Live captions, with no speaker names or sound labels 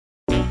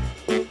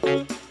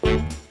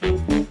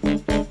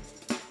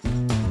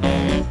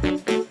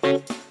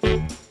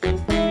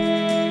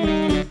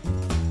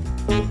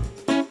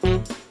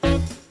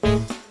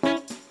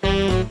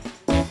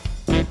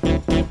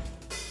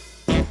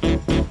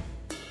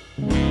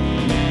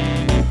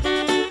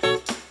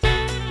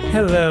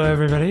Hello,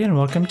 everybody, and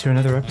welcome to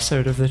another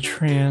episode of the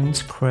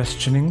Trans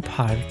Questioning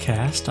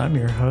Podcast. I'm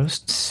your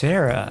host,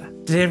 Sarah.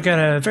 Today I've got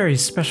a very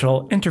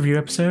special interview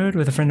episode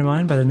with a friend of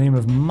mine by the name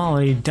of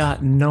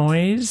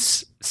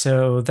Molly.Noise.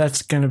 So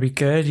that's going to be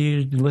good.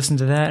 You listen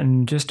to that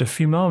in just a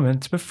few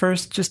moments. But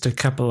first, just a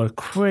couple of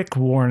quick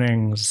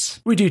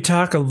warnings. We do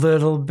talk a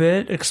little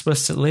bit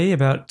explicitly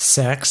about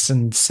sex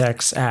and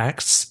sex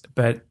acts,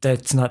 but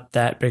that's not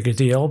that big a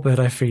deal. But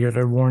I figured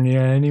I'd warn you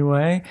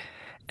anyway.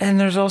 And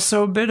there's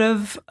also a bit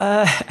of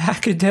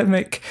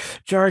academic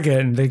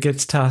jargon that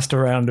gets tossed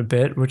around a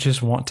bit, which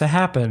is wont to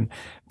happen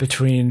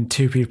between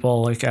two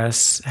people like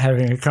us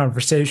having a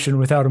conversation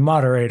without a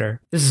moderator.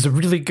 This is a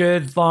really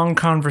good, long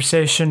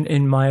conversation,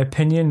 in my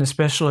opinion,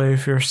 especially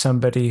if you're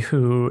somebody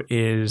who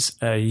is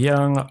a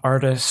young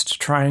artist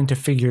trying to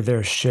figure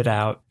their shit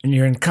out, and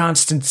you're in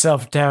constant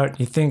self-doubt, and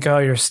you think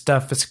all your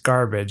stuff is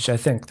garbage. I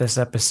think this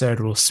episode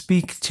will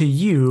speak to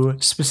you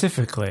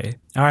specifically.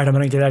 All right, I'm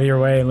going to get out of your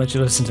way and let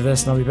you listen to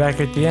this, and I'll be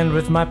back at the end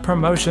with my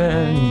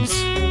promotions.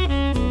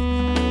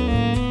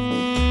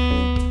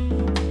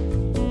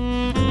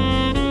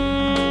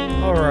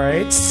 All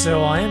right,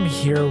 so I am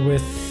here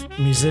with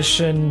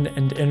musician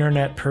and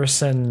internet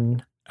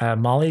person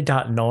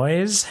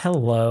Molly.Noise.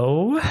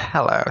 Hello.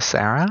 Hello,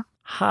 Sarah.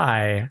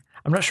 Hi.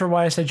 I'm not sure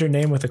why I said your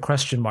name with a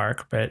question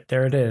mark, but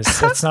there it is.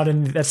 That's not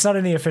in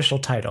the official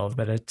title,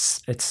 but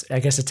it's I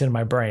guess it's in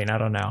my brain. I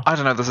don't know. I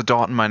don't know. There's a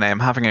dot in my name.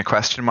 Having a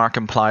question mark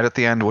implied at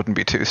the end wouldn't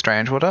be too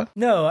strange, would it?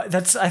 No, I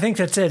think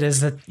that's it.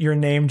 Is that your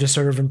name just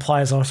sort of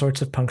implies all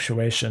sorts of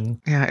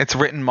punctuation? Yeah, it's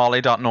written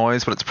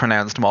Molly.Noise, but it's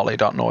pronounced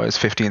Molly.Noise.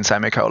 15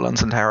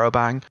 semicolons and Harrow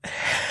bang.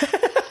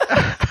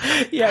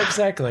 Yeah,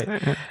 exactly.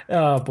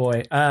 Oh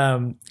boy.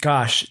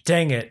 Gosh,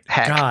 dang it.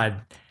 Heck.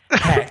 God.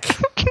 Heck.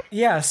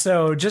 Yeah,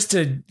 so just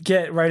to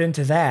get right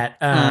into that,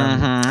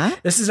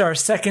 This is our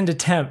second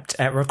attempt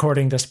at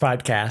recording this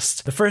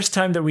podcast. The first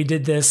time that we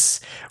did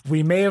this,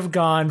 we may have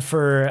gone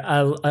for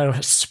a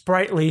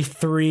sprightly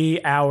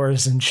 3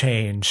 hours and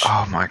change.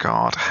 Oh my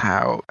god,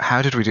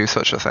 how did we do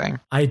such a thing?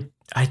 I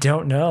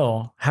don't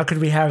know. How could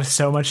we have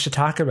so much to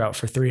talk about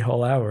for 3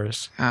 whole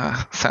hours?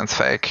 Sounds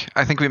fake.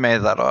 I think we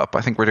made that up.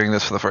 I think we're doing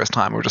this for the first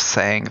time. We're just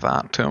saying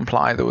that to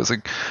imply there was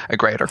a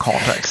greater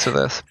context to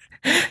this.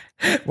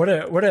 What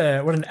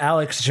an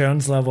Alex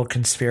Jones level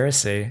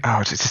conspiracy.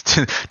 Oh,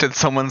 did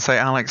someone say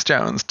Alex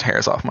Jones?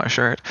 Tears off my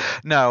shirt.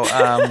 No.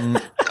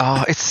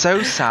 Oh, it's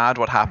so sad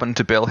what happened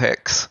to Bill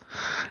Hicks.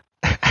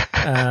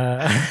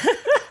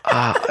 That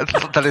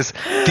is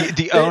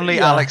the only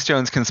Alex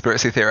Jones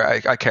conspiracy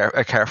theory I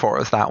care for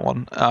is that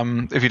one.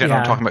 If you don't know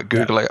what I'm talking about,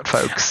 Google it,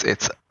 folks.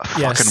 It's a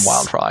fucking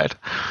wild ride.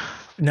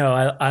 No,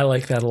 I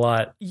like that a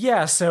lot.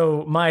 Yeah,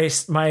 so my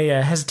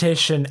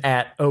hesitation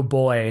at oh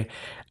boy,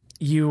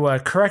 you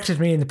corrected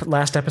me in the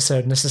last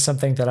episode, and this is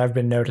something that I've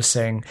been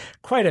noticing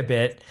quite a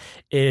bit,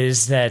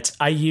 is that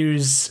I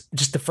use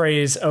just the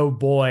phrase oh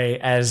boy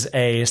as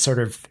a sort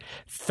of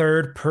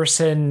third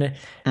person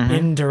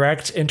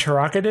indirect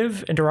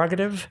interrogative.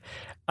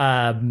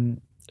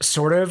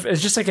 Sort of.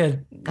 It's just like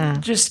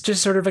just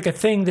sort of like a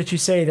thing that you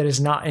say that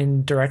is not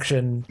in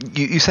direction.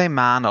 You say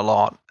man a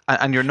lot,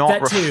 and you're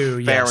not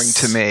referring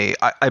to me.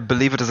 I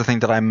believe it is a thing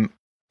that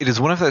it is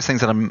one of those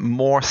things that I'm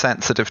more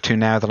sensitive to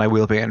now than I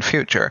will be in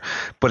future,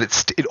 but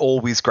it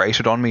always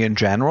grated on me in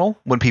general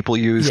when people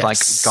use like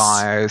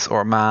guys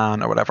or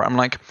man or whatever. I'm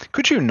like,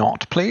 could you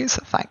not, please?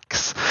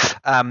 Thanks.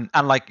 And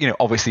like, you know,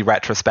 obviously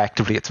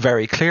retrospectively, it's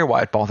very clear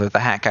why it bothered the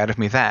heck out of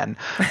me then.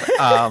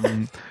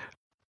 I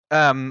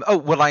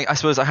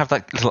suppose I have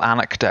that little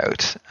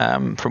anecdote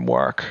from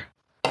work.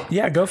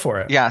 Yeah, go for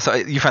it. Yeah, so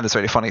you found this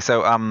really funny.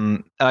 So,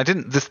 and I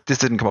didn't. This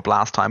didn't come up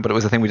last time, but it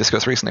was a thing we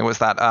discussed recently. Was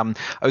that I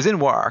was in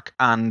work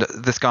and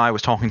this guy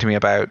was talking to me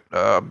about.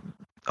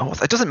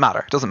 It doesn't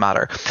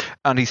matter.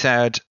 And he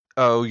said,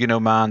 "Oh, you know,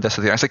 man, this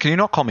or the." I said, "Can you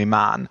not call me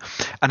man?"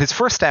 And his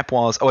first step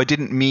was, "Oh, I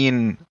didn't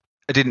mean,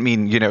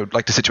 you know,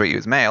 like to situate you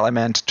as male. I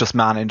meant just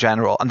man in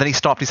general." And then he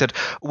stopped. He said,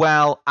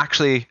 "Well,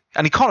 actually."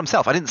 And he called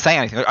himself. I didn't say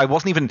anything. I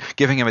wasn't even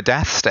giving him a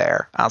death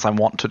stare, as I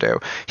want to do.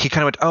 He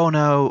kind of went, "Oh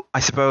no, I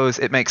suppose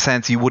it makes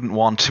sense. You wouldn't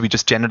want to be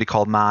just generally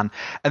called man."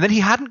 And then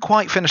he hadn't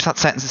quite finished that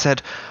sentence. He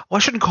said, "Oh, I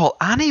shouldn't call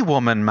any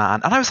woman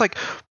man." And I was like,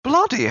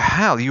 "Bloody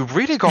hell, you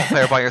really got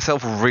there by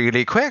yourself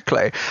really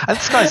quickly." And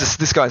this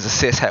guy's a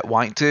cishet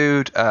white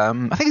dude. I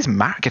think he's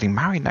getting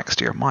married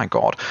next year. My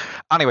God.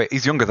 Anyway,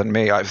 he's younger than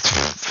me.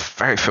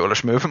 Very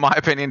foolish move, in my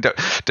opinion.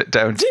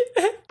 Don't.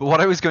 But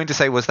what I was going to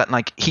say was that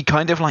like he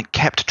kind of like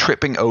kept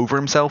tripping over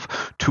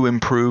himself to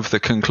improve the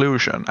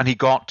conclusion, and he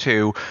got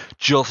to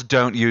just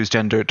don't use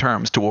gendered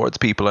terms towards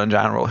people in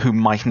general who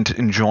mightn't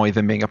enjoy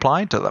them being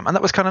applied to them. And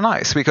that was kind of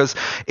nice, because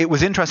it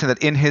was interesting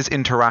that in his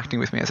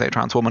interacting with me as a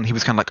trans woman, he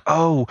was kind of like,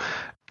 "Oh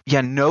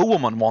yeah, no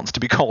woman wants to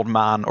be called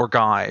man or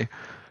guy."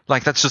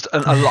 Like that's just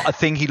a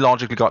thing he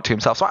logically got to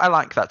himself. So I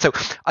like that. So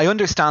I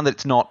understand that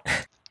it's not.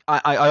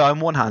 I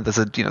on one hand, there's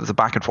a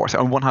back and forth.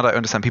 On one hand, I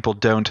understand people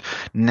don't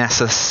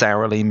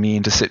necessarily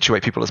mean to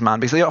situate people as man,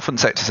 because they often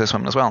say it to cis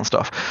women as well and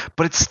stuff.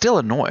 But it's still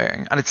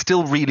annoying, and it's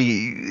still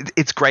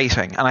it's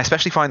grating. And I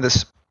especially find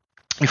this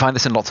you find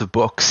this in lots of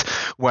books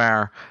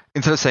where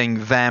instead of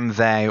saying them,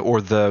 they,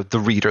 or the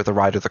reader, the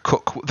writer, the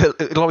cook,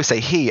 it'll always say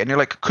he, and you're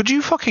like, could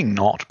you fucking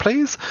not,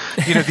 please?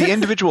 The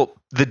individual,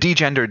 the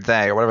degendered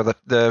they, or whatever,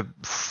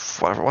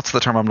 whatever, what's the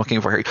term I'm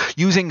looking for here?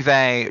 Using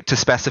they to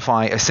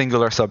specify a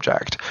singular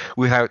subject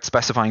without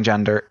specifying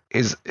gender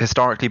is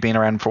historically been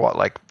around for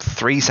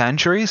 3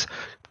 centuries?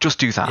 Just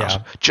do that.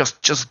 Yeah.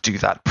 Just do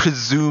that.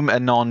 Presume a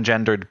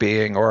non-gendered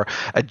being or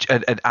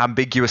an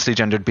ambiguously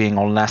gendered being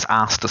unless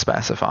asked to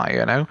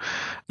specify,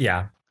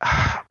 Yeah.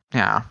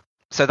 Yeah.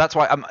 So that's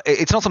why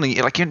it's not something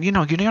like you're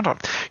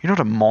not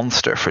a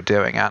monster for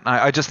doing it.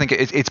 I just think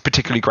it's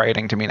particularly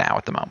grating to me now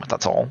at the moment.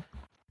 That's all.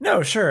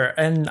 No, sure,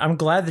 and I'm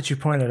glad that you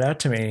pointed out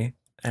to me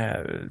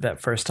that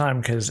first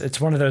time, because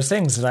it's one of those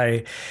things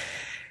that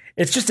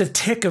it's just a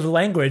tick of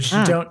language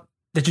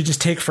that you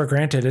just take for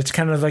granted. It's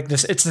kind of like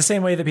this. It's the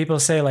same way that people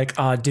say like,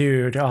 "Oh,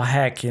 dude," "Oh,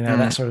 heck,"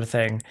 that sort of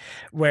thing.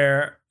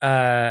 Where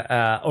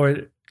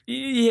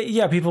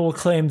people will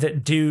claim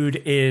that "dude"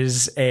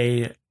 is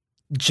a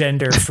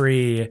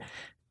gender-free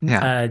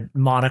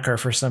moniker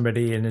for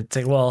somebody, and it's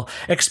like, well,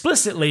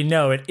 explicitly,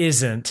 no, it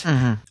isn't.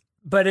 Mm-hmm.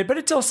 But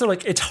it's also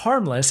like it's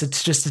harmless.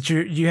 It's just that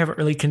you haven't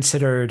really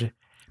considered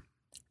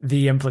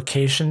the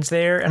implications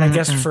there, and I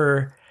guess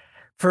for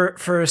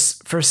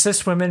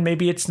cis women,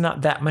 maybe it's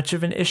not that much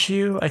of an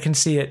issue. I can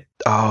see it.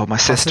 Oh, my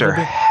sister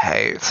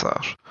hates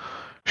that.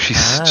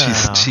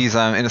 She's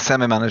in a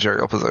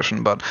semi-managerial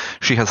position, but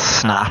she has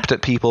snapped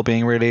at people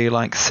being really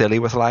silly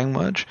with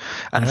language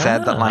and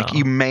said that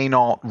you may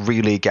not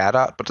really get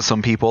it, but to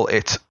some people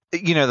it's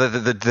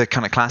the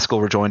kind of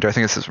classical rejoinder, I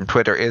think this is from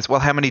Twitter, is, well,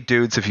 how many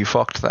dudes have you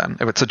fucked then?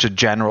 If it's such a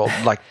general,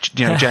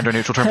 gender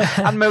neutral term.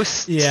 And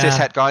most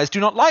cishet guys do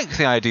not like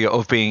the idea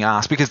of being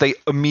asked because they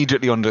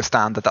immediately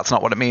understand that that's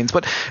not what it means.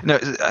 But no,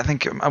 I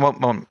think, I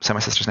won't say my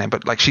sister's name,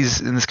 but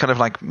she's in this kind of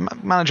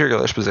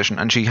managerial-ish position,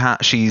 and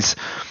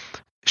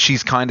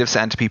she's kind of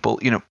said to people,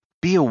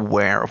 be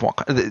aware of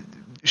what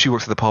she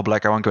works with the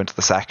public. I won't go into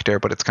the sector,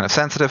 but it's kind of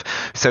sensitive.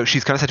 So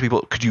she's kind of said to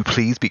people, could you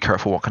please be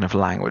careful what kind of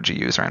language you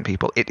use around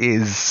people? It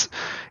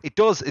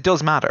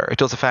does matter. It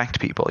does affect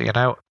people,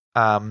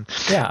 And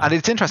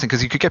it's interesting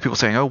because you could get people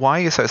saying, oh, why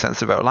are you so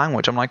sensitive about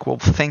language? I'm like, well,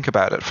 think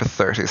about it for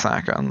 30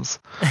 seconds.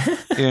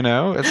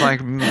 It's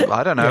like,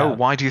 I don't know. Yeah.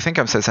 Why do you think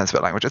I'm so sensitive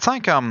about language? It's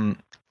like,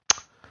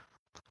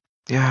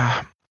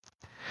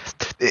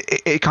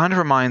 it kind of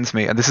reminds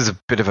me, and this is a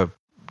bit of a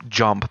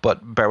jump,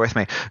 but bear with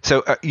me.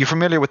 So you're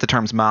familiar with the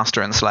terms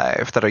master and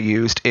slave that are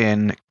used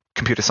in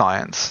computer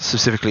science,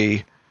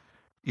 specifically,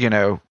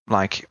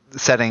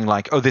 setting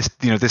this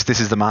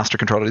is the master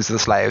controller, these are the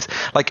slaves.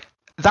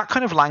 That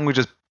kind of language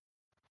is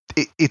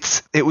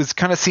it was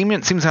kind of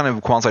seems kind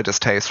of quasi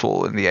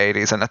distasteful in the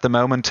 80s, and at the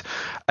moment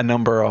a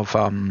number of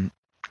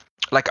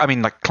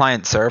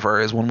client server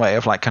is one way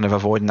of kind of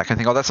avoiding that kind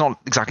of thing. Oh, that's not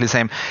exactly the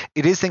same.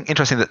 It is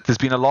interesting that there's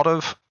been a lot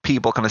of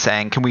people kind of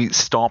saying, can we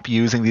stop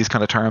using these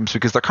kind of terms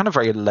because they're kind of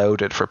very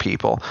loaded for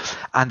people.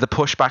 And the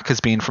pushback has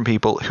been from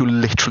people who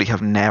literally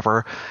have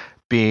never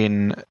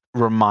been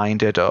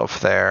reminded of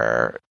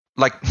their,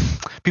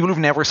 people who've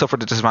never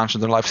suffered a disadvantage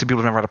in their life, so people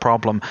who've never had a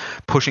problem,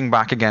 pushing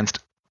back against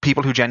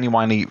people who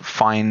genuinely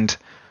find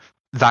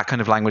that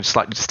kind of language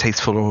slightly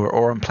distasteful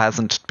or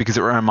unpleasant because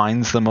it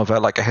reminds them of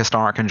a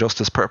historic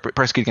injustice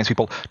persecuted against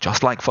people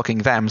just like fucking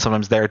them.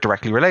 Sometimes they're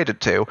directly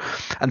related to.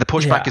 And the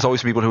pushback is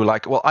always from people who are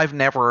like, well, I've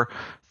never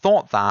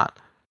thought that.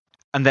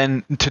 And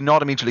then to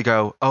not immediately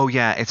go, oh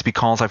yeah, it's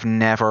because I've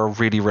never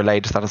really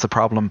related to that as a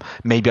problem.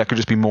 Maybe I could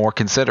just be more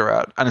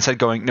considerate. And instead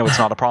going, no, it's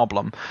not a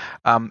problem.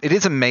 It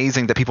is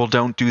amazing that people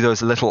don't do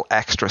those little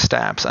extra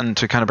steps. And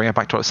to kind of bring it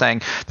back to what I was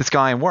saying, this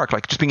guy in work,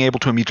 just being able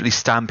to immediately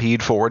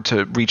stampede forward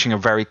to reaching a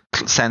very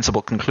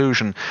sensible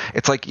conclusion.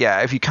 It's like,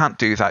 yeah, if you can't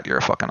do that, you're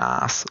a fucking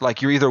ass.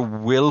 You're either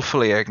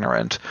willfully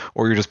ignorant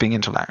or you're just being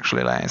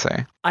intellectually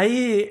lazy.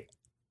 I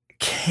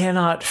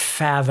cannot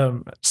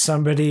fathom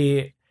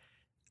somebody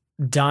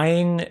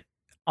dying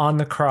on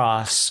the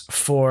cross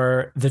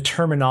for the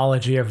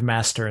terminology of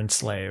master and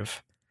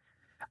slave.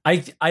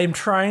 I am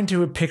trying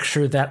to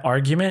picture that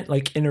argument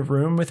in a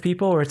room with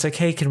people where it's like,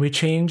 hey, can we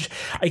change?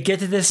 I get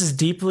that this is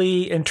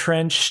deeply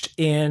entrenched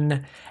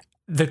in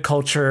the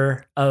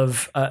culture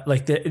of that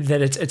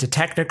it's a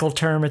technical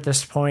term at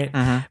this point,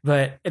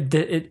 but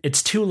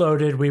it's too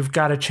loaded. We've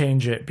got to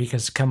change it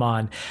because come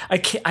on. I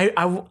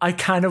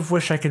kind of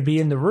wish I could be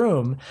in the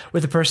room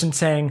with the person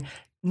saying,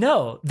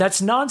 no, that's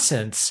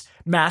nonsense.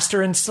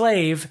 Master and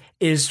slave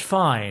is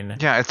fine.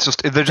 Yeah, it's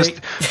just they're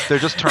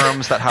just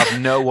terms that have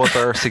no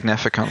other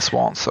significance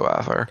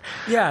whatsoever.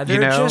 Yeah,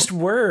 they're just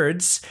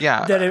words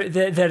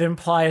that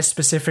imply a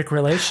specific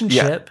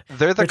relationship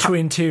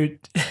between two.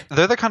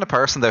 They're the kind of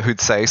person though who'd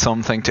say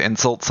something to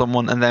insult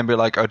someone and then be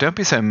like, "Oh, don't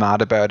be so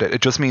mad about it. It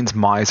just means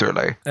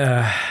miserly."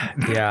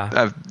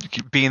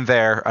 Being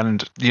there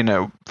and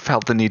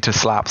felt the need to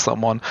slap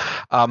someone.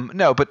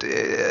 No, but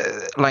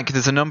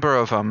there's a number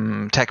of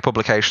tech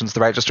publications.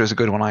 The Register is a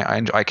good one.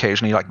 I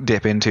occasionally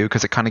dip into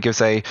because it kind of gives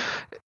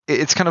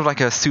it's kind of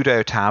like a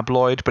pseudo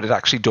tabloid, but it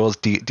actually does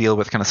deal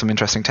with kind of some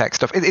interesting tech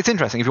stuff. It's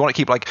interesting if you want to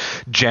keep like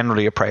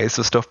generally appraised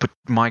of stuff, but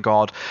my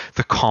God,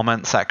 the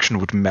comment section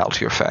would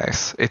melt your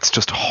face. It's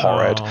just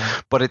horrid.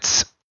 But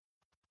it's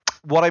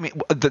what I mean.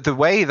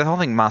 The whole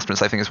thing,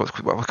 Masterminds, I think, is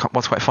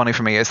what's quite funny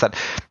for me is that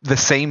the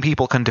same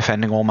people kind of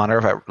defending all manner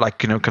of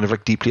like, you know, kind of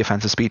like deeply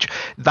offensive speech.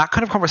 That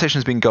kind of conversation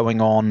has been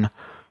going on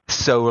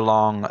so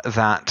long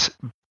that,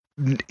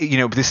 you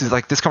know,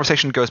 this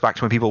conversation goes back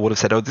to when people would have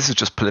said, "Oh, this is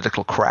just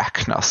political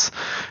correctness,"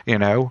 you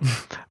know,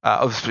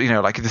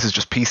 like this is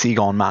just PC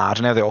gone mad.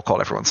 And now they all call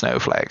everyone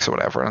snowflakes or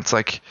whatever. And it's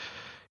like,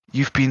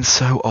 you've been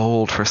so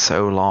old for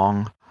so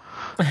long,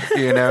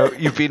 you know.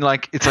 You've been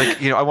like, it's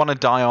like, you know, I want to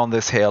die on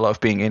this hill of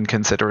being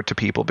inconsiderate to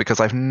people because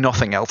I've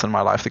nothing else in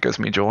my life that gives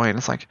me joy. And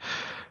it's like,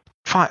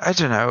 fine, I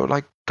don't know,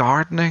 like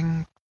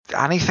gardening.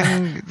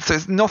 Anything,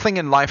 there's nothing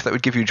in life that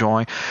would give you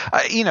joy.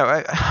 You know,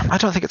 I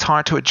don't think it's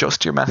hard to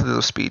adjust your methods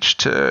of speech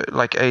to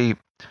like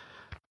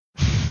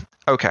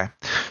okay.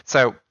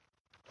 So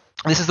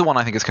this is the one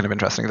I think is kind of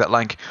interesting, that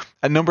like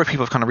a number of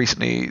people have kind of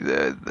recently,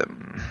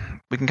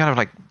 we can kind of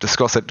like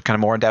discuss it kind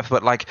of more in depth,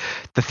 but like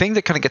the thing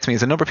that kind of gets me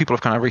is a number of people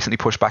have kind of recently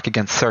pushed back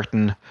against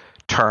certain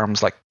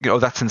terms, like, you know,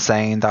 that's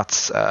insane,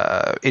 that's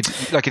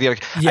like idea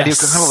come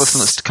up with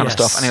some kind of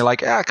stuff, and you're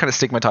like, it kind of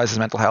stigmatizes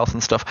mental health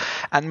and stuff.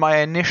 And my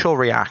initial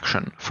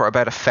reaction for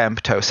about a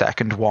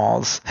femtosecond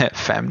was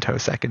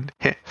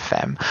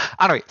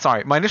anyway,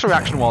 sorry, my initial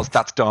reaction was,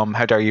 that's dumb,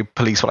 how dare you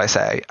police what I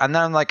say. And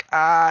then I'm like,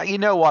 you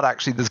know what,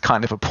 actually there's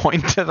kind of a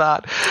point to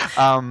that,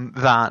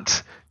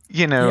 that,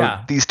 you know,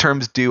 these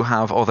terms do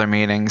have other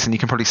meanings and you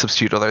can probably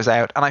substitute others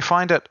out. And I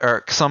find it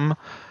irksome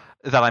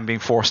that I'm being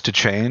forced to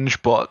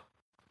change, but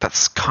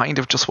that's kind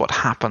of just what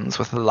happens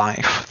with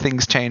life.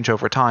 Things change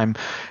over time.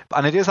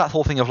 And it is that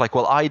whole thing of like,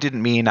 well, I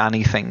didn't mean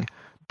anything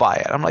by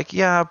it. I'm like,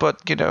 yeah, but,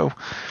 you know,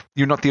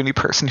 you're not the only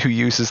person who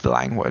uses the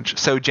language.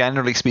 So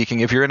generally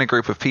speaking, if you're in a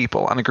group of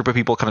people and a group of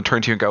people kind of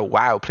turn to you and go,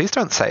 wow, please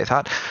don't say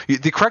that,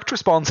 the correct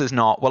response is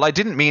not, well, I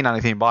didn't mean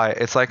anything by it.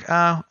 It's like,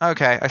 oh,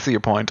 okay, I see your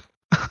point.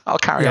 I'll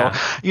carry on.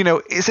 You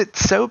know, is it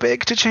so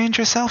big to change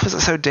yourself? Is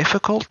it so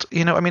difficult?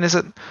 You know, I mean,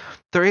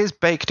 there is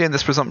baked in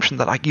this presumption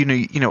that, like, you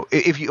know,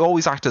 if you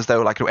always act as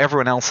though like, you know,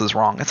 everyone else is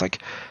wrong, it's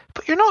like,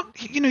 but you're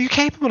not, you know, you're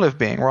capable of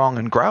being wrong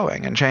and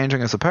growing and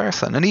changing as a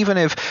person. And even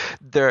if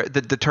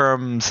the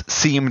terms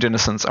seemed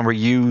innocent and were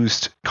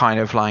used kind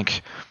of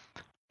like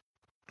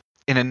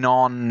in a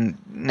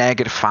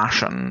non-negative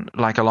fashion,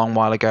 like a long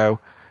while ago,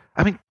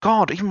 I mean,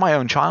 God, even my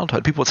own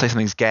childhood, people would say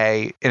something's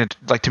gay, in it,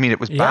 like, to mean it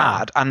was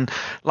bad. And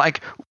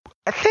like,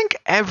 I think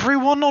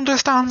everyone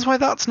understands why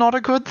that's not a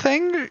good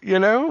thing, you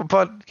know,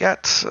 but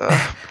yet,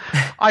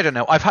 I don't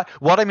know.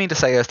 What I mean to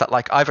say is that,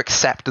 like, I've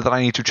accepted that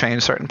I need to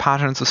change certain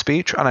patterns of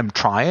speech, and I'm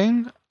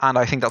trying, and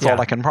I think that's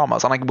all I can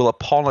promise. And I will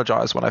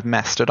apologize when I've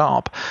messed it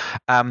up.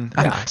 And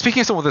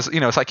speaking of someone with this, you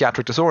know,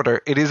 psychiatric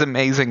disorder, it is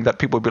amazing that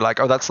people would be like,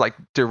 oh, that's like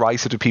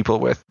derisive to people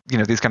with, you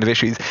know, these kind of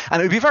issues.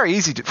 And it would be very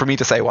easy for me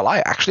to say, well, I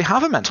actually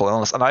have a mental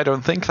illness, and I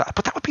don't think that.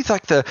 But that would be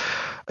like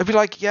I'd be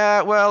like,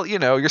 yeah, well, you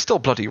know, you're still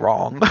bloody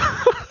wrong.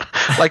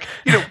 Like,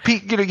 you know,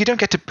 you don't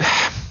get to.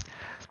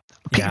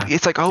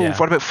 It's like,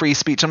 what about free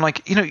speech? I'm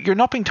like, you know, you're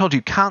not being told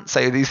you can't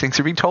say these things.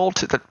 You're being told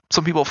that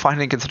some people find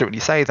it inconsiderate when you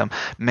say them.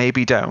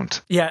 Maybe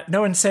don't. Yeah,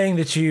 no one's saying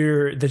that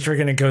you're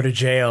going to go to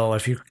jail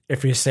if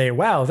you say,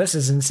 wow, this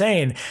is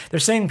insane. They're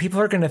saying people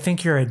are going to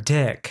think you're a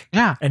dick.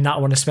 Yeah. And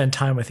not want to spend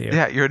time with you.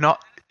 Yeah, you're not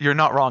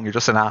wrong. You're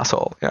just an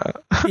asshole. Yeah.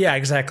 Yeah,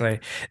 exactly.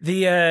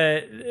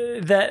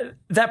 The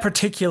that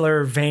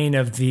particular vein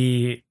of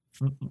the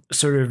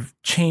sort of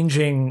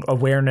changing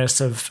awareness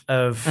of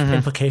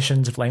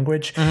implications of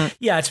language.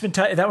 Yeah, it's been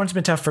that one's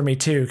been tough for me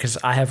too, because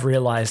I have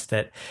realized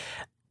that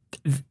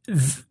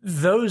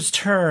those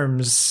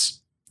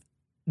terms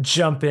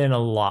jump in a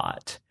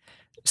lot.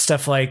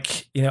 Stuff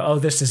like, you know, oh,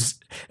 this is,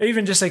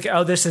 even just like,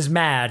 oh, this is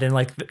mad, in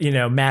like, you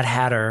know, Mad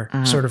Hatter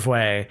sort of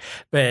way.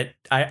 But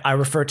I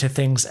refer to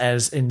things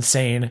as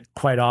insane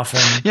quite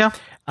often. Yeah.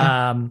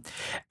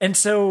 And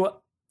so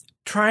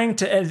trying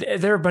to,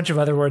 there are a bunch of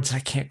other words I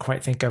can't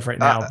quite think of right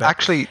now. But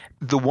actually,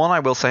 the one I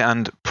will say,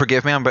 and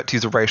forgive me, I'm about to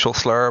use a racial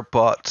slur,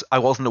 but I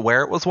wasn't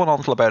aware it was one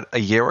until about a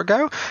year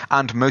ago,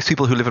 and most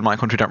people who live in my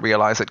country don't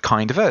realize it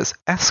kind of is.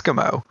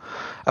 Eskimo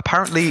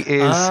apparently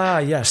is...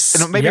 yes.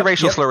 You know, maybe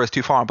racial slur is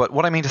too far, but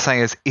what I mean to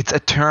say is it's a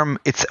term,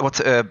 it's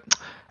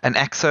an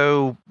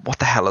exo, what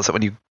the hell is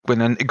it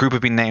when a group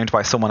have been named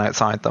by someone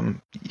outside them?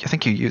 I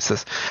think you use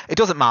this. It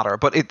doesn't matter,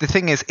 but the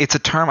thing is, it's a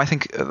term I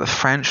think the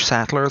French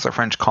settlers or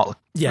French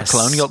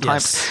colonial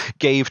types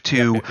gave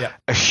to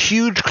a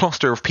huge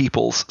cluster of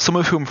peoples, some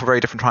of whom from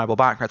very different tribal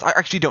backgrounds. I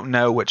actually don't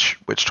know which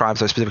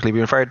tribes are specifically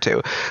being referred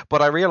to,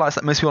 but I realized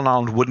that most people in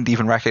Ireland wouldn't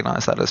even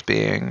recognize that as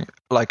being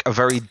like a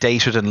very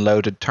dated and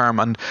loaded term,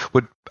 and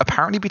would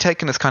apparently be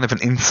taken as kind of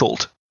an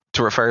insult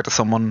to refer to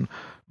someone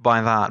by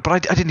that. But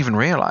I didn't even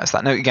realize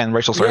that. Now, again,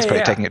 racial slur is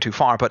probably taking it too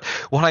far, but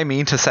what I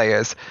mean to say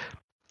is,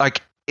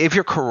 like, if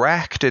you're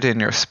corrected in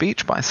your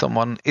speech by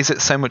someone, is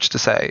it so much to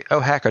say, oh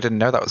heck, I didn't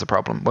know that was a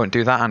problem, won't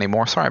do that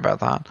anymore, sorry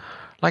about that?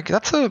 Like,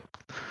 that's a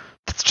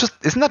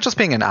isn't that just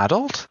being an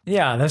adult?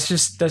 Yeah, that's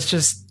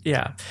just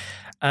yeah.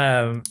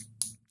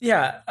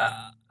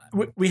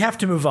 We have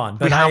to move on.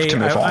 But we have to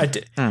move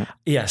on.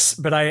 Yes,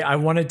 but I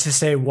wanted to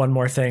say one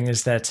more thing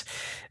is that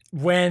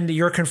when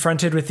you're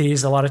confronted with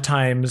these, a lot of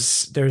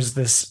times there's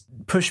this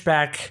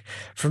pushback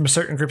from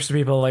certain groups of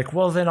people like,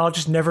 well, then I'll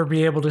just never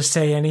be able to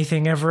say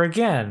anything ever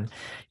again,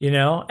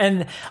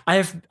 And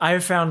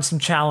I've found some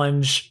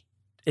challenge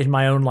in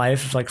my own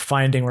life of like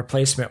finding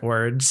replacement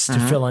words to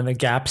fill in the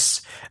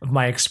gaps of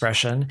my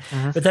expression.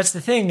 But that's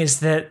the thing,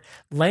 is that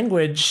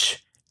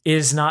language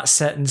is not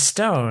set in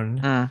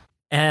stone.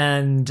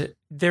 And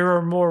there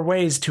are more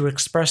ways to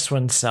express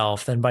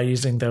oneself than by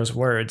using those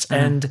words.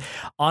 And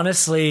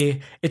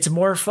honestly, it's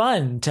more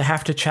fun to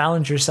have to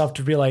challenge yourself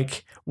to be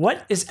like,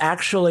 what is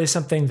actually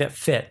something that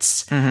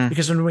fits?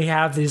 Because when we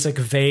have these like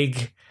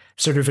vague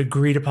sort of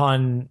agreed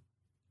upon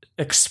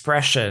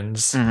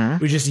expressions,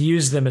 we just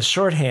use them as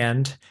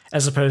shorthand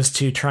as opposed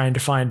to trying to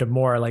find a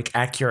more like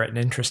accurate and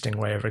interesting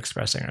way of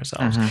expressing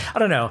ourselves. I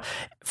don't know.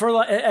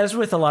 As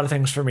with a lot of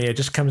things for me, it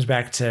just comes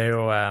back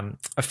to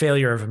a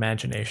failure of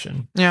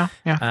imagination. Yeah.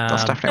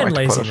 That's definitely and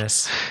right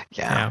laziness.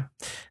 Yeah.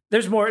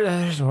 There's more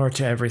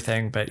to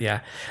everything, but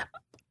yeah.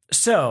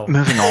 So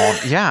moving on.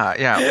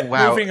 Yeah.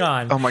 Wow. Moving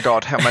on. Oh my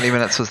God, how many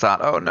minutes was that?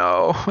 Oh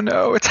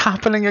no, it's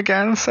happening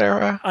again,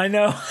 Sarah. I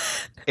know.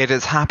 It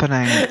is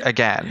happening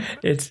again.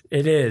 It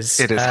is.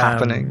 It is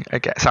happening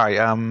again. Sorry,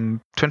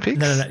 Twin Peaks?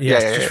 No.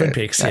 Yes, Twin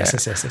Peaks.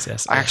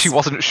 Yes. I actually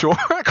wasn't sure.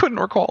 I couldn't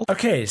recall.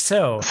 Okay,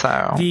 so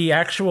the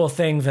actual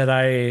thing that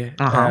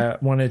I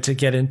wanted to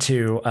get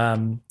into,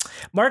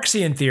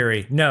 Marxian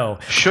theory. No.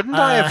 Shouldn't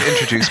I have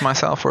introduced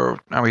myself, or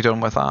are we done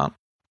with that?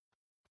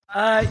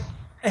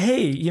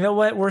 Hey, you know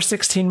what? We're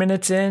 16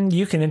 minutes in.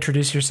 You can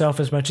introduce yourself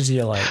as much as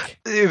you like.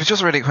 It was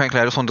just really quickly.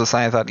 I just wanted to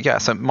say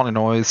that, so Molly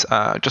Noise,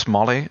 just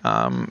Molly.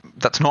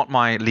 That's not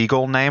my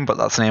legal name, but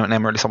that's the name I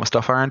release all my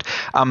stuff around.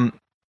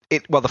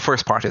 The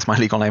first part is my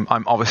legal name.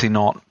 I'm obviously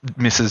not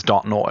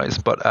Mrs. Noise,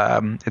 but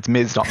it's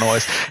Ms.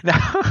 Noise.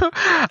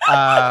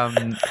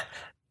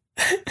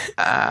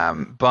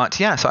 But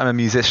yeah, so I'm a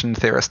musician,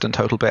 theorist, and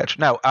total bitch.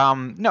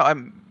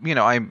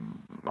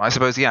 I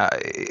suppose,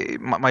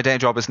 my day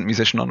job isn't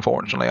musician,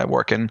 unfortunately. I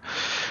work in,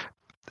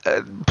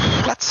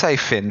 let's say,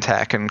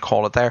 fintech and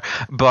call it there.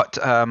 But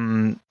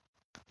I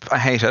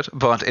hate it,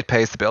 but it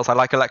pays the bills. I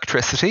like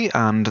electricity,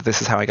 and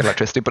this is how I get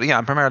electricity. But yeah,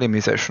 I'm primarily a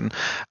musician.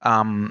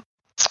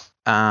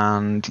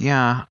 And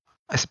yeah,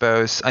 I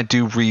suppose I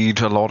do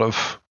read a lot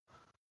of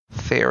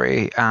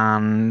theory,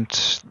 and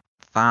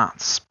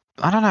that's,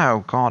 I don't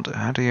know, God,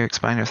 how do you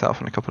explain yourself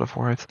in a couple of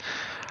words?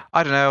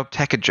 I don't know,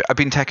 I've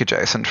been tech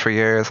adjacent for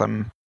years.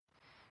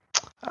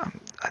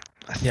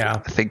 I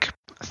think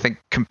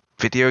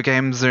video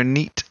games are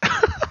neat.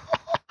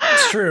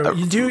 It's true.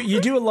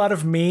 You do a lot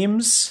of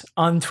memes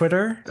on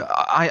Twitter.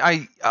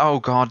 Oh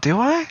God, do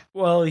I?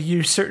 Well,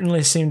 you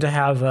certainly seem to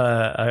have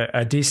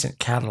a decent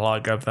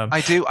catalog of them.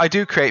 I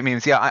do create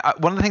memes. Yeah,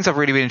 one of the things I've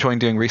really been enjoying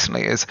doing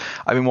recently is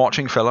I've been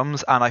watching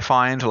films, and I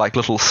find like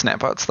little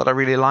snippets that I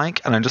really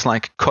like, and I'm just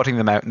like cutting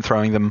them out and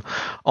throwing them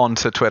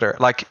onto Twitter.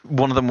 Like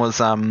one of them was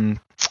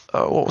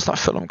what was that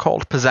film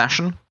called?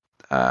 Possession.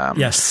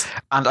 Yes,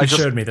 and I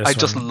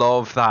just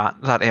love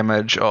that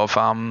image of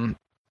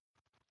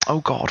oh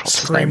God,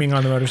 what's screaming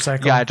on the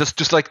motorcycle. Yeah,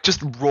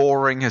 just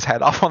roaring his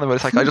head off on the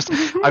motorcycle.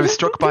 I was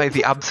struck by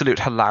the absolute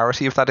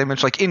hilarity of that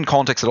image. Like in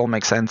context, it all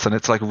makes sense, and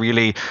it's like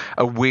really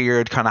a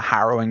weird, kind of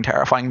harrowing,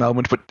 terrifying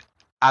moment. But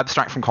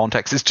abstract from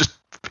context, it's just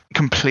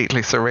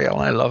completely surreal,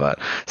 and I love it.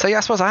 So yeah,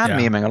 I suppose I am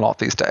memeing a lot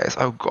these days.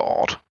 Oh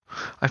God,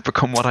 I've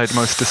become what I'd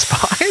most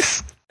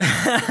despise.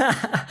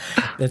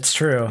 That's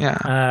true.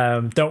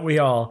 Yeah. Don't we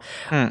all?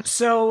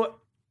 So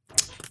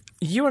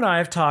you and I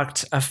have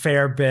talked a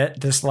fair bit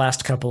this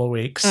last couple of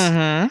weeks.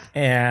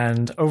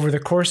 And over the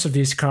course of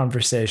these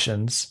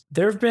conversations,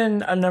 there have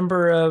been a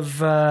number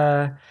of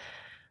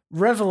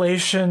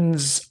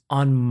revelations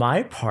on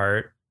my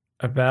part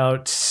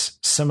about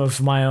some of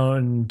my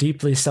own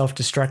deeply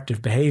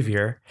self-destructive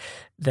behavior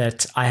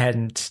that I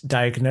hadn't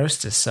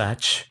diagnosed as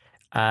such.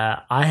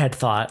 I had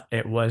thought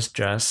it was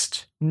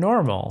just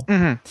normal.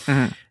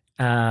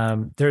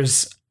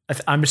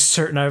 I'm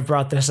certain I've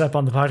brought this up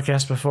on the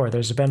podcast before.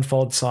 There's a Ben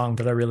Folds song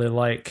that I really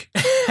like.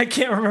 I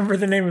can't remember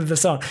the name of the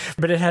song,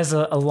 but it has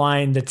a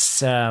line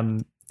that's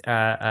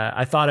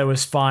I thought it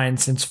was fine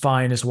since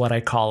fine is what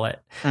I call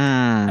it.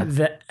 And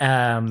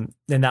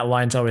that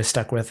line's always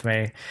stuck with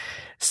me.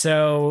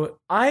 So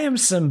I am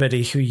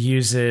somebody who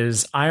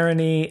uses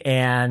irony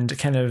and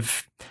kind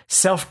of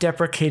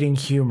self-deprecating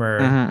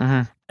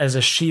humor as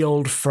a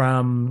shield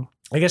from,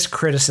 I guess,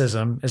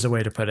 criticism is a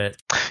way to put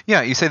it.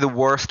 Yeah, you say the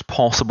worst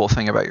possible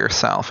thing about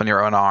yourself and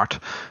your own art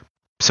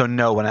so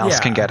no one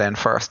else can get in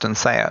first and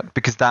say it,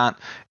 because that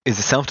is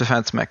a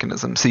self-defense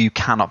mechanism. So you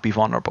cannot be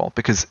vulnerable,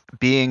 because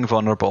being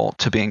vulnerable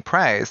to being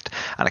praised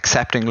and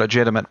accepting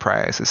legitimate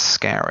praise is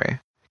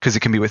scary, because it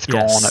can be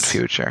withdrawn at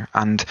future.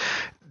 And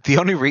the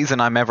only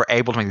reason I'm ever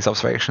able to make these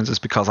observations is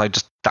because I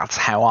just that's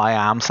how I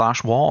am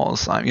 /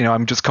 was.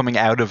 I'm just coming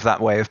out of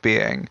that way of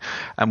being,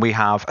 and we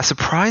have a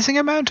surprising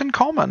amount in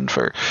common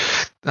for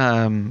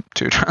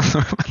two trans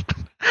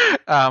women.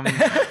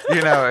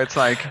 It's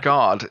like,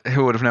 God,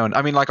 who would have known?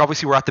 I mean, like,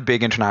 obviously we're at the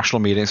big international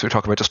meetings. We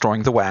talk about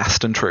destroying the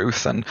West and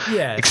truth and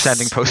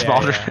extending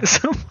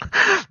postmodernism.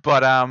 Yeah.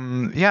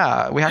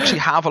 But we actually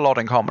have a lot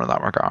in common in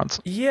that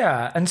regards.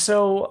 Yeah. And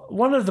so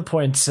one of the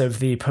points of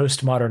the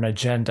postmodern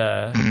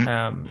agenda,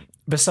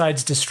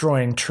 besides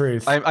destroying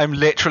truth, I'm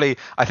literally,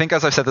 I think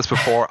as I've said this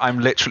before,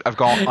 I've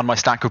gone on my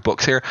stack of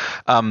books here,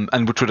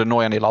 and which would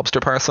annoy any lobster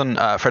person,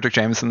 Frederick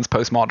Jameson's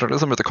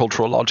Postmodernism, or the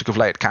Cultural Logic of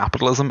Late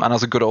Capitalism. And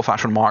as a good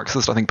old-fashioned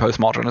Marxist, I think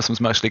postmodernism is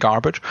mostly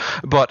garbage.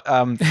 But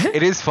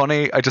it is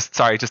funny. Just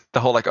the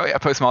whole like, oh yeah,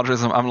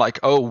 postmodernism. I'm like,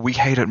 oh, we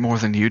hate it more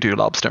than you do,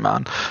 lobster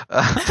man.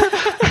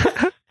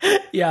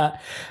 Yeah.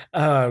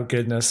 Oh,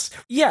 goodness.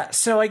 Yeah.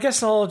 So I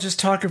guess I'll just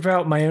talk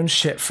about my own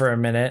shit for a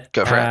minute.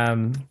 Go for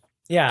it.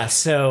 Yeah,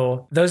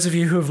 so those of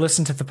you who have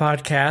listened to the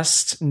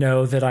podcast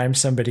know that I'm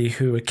somebody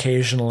who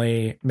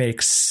occasionally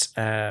makes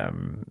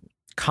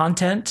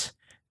content.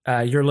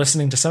 You're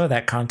listening to some of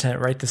that content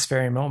right this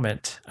very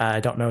moment.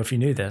 I don't know if you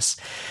knew this.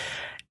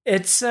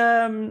 It's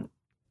something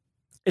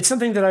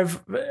that I've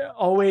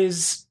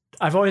always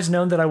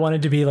known that I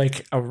wanted to be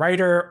like a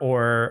writer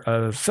or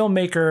a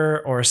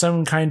filmmaker or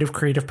some kind of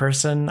creative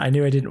person. I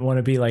knew I didn't want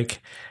to be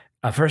like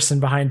a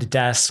person behind a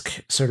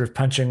desk sort of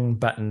punching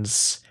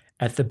buttons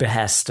at the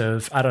behest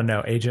of, I don't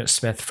know, Agent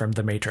Smith from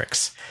The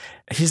Matrix.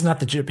 He's not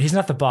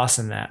the boss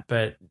in that,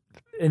 but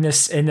in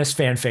this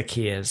fanfic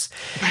he is.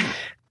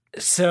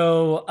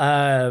 So,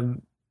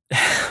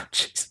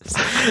 Jesus.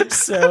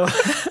 So,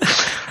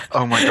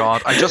 oh my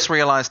God! I just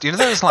realized. You know,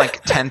 there's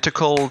like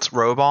tentacled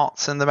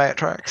robots in The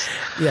Matrix.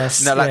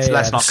 Yes. No,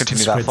 let's not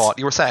continue that thought.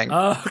 You were saying.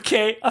 Oh,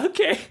 okay.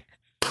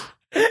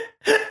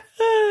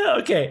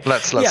 Okay.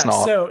 Let's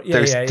not. So,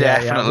 there's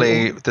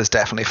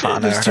definitely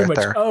fan there's too out much.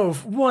 there. Oh,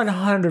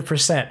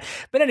 100%.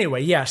 But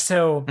anyway, yeah.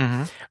 So,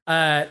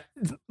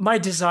 my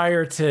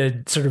desire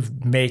to sort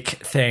of make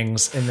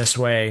things in this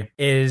way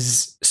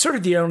is sort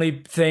of the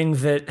only thing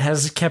that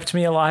has kept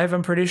me alive,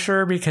 I'm pretty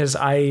sure, because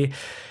I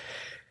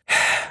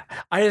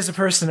as a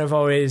person have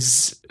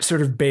always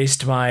sort of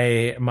based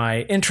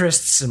my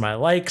interests and my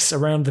likes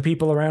around the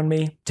people around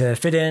me to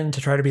fit in, to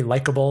try to be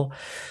likable.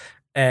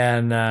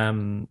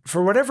 And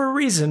for whatever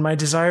reason, my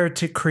desire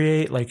to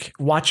create, like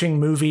watching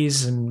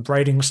movies and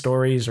writing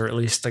stories, or at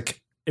least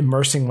like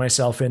immersing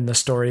myself in the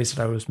stories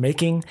that I was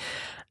making,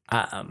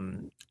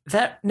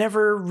 that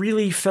never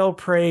really fell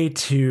prey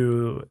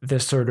to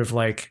this sort of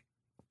like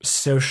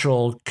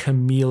social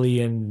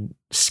chameleon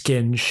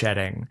skin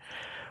shedding,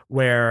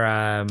 where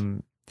I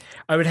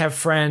would have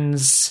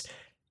friends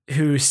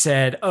who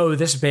said, oh,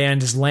 this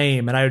band is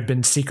lame. And I had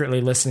been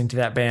secretly listening to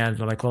that band.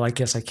 And I'm like, well, I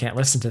guess I can't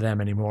listen to them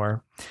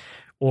anymore.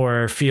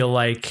 Or feel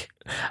like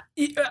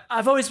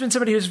I've always been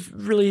somebody who's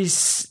really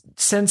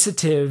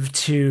sensitive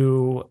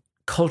to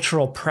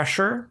cultural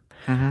pressure.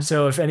 Mm-hmm.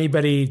 So if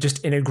anybody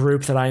just in a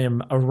group that I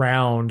am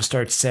around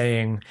starts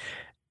saying,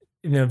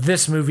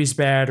 this movie's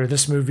bad or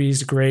this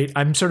movie's great,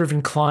 I'm sort of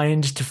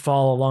inclined to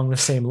fall along the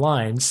same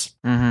lines,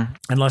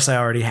 unless I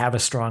already have a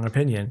strong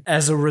opinion.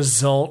 As a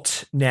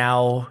result,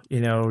 now,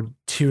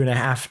 2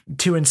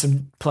 and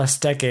some plus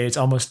decades,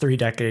 almost 3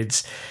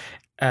 decades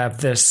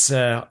of this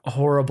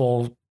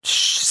horrible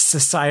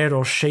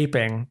societal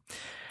shaping,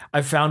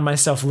 I've found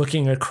myself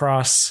looking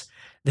across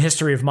the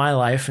history of my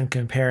life and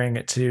comparing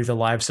it to the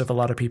lives of a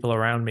lot of people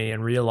around me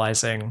and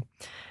realizing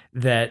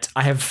that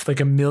I have like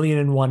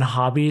 1,000,001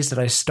 hobbies that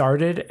I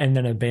started and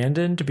then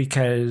abandoned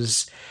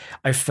because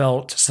I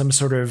felt some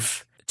sort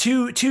of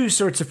two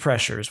sorts of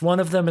pressures. One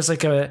of them is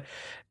like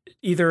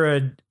either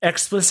an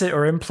explicit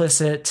or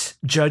implicit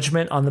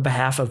judgment on the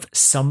behalf of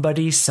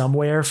somebody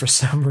somewhere for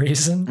some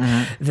reason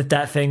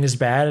that thing is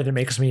bad and it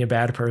makes me a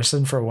bad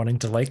person for wanting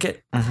to like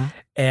it.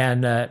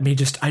 And I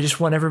just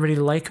want everybody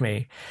to like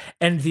me.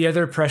 And the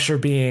other pressure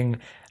being,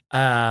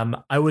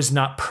 I was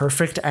not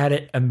perfect at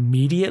it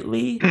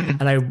immediately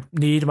and I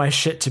need my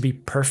shit to be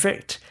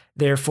perfect.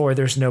 Therefore,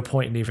 there's no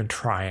point in even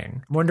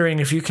trying. I'm wondering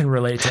if you can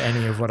relate to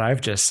any of what I've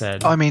just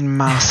said. I mean,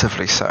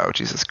 massively so.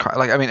 Jesus Christ!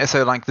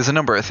 There's a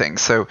number of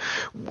things. So,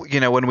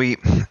 when we,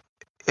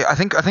 I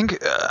think,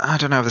 I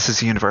don't know if this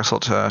is universal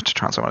to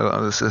transform. I don't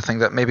know. This is a thing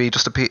that maybe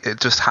it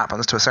just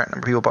happens to a certain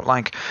number of people. But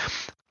like,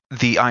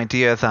 the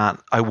idea that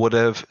I would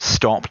have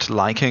stopped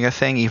liking a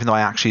thing, even though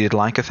I actually did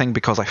like a thing,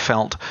 because I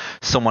felt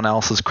someone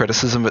else's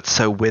criticism of it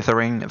so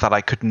withering that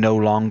I could no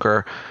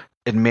longer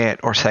admit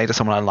or say to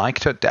someone I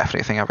liked it, definitely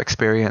a thing I've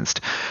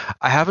experienced.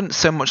 I haven't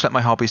so much let my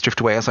hobbies drift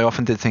away as I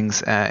often did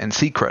things in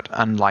secret,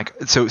 and like,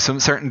 so some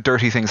certain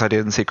dirty things I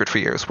did in secret for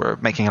years were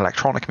making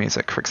electronic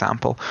music, for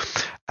example.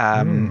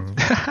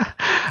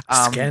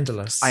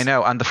 Scandalous. I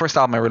know. And the first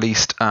album I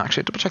released,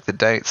 actually double check the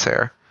dates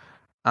here,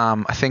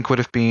 I think would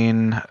have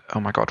been, oh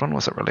my God, when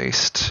was it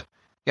released?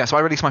 Yeah, so I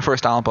released my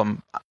first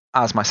album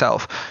as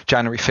myself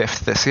January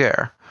 5th this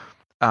year.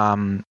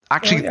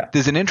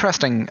 There's an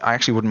interesting. I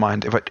actually wouldn't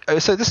mind if I.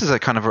 So this is a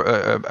kind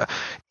of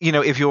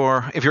if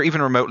you're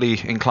even remotely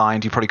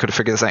inclined, you probably could have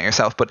figured this out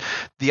yourself. But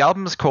the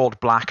album is called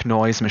Black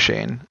Noise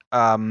Machine,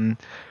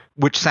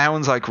 which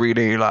sounds like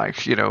really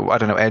like I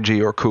don't know,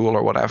 edgy or cool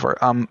or whatever.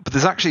 But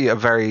there's actually a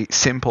very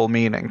simple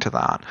meaning to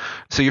that.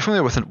 So you're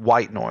familiar with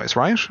white noise,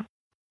 right?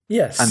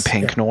 Yes. And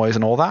pink noise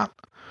and all that.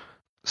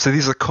 So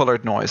these are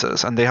colored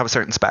noises, and they have a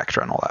certain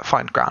spectra and all that.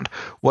 Fine, grand.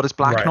 What is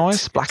black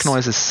noise? Black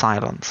noise is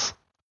silence.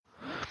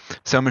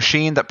 So a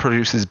machine that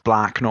produces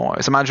black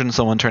noise. Imagine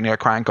someone turning a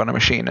crank on a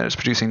machine and it's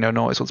producing no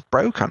noise. Well, it's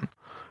broken.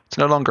 It's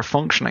no longer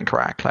functioning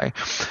correctly.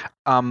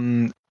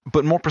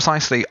 But more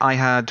precisely,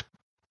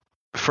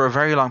 for a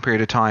very long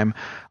period of time,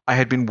 I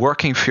had been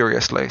working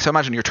furiously. So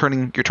imagine you're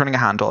turning a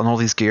handle and all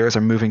these gears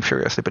are moving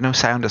furiously, but no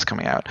sound is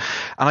coming out.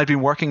 And I'd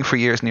been working for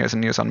years and years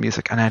and years on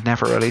music, and I'd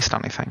never released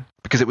anything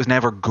because it was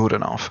never good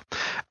enough.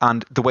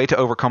 And the way to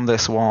overcome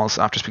this was,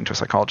 after speaking to a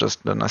psychologist,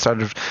 and I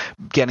started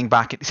getting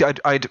back. See,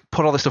 I'd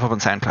put all this stuff up on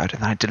SoundCloud,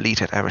 and then I'd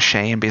delete it out of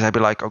shame because I'd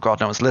be like, oh God,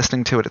 no one's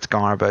listening to it. It's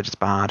garbage. It's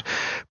bad.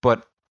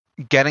 But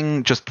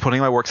putting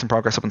my works in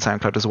progress up on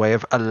SoundCloud as a way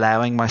of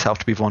allowing myself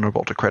to be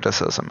vulnerable to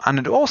criticism. And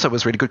it also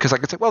was really good because I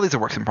could say, well, these are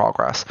works in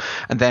progress.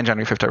 And then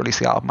January 5th, I released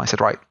the album. I said,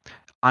 right,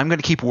 I'm going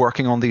to keep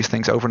working on these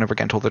things over and over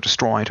again until they're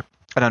destroyed.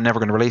 And I'm never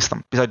going to release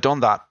them. Because I'd done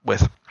that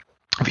with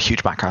a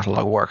huge back catalogue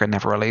of work I'd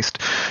never released.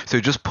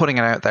 So just putting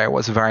it out there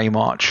was very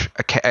much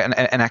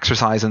an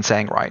exercise in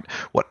saying, right,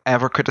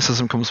 whatever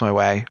criticism comes my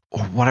way,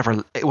 or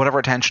whatever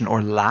attention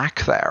or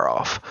lack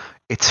thereof,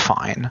 it's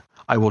fine.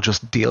 I will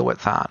just deal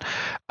with that.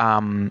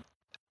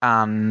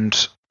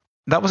 And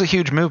that was a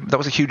huge move. That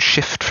was a huge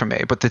shift for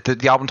me. But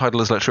the album title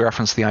is literally a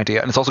reference to the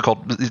idea, and it's also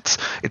called.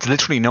 It's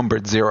literally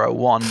numbered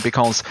 01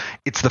 because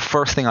it's the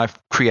first thing I've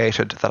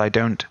created that I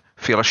don't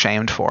feel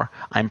ashamed for.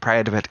 I'm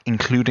proud of it,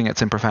 including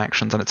its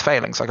imperfections and its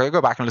failings. Like I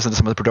go back and listen to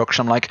some of the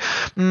production, I'm like,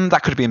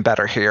 that could have been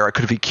better here. I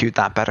could have EQ'd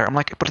that better. I'm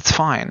like, but it's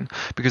fine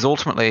because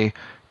ultimately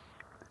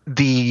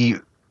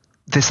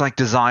this like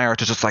desire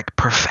to just like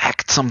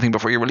perfect something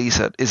before you release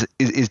it is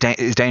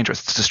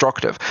dangerous. It's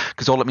destructive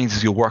because all it means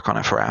is you'll work on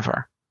it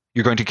forever.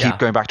 You're going to keep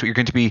going back to it. You're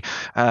going to be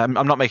I'm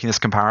not making this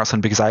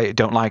comparison because I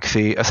don't like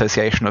the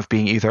association of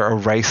being either a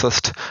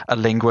racist, a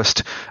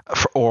linguist,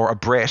 or a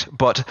Brit.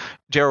 But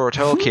J.R.R.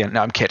 Tolkien,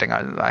 no, I'm kidding.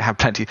 I have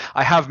plenty.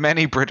 I have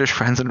many British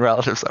friends and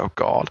relatives. Oh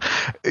God,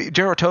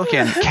 J.R.R.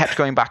 Tolkien kept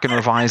going back and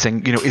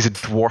revising. Is it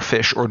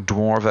dwarfish or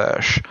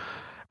dwarvish?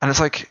 And it's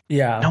like,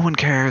 no one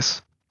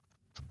cares.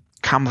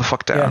 Calm the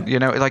fuck down, go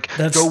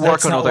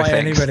work on other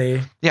things.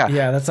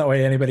 That's not why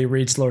anybody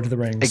reads Lord of the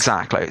Rings.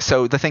 Exactly.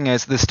 So the thing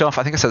is, the stuff,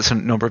 I think I said this to a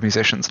number of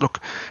musicians, look,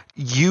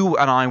 you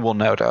and I will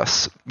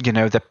notice,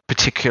 the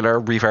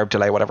particular reverb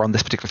delay, whatever, on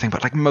this particular thing,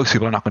 but like most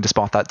people are not going to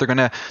spot that.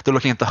 They're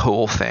looking at the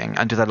whole thing,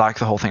 and do they like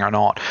the whole thing or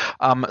not?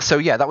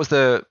 That was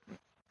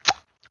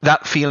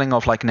that feeling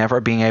of like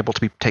never being able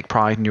to take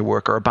pride in your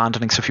work or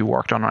abandoning stuff you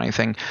worked on or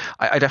anything.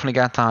 I definitely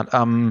get that.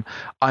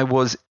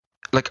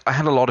 I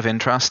had a lot of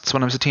interests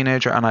when I was a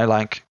teenager, and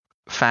I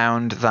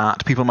found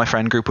that people in my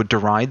friend group would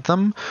deride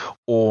them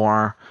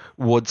or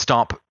would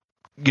stop,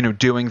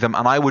 doing them,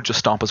 and I would just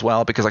stop as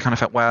well because I kind of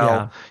felt,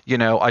 I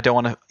don't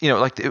want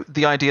to,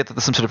 the idea that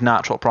there's some sort of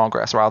natural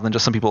progress rather than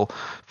just some people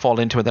fall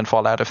into it then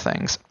fall out of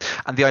things,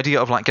 and the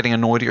idea of like getting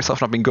annoyed at yourself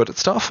not being good at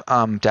stuff,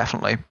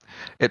 definitely,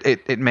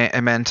 it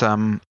meant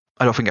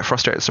I'd often get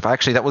frustrated and stuff.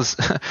 Actually, that was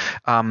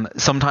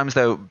sometimes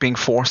though being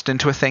forced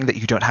into a thing that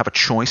you don't have a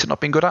choice of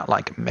not being good at,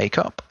 like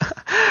makeup,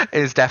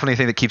 is definitely a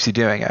thing that keeps you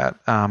doing it.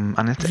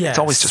 And it's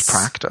always just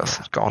practice.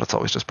 God, it's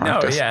always just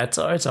practice. No, yeah,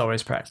 it's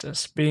always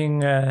practice. Being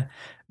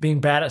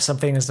bad at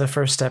something is the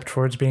first step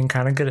towards being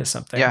kind of good at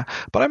something. Yeah,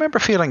 but I remember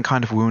feeling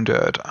kind of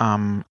wounded,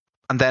 and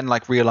then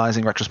like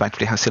realizing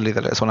retrospectively how silly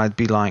that is when I'd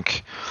be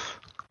like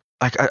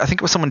I think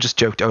it was someone just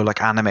joked,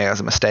 like anime as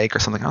a mistake or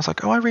something. I was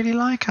like, I really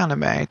like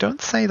anime.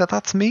 Don't say that.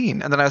 That's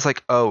mean. And then I was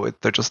like,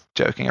 they're just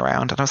joking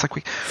around. And I was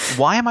like,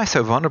 why am I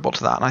so vulnerable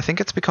to that? And I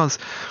think it's because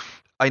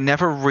I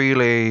never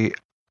really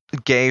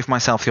gave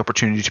myself the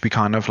opportunity to be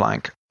kind of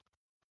like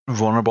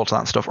vulnerable to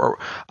that stuff. Or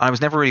I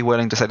was never really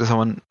willing to say to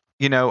someone,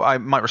 I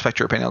might respect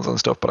your opinions on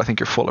stuff, but I think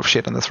you're full of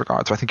shit in this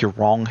regard. So I think you're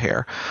wrong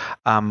here.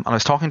 And I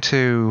was talking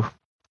to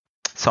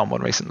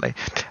someone recently,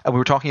 and we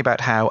were talking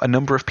about how a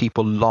number of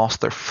people lost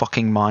their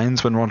fucking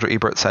minds when Roger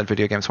Ebert said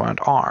video games weren't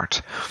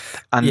art.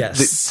 And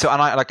yes.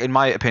 In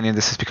my opinion,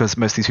 this is because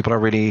most of these people are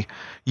really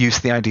used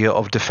to the idea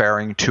of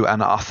deferring to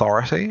an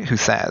authority who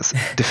says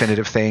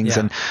definitive things,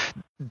 and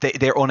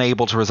they're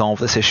unable to resolve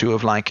this issue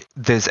of like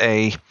there's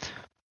a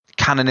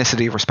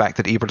canonicity of respect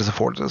that Ebert has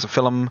afforded as a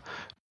film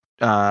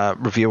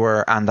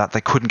reviewer, and that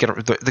they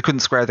couldn't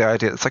square the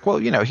idea. It's like,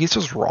 he's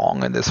just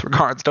wrong in this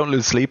regards. Don't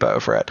lose sleep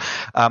over it.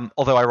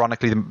 Although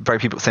ironically,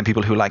 the same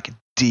people who like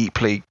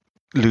deeply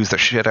lose their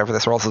shit over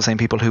this are also the same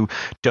people who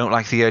don't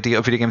like the idea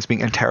of video games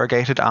being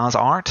interrogated as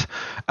art,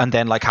 and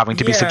then like having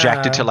to be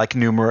subjected to like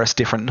numerous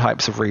different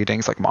types of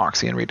readings, like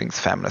Marxian readings,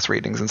 feminist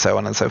readings, and so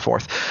on and so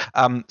forth.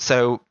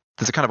 So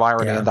there's a kind of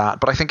irony in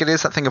that, but I think it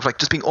is that thing of like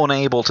just being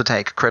unable to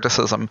take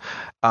criticism.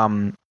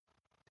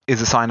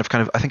 is a sign of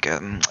kind of, I think,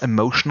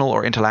 emotional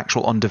or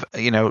intellectual,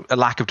 a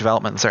lack of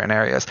development in certain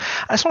areas.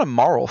 And it's not a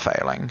moral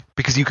failing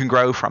because you can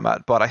grow from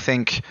it. But I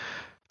think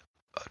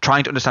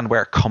trying to understand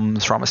where it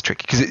comes from is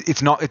tricky because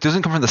it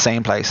doesn't come from the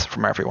same place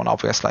from everyone.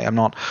 Obviously, I'm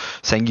not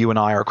saying you and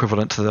I are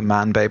equivalent to the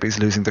man babies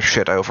losing their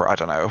shit over, I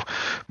don't know,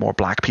 more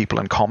black people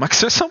in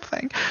comics or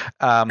something.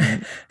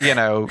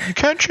 You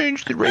can't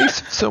change the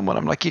race of someone.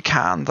 I'm like, you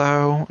can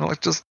though. I'm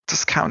like, just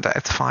count it.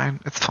 It's fine.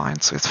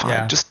 So it's fine.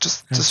 Yeah,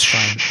 just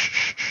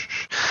shh.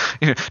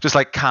 Just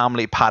like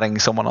calmly patting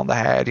someone on the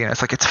head.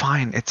 It's like, it's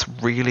fine. It's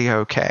really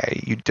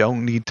okay. You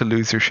don't need to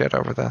lose your shit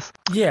over this.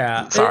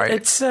 Yeah. Sorry.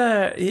 It's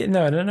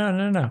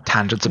no.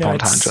 Tangents upon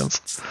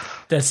tangents.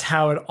 That's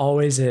how it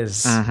always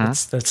is. Mm-hmm.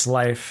 That's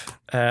life.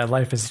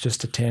 Life is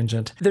just a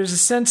tangent. There's a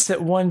sense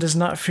that one does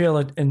not feel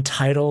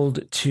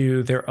entitled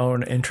to their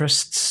own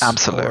interests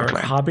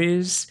Absolutely. or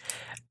hobbies.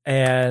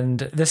 And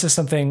this is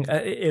something,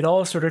 it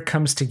all sort of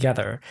comes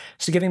together.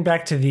 So getting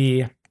back to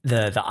the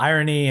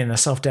irony and the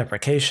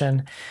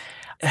self-deprecation,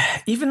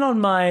 even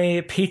on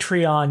my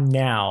Patreon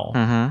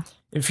now,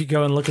 if you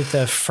go and look at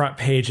the front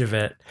page of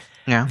it,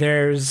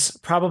 there's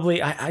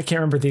probably, I can't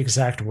remember the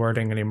exact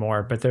wording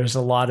anymore, but there's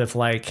a lot of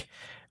like,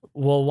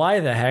 well,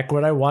 why the heck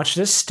would I watch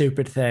this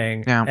stupid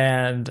thing? Yeah.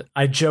 And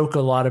I joke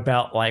a lot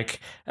about like,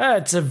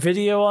 it's a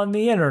video on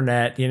the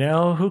internet,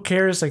 who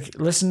cares? Like,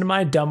 listen to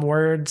my dumb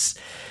words.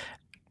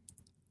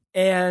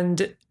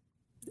 And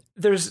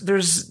there's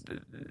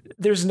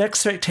an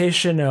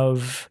expectation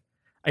of,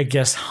 I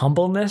guess,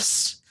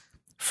 humbleness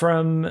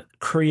from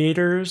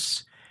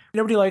creators.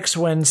 Nobody likes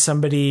when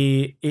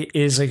somebody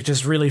is like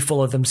just really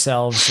full of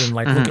themselves and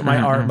like, look at my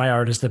art. My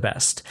art is the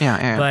best.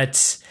 Yeah.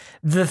 But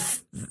the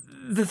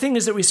thing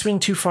is that we swing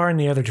too far in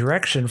the other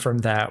direction from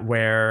that,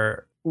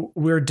 where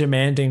we're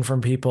demanding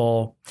from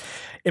people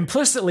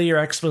implicitly or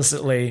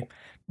explicitly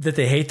that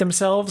they hate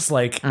themselves.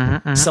 Like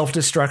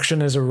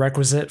self-destruction is a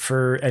requisite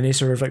for any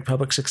sort of like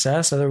public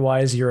success.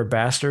 Otherwise you're a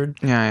bastard.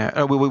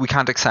 Yeah. We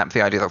can't accept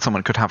the idea that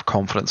someone could have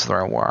confidence in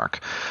their own work,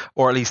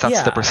 or at least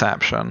that's the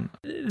perception.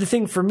 The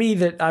thing for me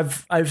that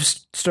I've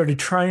started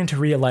trying to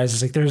realize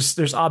is like,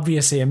 there's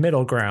obviously a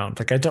middle ground.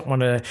 Like, I don't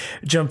want to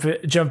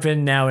jump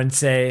in now and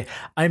say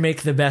I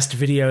make the best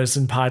videos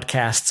and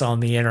podcasts on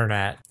the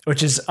internet,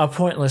 which is a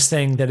pointless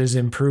thing that is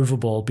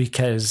improvable,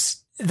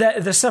 because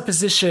the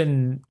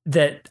supposition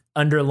that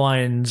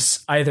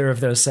underlines either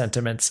of those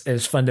sentiments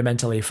is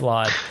fundamentally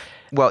flawed.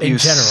 Well, you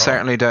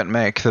certainly don't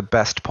make the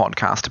best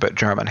podcast about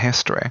German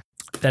history.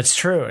 That's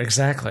true.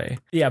 Exactly.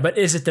 Yeah. But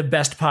is it the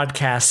best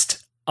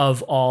podcast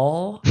of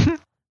all?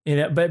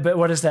 But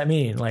what does that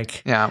mean?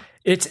 Like,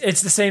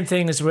 it's the same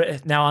thing as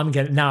now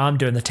I'm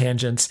doing the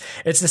tangents.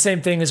 It's the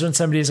same thing as when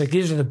somebody's like,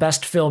 these are the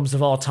best films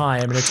of all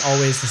time. And it's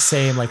always the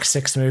same, like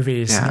 6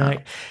 movies. Yeah. And you're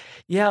like,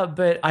 yeah,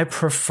 but I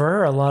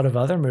prefer a lot of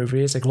other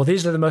movies. Like, well,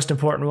 these are the most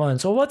important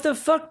ones. Well, what the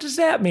fuck does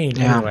that mean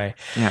anyway?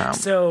 Yeah.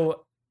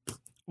 So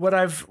what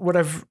I've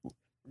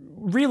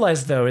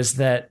realized though is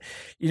that,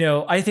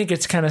 I think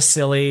it's kind of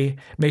silly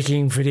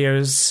making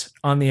videos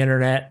on the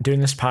internet, doing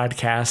this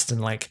podcast,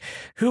 and like,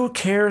 who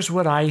cares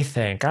what I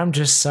think? I'm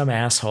just some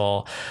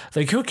asshole.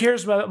 Like, who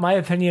cares about my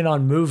opinion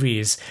on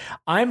movies?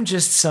 I'm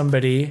just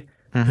somebody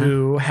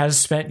who has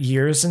spent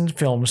years in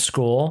film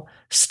school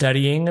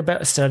studying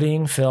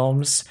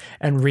films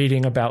and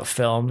reading about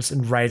films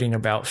and writing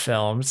about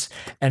films,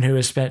 and who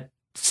has spent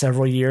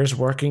several years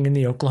working in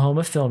the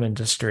Oklahoma film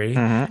industry,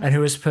 and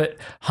who has put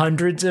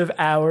hundreds of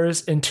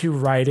hours into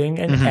writing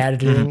and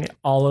editing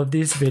all of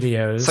these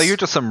videos. So you're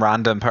just some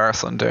random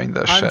person doing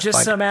this shit. I'm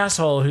just some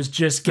asshole who's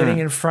just getting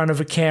in front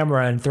of a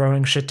camera and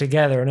throwing shit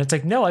together. And it's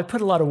like, no, I put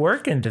a lot of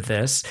work into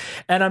this,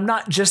 and I'm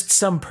not just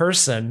some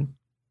person.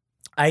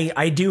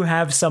 I do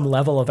have some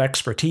level of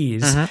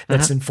expertise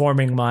that's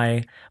informing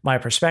my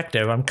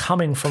perspective. I'm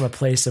coming from a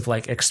place of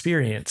like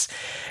experience.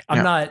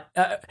 I'm not.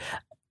 And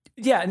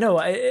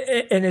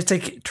it's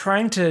like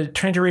trying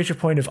to reach a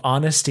point of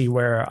honesty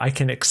where I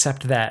can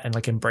accept that and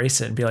like embrace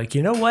it and be like,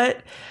 you know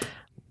what?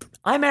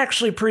 I'm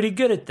actually pretty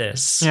good at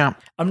this. Yeah.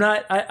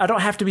 I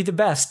don't have to be the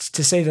best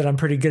to say that I'm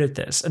pretty good at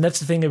this. And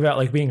that's the thing about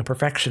like being a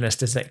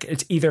perfectionist, is that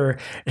it's either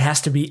it has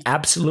to be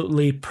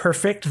absolutely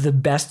perfect, the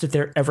best that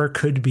there ever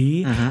could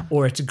be,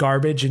 or it's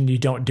garbage and you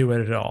don't do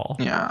it at all.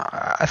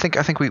 Yeah. I think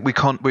we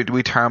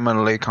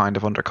terminally kind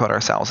of undercut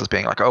ourselves as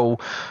being like, oh,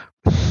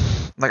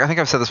 like, I think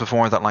I've said this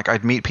before, that like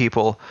I'd meet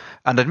people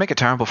and I'd make a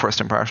terrible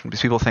first impression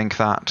because people think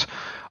that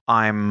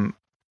I'm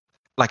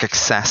like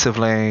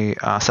excessively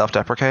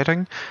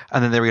self-deprecating,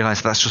 and then they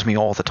realize that's just me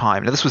all the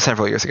time. Now, this was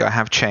several years ago. I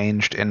have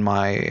changed in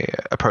my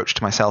approach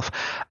to myself,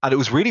 and it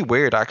was really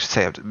weird, I actually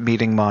say,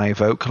 meeting my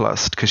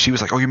vocalist, because she was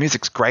like, oh, your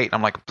music's great.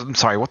 I'm like, I'm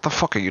sorry, what the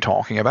fuck are you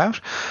talking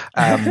about?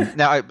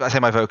 Now, I say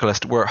my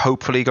vocalist, we're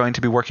hopefully going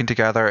to be working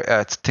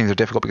together. Things are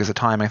difficult because of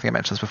time. I think I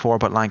mentioned this before,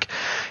 but like,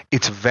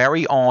 it's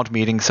very odd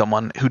meeting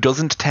someone who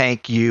doesn't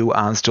take you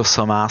as just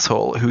some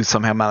asshole who's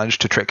somehow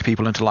managed to trick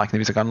people into liking the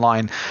music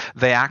online.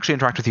 They actually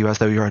interact with you as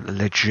though you're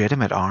a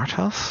legitimate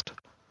artist,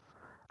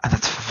 and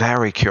that's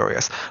very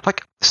curious.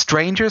 Like,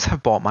 strangers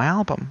have bought my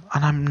album,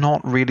 and I'm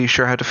not really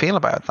sure how to feel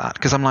about that,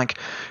 because I'm like,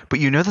 but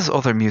there's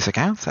other music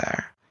out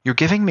there. You're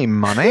giving me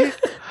money,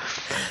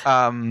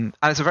 and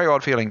it's a very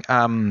odd feeling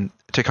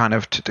to kind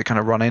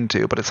of run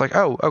into. But it's like,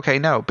 oh, okay,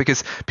 no,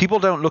 because people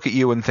don't look at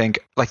you and think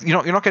like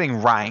you're not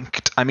getting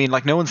ranked. I mean,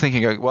 like no one's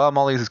thinking, like, well,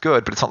 Molly's is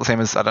good, but it's not the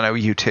same as, I don't know,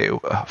 U2.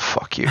 Oh,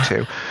 fuck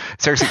U2.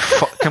 Seriously,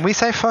 can we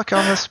say fuck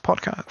on this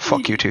podcast?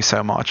 Fuck U2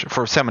 so much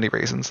for so many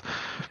reasons.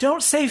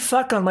 Don't say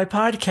fuck on my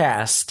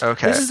podcast.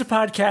 Okay, this is a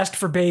podcast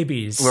for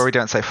babies where we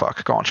don't say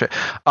fuck. Go on, shit.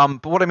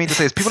 But what I mean to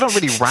say is, people don't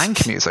really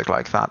rank music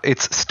like that.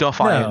 It's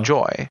stuff I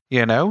enjoy,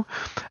 you know.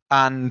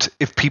 And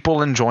if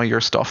people enjoy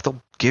your stuff,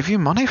 they'll give you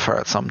money for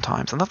it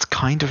sometimes, and that's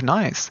kind of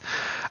nice.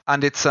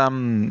 And it's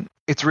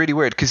really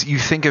weird, because you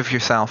think of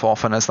yourself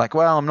often as like,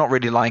 well, I'm not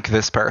really like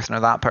this person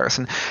or that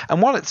person.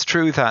 And while it's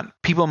true that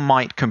people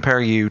might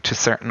compare you to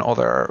certain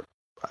other,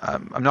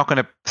 I'm not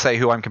going to say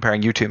who I'm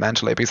comparing you to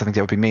mentally, because I think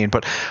that would be mean,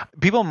 but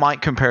people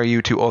might compare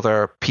you to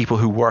other people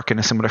who work in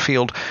a similar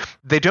field.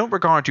 They don't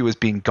regard you as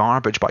being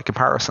garbage by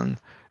comparison.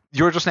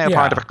 You're just now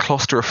part of a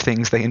cluster of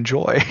things they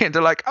enjoy. And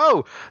they're like,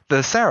 oh,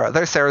 there's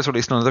Sarah's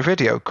released another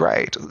video.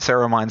 Great.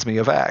 Sarah reminds me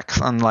of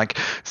X. And like,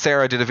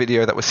 Sarah did a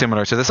video that was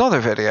similar to this other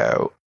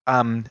video.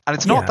 And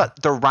it's not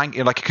that they're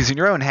ranking, like, because in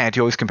your own head,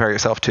 you always compare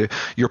yourself to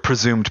your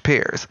presumed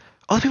peers.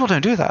 Other people don't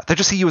do that. They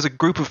just see you as a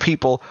group of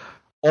people,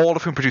 all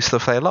of whom produce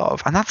stuff they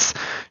love. And that's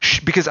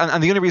because,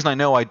 and the only reason I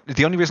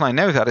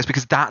know that is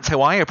because that's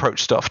how I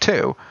approach stuff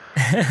too.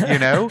 You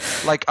know,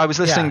 like I was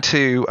listening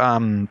to,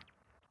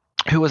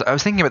 I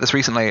was thinking about this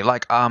recently,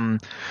 like,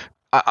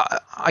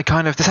 I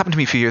kind of, this happened to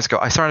me a few years ago.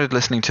 I started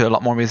listening to a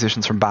lot more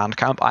musicians from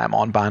Bandcamp. I am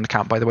on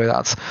Bandcamp, by the way.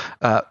 That's,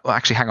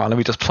 actually, hang on, let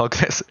me just plug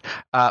this.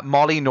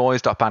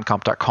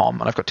 mollynoise.bandcamp.com,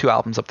 and I've got 2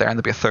 albums up there, and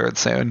there'll be a 3rd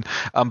soon.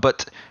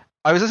 But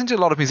I was listening to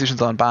a lot of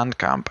musicians on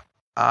Bandcamp,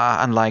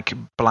 and like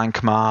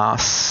Blank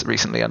Mass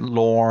recently, and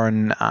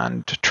Lorne,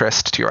 and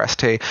Trist,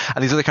 TRST,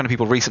 and these other kind of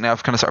people recently.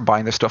 I've kind of started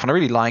buying their stuff, and I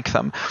really like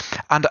them.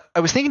 And I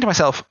was thinking to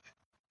myself,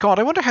 God,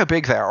 I wonder how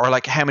big they are, or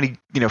like how many,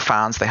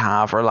 fans they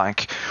have, or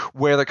like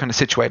where they're kind of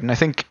situated. And I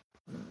think,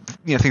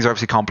 things are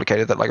obviously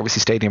complicated, that like obviously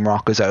stadium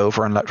rock is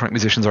over and electronic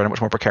musicians are in a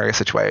much more precarious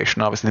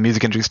situation. Obviously the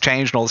music industry's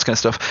changed and all this kind of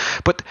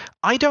stuff. But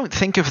I don't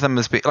think of them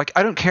as big. Like,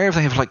 I don't care if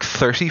they have like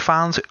 30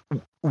 fans,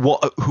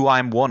 who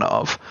I'm one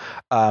of.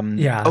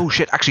 Oh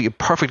shit, actually a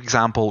perfect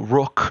example,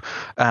 Rook,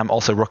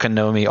 also Rook and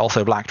Nomi,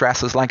 also Black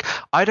Dresses. Like,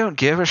 I don't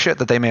give a shit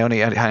that they may only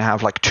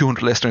have like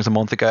 200 listeners a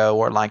month ago,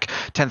 or like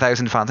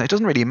 10,000 fans. It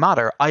doesn't really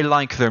matter. I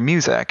like their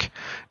music.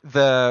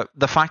 The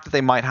fact that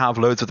they might have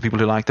loads of the people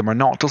who like them or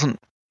not doesn't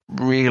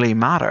really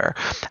matter.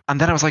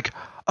 And then I was like,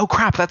 oh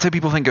crap, that's how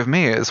people think of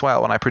me as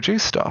well when I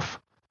produce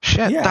stuff.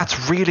 Shit,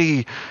 that's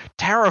really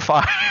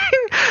terrifying.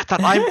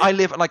 That I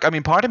live, like, I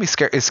mean, part of me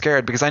is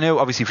scared, because I know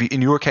obviously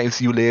in your case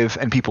you live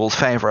in people's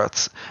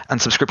favorites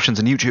and subscriptions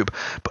on YouTube,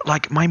 but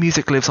like my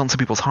music lives on some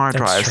people's hard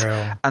drives.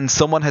 True. And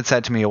someone had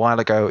said to me a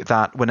while ago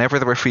that whenever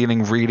they were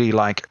feeling really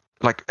like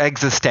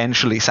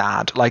existentially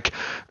sad, like,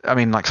 I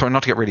mean, like, sorry,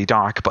 not to get really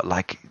dark, but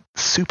like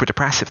super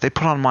depressive, they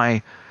put on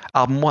my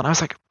album One. I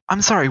was like,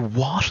 I'm sorry,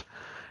 what?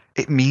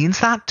 It means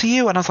that to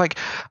you? And I was like,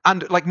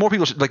 and like more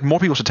people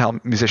should tell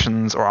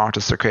musicians or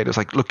artists or creatives,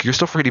 like, look, your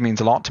stuff really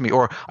means a lot to me,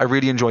 or I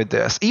really enjoyed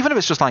this, even if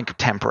it's just like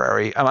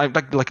temporary. And I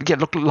look, and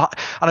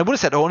I would have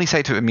said, only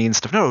say to it means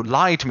stuff. No,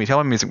 lie to me,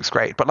 tell me music was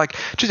great. But like,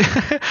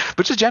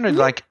 just generally,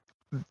 like,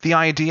 the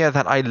idea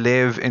that I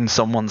live in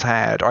someone's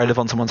head, or I live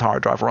on someone's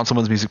hard drive, or on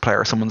someone's music player,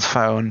 or someone's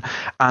phone,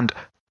 and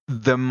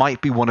there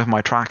might be one of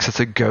my tracks that's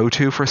a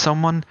go-to for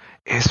someone,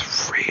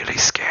 is really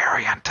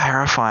scary and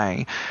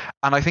terrifying.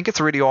 And I think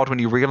it's really odd when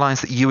you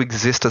realize that you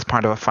exist as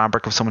part of a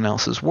fabric of someone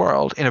else's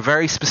world in a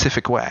very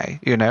specific way,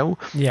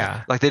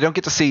 Yeah. Like, they don't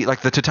get to see,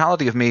 like, the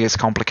totality of me is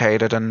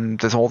complicated and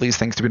there's all these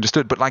things to be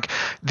understood. But like,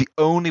 the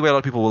only way a lot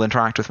of people will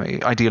interact with me,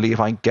 ideally, if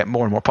I get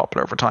more and more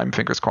popular over time,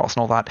 fingers crossed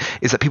and all that,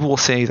 is that people will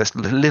see this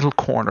little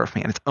corner of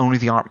me, and it's only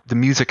the art, the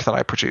music that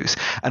I produce,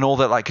 and all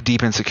that like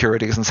deep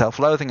insecurities and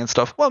self-loathing and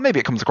stuff. Well, maybe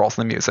it comes across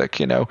in the music,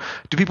 Do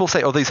people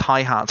say, oh, these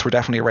hi-hats were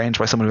definitely arranged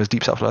by someone who has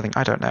deep self-loathing?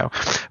 I don't know.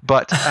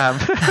 But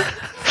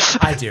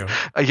I do.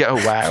 Yeah.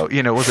 Oh wow.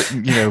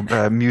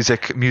 Was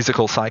it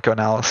musical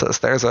psychoanalysis?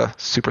 There's a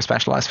super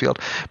specialized field.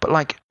 But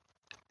like,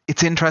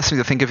 it's interesting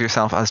to think of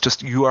yourself as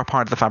just, you are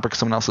part of the fabric of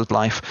someone else's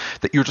life.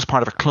 That you're just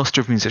part of a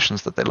cluster of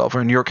musicians that they love.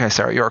 Or in your case,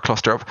 Sarah, you're a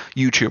cluster of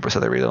YouTubers that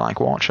they really like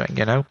watching.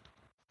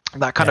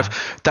 That kind of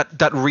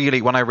that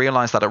really, when I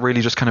realized that, it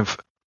really just kind of,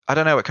 I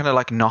don't know, it kind of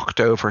like knocked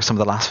over some of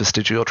the last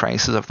vestigial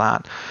traces of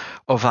that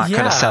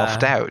kind of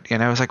self-doubt.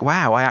 I was like,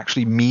 wow, I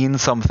actually mean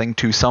something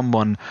to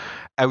someone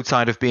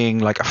outside of being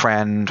like a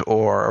friend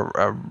or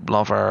a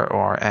lover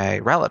or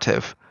a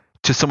relative.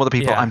 To some of the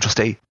people, I'm just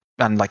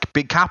and like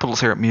big capitals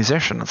here,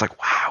 musician. It's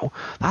like, wow,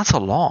 that's a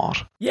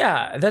lot.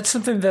 Yeah, that's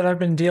something that I've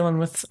been dealing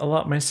with a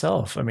lot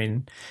myself. I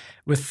mean,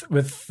 with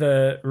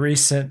the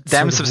recent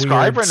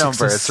subscriber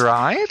numbers,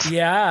 right?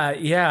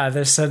 Yeah,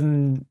 the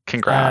sudden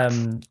congrats.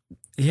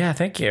 Yeah,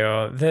 thank you.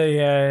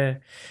 The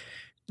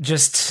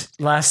just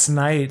last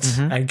night,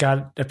 I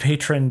got a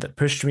patron that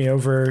pushed me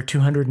over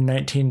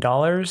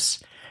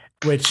 $219,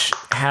 which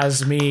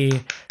has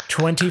me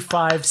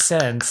 25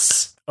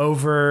 cents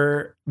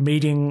over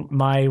meeting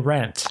my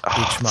rent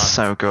each month.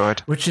 So good.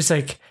 Which is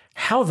like,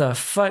 how the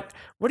fuck?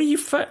 What do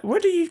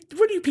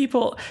you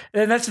people?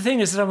 And that's the thing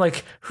is that I'm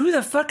like, who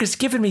the fuck is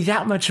giving me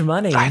that much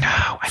money? I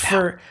know.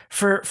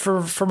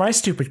 For my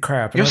stupid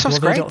crap. You're like, so well,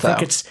 great, they don't though.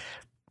 think it's.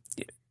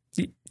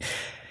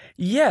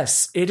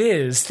 Yes, it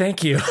is.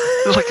 Thank you.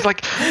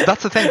 like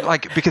that's the thing.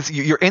 Like, because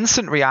your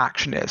instant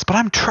reaction is, "But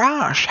I'm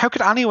trash. How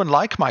could anyone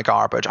like my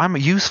garbage? I'm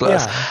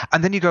useless." Yeah.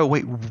 And then you go,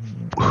 "Wait,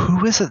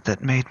 who is it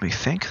that made me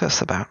think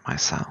this about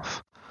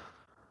myself?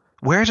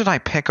 Where did I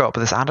pick up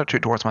this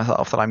attitude towards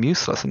myself that I'm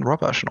useless and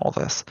rubbish and all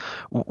this?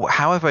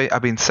 How have I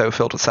been so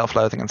filled with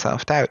self-loathing and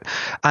self-doubt?"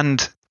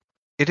 And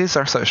it is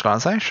our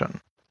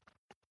socialization.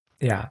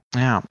 Yeah.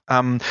 Yeah.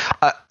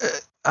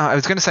 I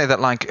was going to say that,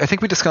 like, I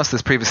think we discussed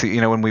this previously,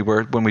 when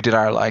we did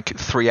our like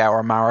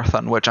 3-hour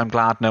marathon, which I'm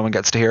glad no one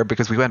gets to hear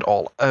because we went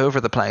all over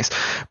the place.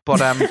 But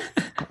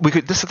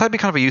that'd be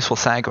kind of a useful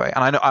segue.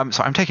 And I know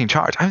I'm taking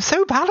charge. I'm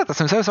so bad at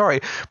this. I'm so sorry.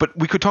 But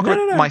we could talk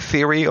about my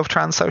theory of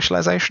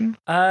trans-socialization.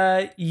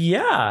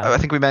 Yeah. I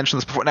think we mentioned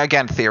this before. Now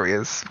again, theory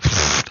is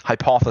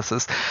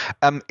hypothesis.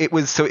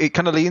 It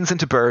kind of leans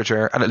into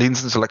Berger and it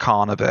leans into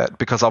Lacan a bit,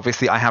 because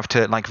obviously I have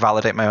to like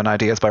validate my own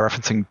ideas by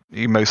referencing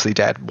mostly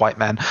dead white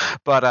men.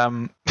 But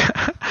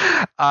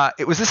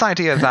it was this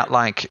idea that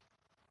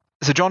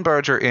so John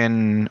Berger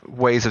in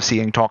Ways of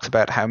Seeing talks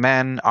about how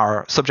men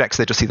are subjects,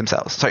 they just see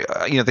themselves. So,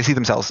 they see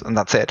themselves and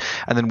that's it.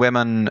 And then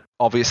women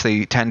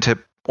obviously tend to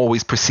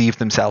always perceive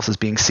themselves as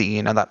being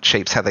seen, and that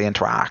shapes how they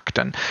interact.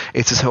 And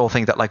it's this whole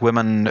thing that like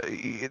women,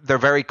 they're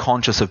very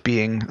conscious of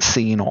being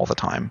seen all the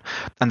time.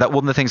 And that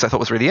one of the things I thought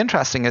was really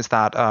interesting is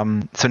that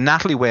so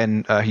Natalie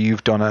Wynn, who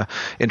you've done a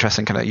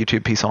interesting kind of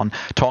YouTube piece on,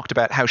 talked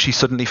about how she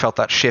suddenly felt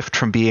that shift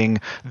from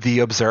being the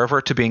observer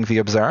to being the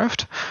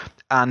observed.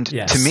 And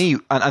to me,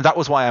 and that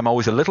was why I'm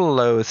always a little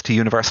loath to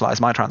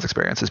universalize my trans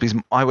experiences,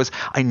 because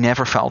I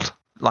never felt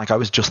like I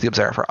was just the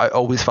observer. I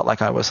always felt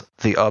like I was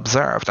the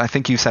observed. I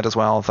think you said as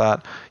well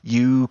that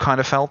you kind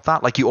of felt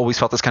that, like you always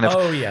felt this kind of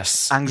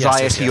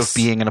anxiety of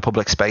being in a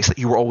public space, that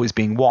you were always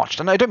being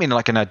watched. And I don't mean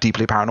like in a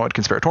deeply paranoid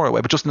conspiratorial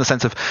way, but just in the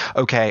sense of,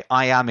 okay,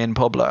 I am in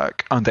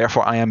public and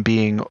therefore I am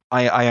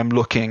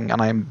looking,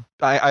 and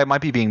I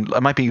might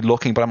be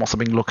looking, but I'm also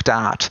being looked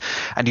at.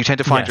 And you tend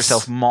to find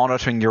yourself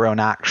monitoring your own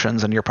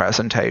actions and your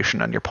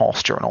presentation and your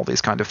posture and all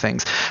these kind of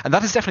things. And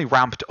that has definitely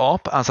ramped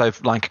up as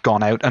I've like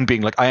gone out and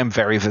being like, I am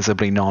very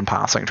visibly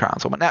non-passing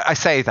trans woman. Now I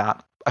say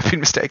that I've been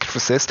mistaken for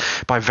cis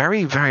by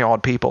very, very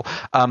odd people.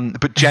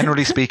 But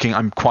generally speaking,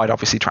 I'm quite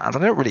obviously trans. I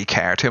don't really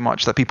care too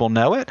much that people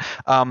know it.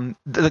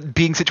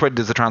 Being situated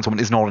as a trans woman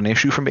is not an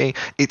issue for me.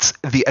 It's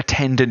the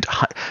attendant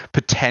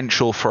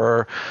potential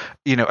for,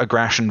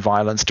 aggression,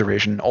 violence,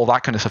 derision, all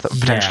that kind of stuff that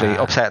potentially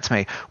upsets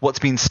me. What's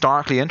been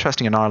starkly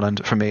interesting in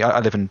Ireland for me, I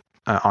live in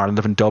Ireland,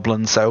 live in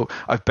Dublin, so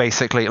I've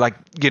basically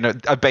you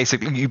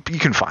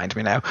can find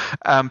me now.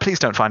 Please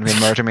don't find me and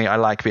murder me. I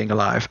like being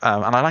alive,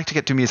 and I like to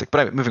get to music. But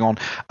anyway, moving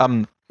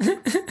on.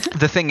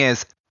 The thing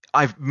is,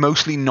 I've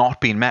mostly not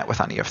been met with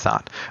any of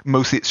that.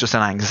 Mostly it's just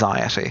an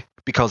anxiety.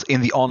 Because in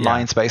the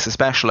online space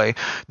especially,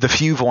 the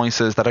few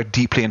voices that are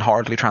deeply and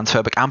horribly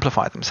transphobic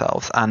amplify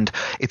themselves. And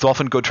it's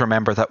often good to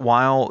remember that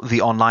while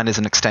the online is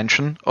an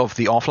extension of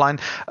the offline,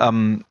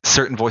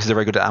 certain voices are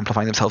very good at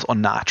amplifying themselves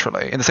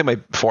unnaturally. In the same way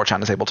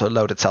 4chan is able to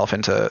load itself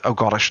into, oh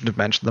god, I shouldn't have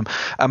mentioned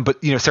them. But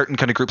certain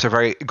kind of groups are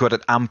very good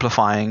at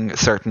amplifying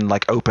certain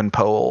like open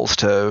polls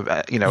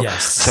to,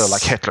 so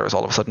like Hitler is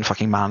all of a sudden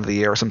fucking man of the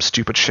year or some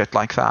stupid shit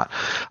like that.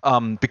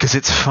 Because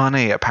it's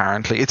funny,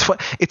 apparently.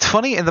 It's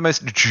funny in the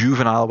most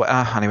juvenile way.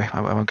 Anyway,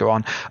 I won't go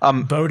on.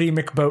 Bodie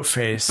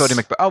McBoatface.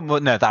 Oh,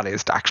 well, no, that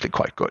is actually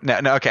quite good. No,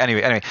 okay.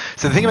 Anyway.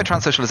 So the thing about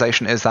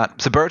transsocialization is that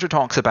Berger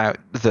talks about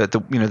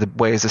the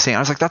ways of seeing. I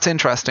was like, that's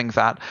interesting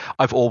that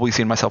I've always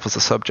seen myself as a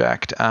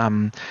subject.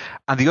 And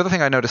the other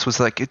thing I noticed was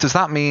like, does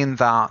that mean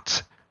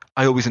that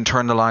I always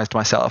internalized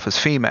myself as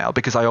female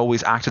because I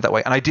always acted that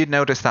way? And I did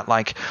notice that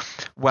like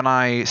when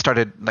I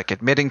started like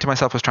admitting to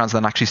myself as trans,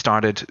 and then actually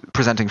started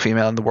presenting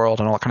female in the world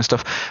and all that kind of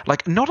stuff,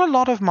 like not a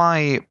lot of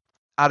my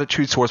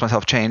attitude towards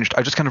myself changed.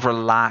 I just kind of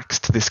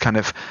relaxed this kind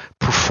of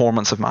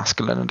performance of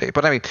masculinity.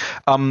 But anyway,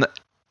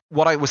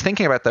 what I was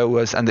thinking about though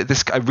was, and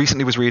this, I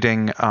recently was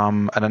reading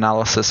an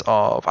analysis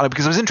of,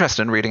 because I was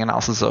interested in reading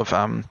analysis of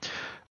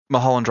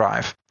Mulholland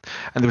Drive.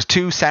 And there was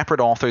two separate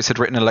authors who had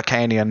written a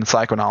Lacanian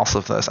psychoanalysis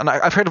of this. And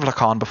I've heard of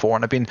Lacan before,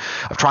 and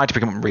I've tried to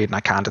pick him up and read, and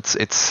I can't.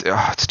 It's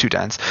too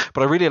dense.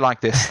 But I really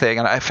like this thing.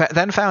 And I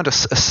then found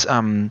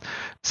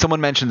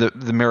someone mentioned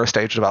the mirror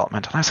stage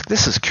development, and I was like,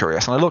 this is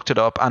curious. And I looked it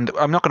up, and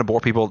I'm not going to bore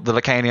people. The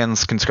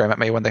Lacanians can scream at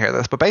me when they hear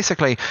this, but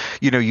basically,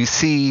 you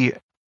see,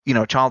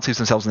 a child sees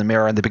themselves in the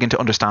mirror and they begin to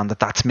understand that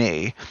that's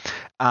me.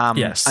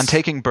 And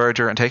taking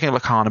Berger and taking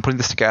Lacan and putting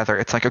this together,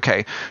 it's like,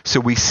 okay, so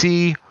we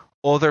see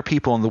other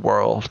people in the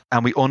world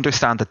and we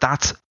understand that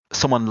that's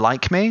someone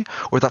like me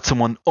or that's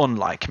someone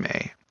unlike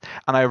me.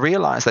 And I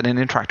realized that in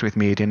interacting with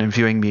media and in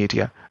viewing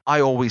media,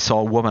 I always saw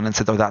a woman and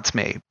said, oh, that's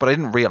me. But I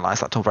didn't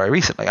realize that till very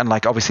recently. And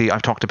like, obviously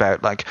I've talked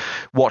about like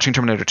watching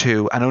Terminator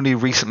 2 and only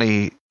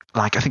recently,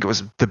 like, I think it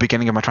was the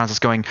beginning of my transits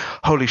going,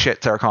 holy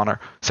shit, Sarah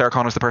Connor. Sarah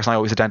Connor's the person I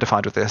always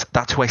identified with this.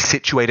 That's who I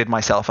situated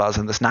myself as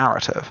in this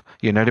narrative.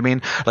 You know what I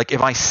mean? Like,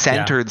 if I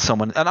centered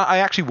someone, and I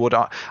actually would,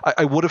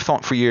 I would have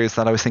thought for years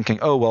that I was thinking,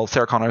 oh, well,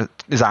 Sarah Connor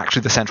is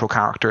actually the central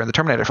character in the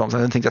Terminator films. I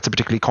don't think that's a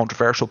particularly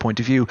controversial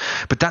point of view,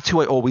 but that's who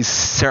I always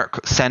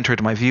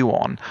centered my view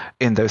on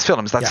in those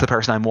films. That's the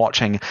person I'm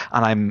watching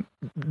and I'm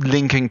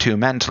linking to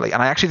mentally.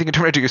 And I actually think in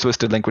Terminator you're supposed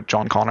to link with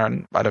John Connor,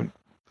 and I don't.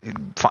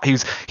 He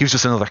was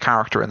just another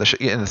character in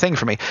the thing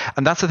for me.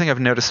 And that's the thing I've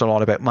noticed a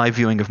lot about my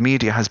viewing of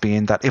media has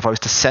been that if I was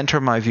to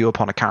center my view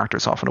upon a character,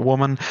 it's often a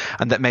woman,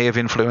 and that may have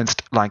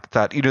influenced like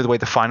that, you know, the way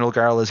the final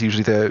girl is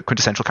usually the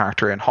quintessential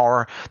character in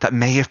horror. That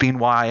may have been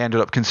why I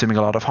ended up consuming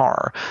a lot of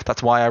horror.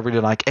 That's why I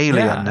really like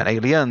Alien and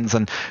Aliens,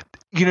 and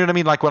you know what I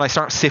mean? Like when I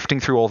start sifting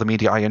through all the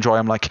media I enjoy,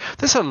 I'm like,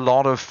 there's a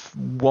lot of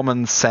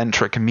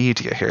woman-centric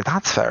media here.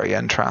 That's very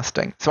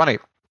interesting. So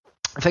anyway,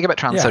 the thing about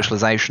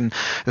transsocialization,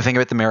 the thing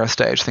about the mirror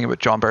stage, the thing about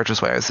John Burgess'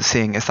 way of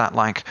seeing is that,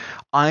 like,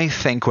 I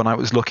think when I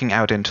was looking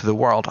out into the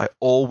world, I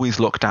always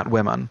looked at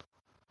women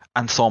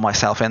and saw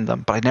myself in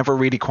them, but I never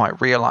really quite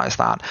realized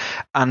that.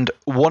 And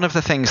one of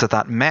the things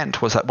that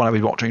meant was that when I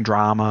was watching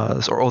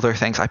dramas or other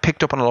things, I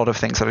picked up on a lot of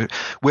things that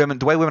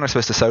the way women are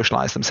supposed to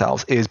socialize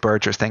themselves is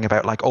Burgess' thing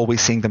about like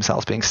always seeing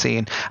themselves being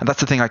seen. And that's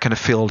the thing I kind of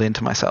filled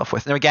into myself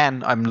with. Now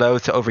again, I'm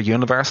loath to over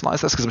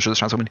universalize this because I'm sure there's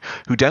trans women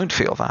who don't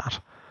feel that.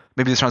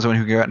 Maybe there's trans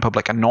women who go out in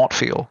public and not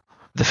feel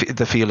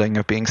the feeling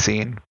of being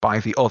seen by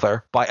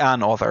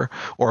an other,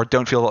 or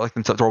don't feel like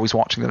they're always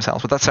watching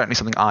themselves. But that's certainly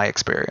something I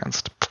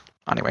experienced.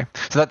 Anyway,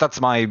 so that's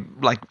my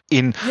like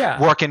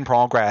work in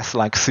progress,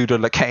 like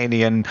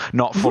pseudo-Lacanian,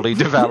 not fully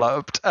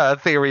developed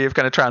theory of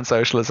kind of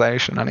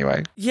transsocialization.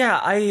 Anyway,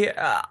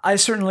 I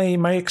certainly,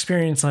 my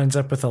experience lines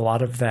up with a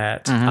lot of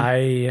that.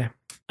 I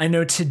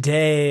know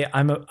today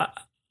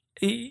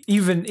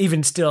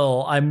even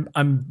still,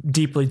 I'm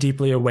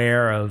deeply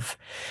aware of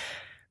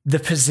the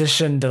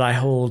position that I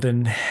hold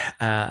in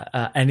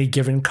any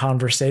given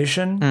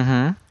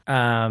conversation,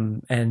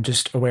 and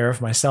just aware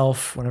of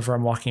myself whenever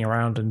I'm walking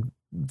around, and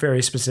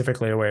very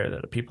specifically aware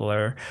that people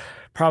are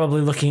probably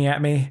looking at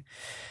me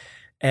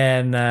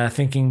and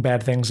thinking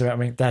bad things about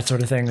me, that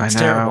sort of thing. It's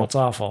terrible. It's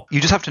awful.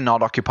 You just have to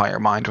not occupy your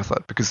mind with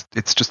it because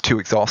it's just too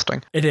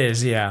exhausting. It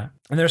is, yeah.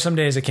 And there are some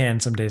days I can,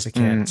 some days I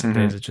can't. Some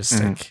days it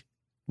just like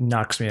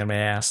knocks me on my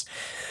ass.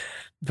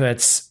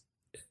 But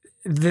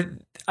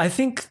I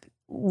think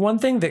one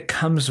thing that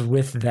comes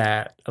with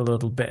that a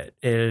little bit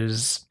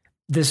is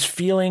this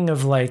feeling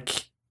of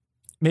like,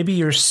 maybe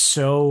you're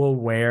so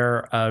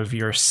aware of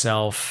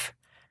yourself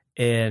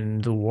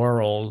in the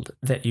world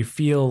that you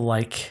feel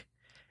like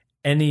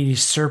any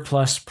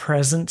surplus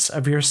presence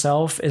of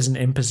yourself is an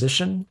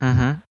imposition.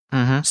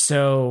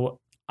 So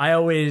I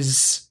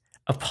always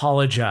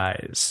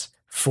apologize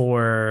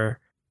for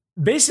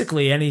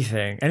basically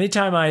anything.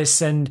 Anytime I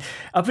send,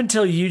 up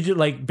until you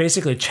like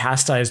basically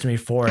chastised me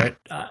for it,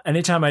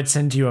 anytime I'd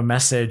send you a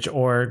message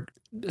or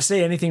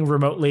say anything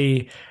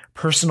remotely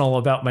personal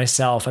about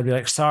myself, I'd be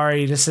like,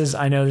 sorry,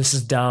 I know this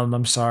is dumb,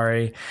 I'm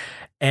sorry.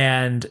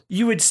 And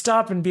you would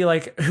stop and be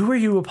like, who are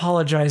you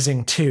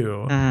apologizing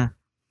to?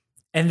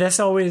 And this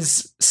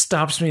always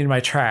stops me in my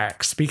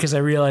tracks because I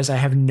realize I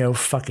have no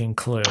fucking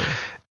clue.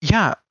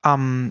 Yeah.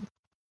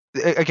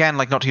 Again,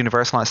 like not to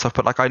universalize stuff,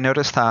 but like I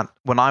noticed that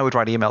when I would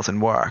write emails in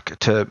work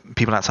to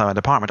people outside my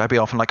department, I'd be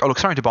often like, oh, look,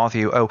 sorry to bother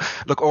you. Oh,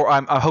 look, or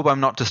I hope I'm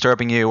not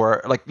disturbing you,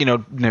 or like,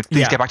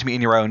 please get back to me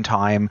in your own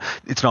time.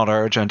 It's not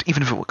urgent,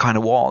 even if it kind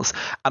of was.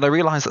 And I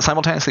realized that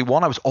simultaneously,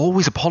 one, I was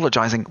always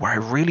apologizing where I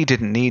really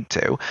didn't need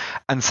to.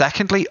 And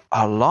secondly,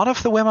 a lot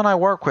of the women I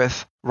work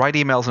with write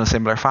emails in a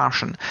similar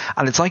fashion,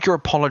 and it's like you're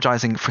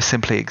apologizing for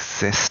simply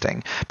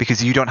existing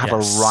because you don't have a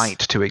right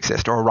to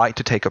exist, or a right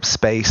to take up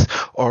space,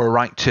 or a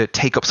right to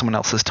take up someone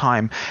else's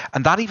time.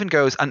 And that even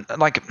goes, and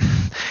like,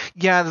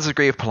 there's a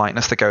degree of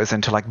politeness that goes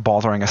into like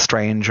bothering a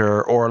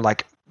stranger or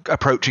like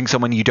approaching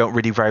someone you don't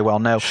really very well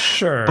know.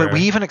 Sure. But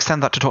we even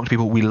extend that to talk to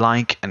people we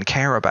like and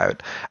care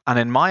about. And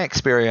in my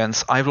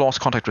experience, I've lost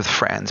contact with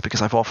friends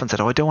because I've often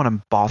said, oh, I don't want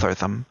to bother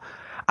them.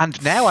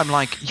 And now I'm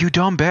like, you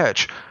dumb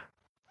bitch.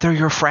 They're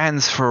your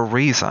friends for a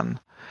reason.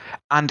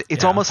 And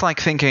it's almost like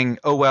thinking,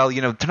 oh, well,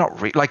 they're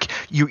not like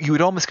you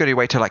would almost go to your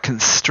way to like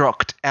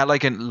construct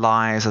elegant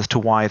lies as to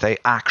why they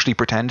actually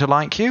pretend to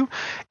like you,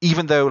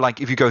 even though like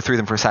if you go through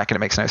them for a second, it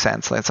makes no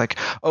sense. It's like,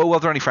 oh, well,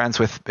 they're only friends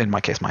with, in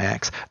my case, my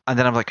ex. And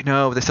then I'm like,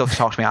 no, they still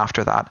talk to me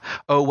after that.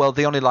 Oh, well,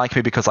 they only like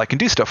me because I can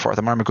do stuff for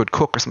them, or I'm a good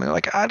cook or something.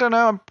 Like, I don't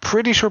know. I'm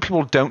pretty sure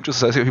people don't just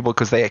associate with people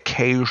because they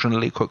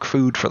occasionally cook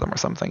food for them or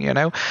something,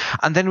 And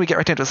then we get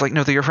right into it. It's like,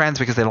 no, they're your friends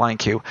because they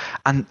like you.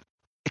 And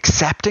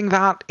accepting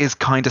that is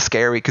kind of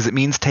scary because it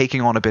means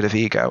taking on a bit of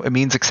ego. It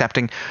means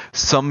accepting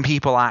some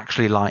people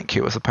actually like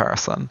you as a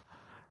person,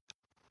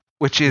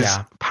 which is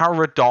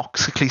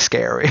paradoxically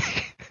scary.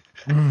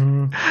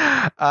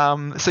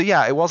 So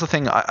yeah, it was a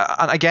thing.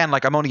 And again,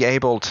 like I'm only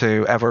able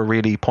to ever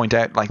really point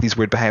out like these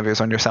weird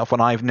behaviors on yourself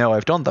when I know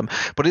I've done them.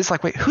 But it's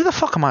like, wait, who the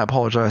fuck am I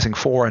apologizing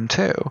for and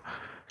to?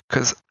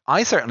 Because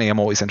I certainly am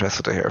always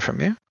interested to hear from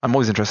you. I'm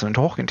always interested in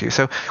talking to you.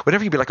 So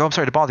whenever you'd be like, oh, I'm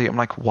sorry to bother you, I'm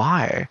like,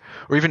 why?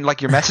 Or even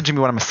like you're messaging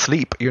me when I'm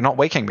asleep. You're not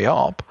waking me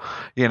up.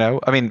 You know,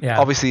 I mean,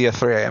 obviously a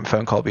 3 a.m.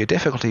 phone call would be a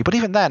difficulty. But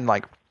even then,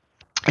 like,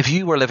 if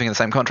you were living in the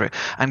same country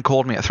and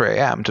called me at 3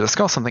 a.m. to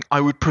discuss something, I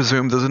would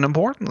presume there's an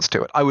importance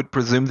to it. I would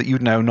presume that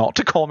you'd know not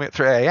to call me at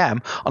 3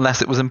 a.m.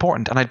 unless it was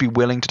important, and I'd be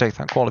willing to take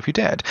that call if you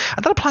did.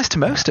 And that applies to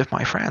most of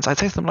my friends. I'd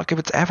say to them, like, if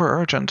it's ever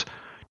urgent,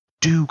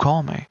 do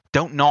call me.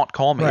 Don't not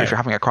call me if you're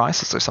having a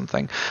crisis or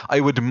something. I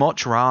would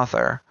much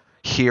rather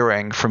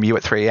hearing from you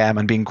at 3 a.m.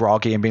 and being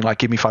groggy and being like,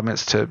 give me 5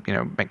 minutes to, you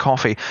know, make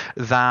coffee,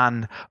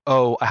 than,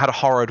 oh, I had a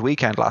horrid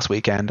weekend last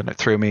weekend and it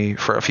threw me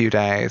for a few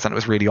days and it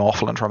was really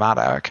awful and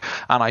traumatic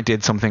and I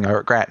did something I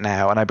regret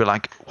now. And I'd be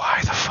like, why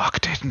the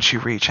fuck didn't you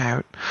reach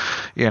out?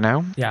 You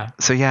know? Yeah.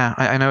 So yeah,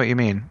 I know what you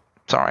mean.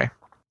 Sorry.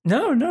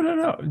 No.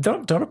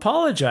 Don't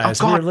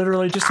apologize. We were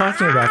literally just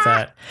talking about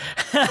that.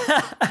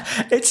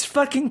 It's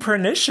fucking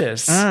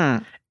pernicious.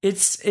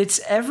 It's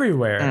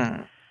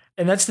everywhere.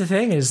 And that's the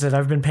thing, is that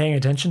I've been paying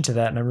attention to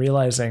that and I'm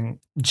realizing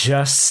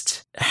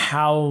just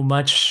how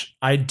much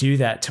I do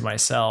that to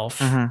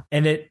myself.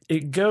 And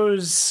it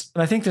goes,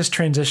 and I think this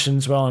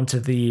transitions well into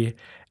the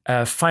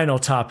final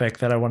topic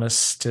that I want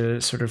us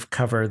to sort of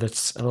cover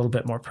that's a little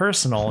bit more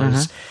personal,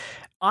 is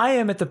I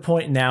am at the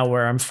point now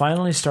where I'm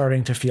finally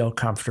starting to feel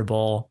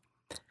comfortable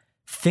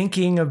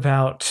thinking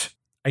about,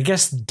 I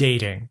guess,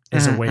 dating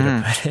is a way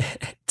to put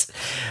it,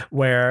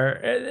 where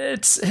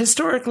it's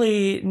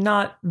historically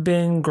not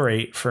been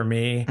great for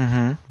me,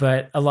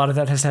 but a lot of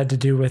that has had to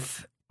do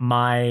with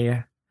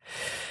I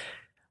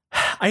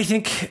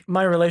think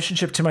my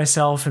relationship to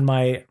myself and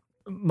my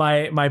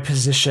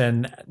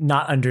position,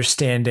 not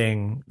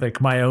understanding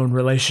like my own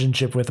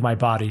relationship with my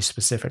body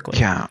specifically.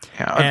 Yeah.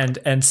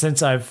 And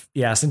since I've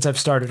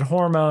started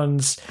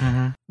hormones,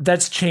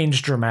 that's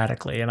changed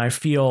dramatically, and I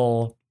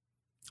feel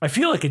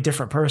like a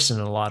different person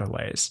in a lot of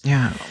ways.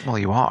 Yeah. Well,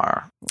 you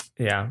are.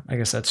 Yeah, I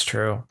guess that's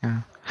true.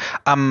 Yeah.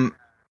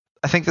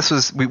 I think this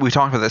was, we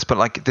talked about this, but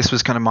like this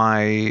was kind of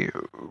my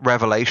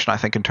revelation, I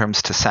think, in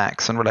terms to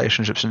sex and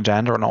relationships and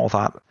gender and all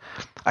that.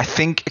 I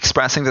think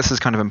expressing this is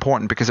kind of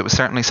important because it was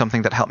certainly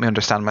something that helped me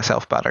understand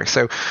myself better.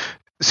 So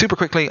super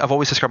quickly, I've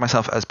always described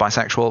myself as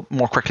bisexual,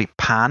 more quickly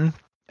pan.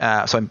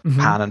 So I'm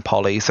pan and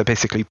poly. So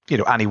basically, you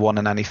know, anyone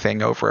and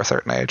anything over a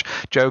certain age.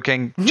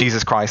 Joking,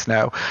 Jesus Christ,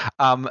 no.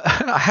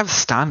 I have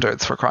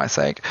standards, for Christ's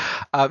sake.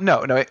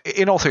 No.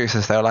 In all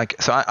seriousness, though,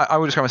 like, so I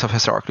would describe myself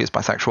historically as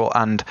bisexual,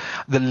 and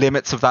the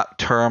limits of that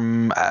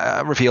term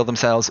reveal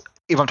themselves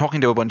if I'm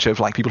talking to a bunch of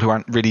like people who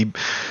aren't really,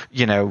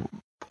 you know,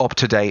 up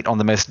to date on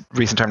the most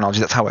recent terminology.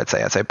 That's how I'd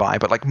say bi,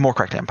 but like more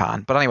correctly I'm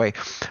pan. But anyway,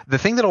 the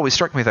thing that always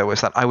struck me though was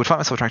that I would find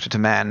myself attracted to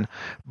men,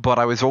 but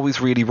I was always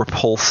really not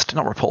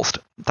repulsed,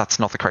 that's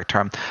not the correct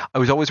term. I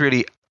was always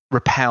really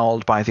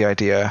repelled by the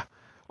idea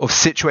of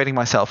situating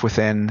myself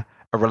within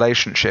a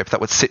relationship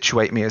that would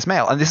situate me as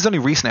male. And this is only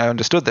recently I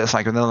understood this,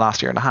 like within the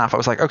last year and a half. I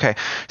was like, okay,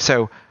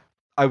 so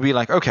I would be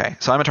like, okay,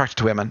 so I'm attracted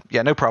to women.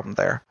 Yeah, no problem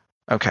there.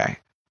 Okay.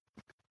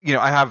 You know,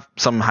 I have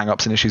some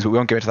hang-ups and issues, but we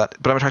won't get into that.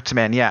 But I'm attracted to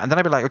men, yeah. And then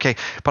I'd be like, okay,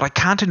 but I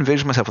can't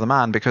envision myself with a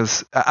man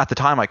because at the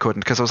time I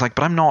couldn't, because I was like,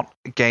 but I'm not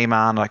a gay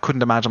man. And I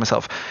couldn't imagine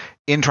myself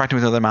interacting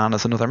with another man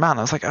as another man.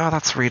 I was like, oh,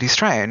 that's really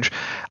strange.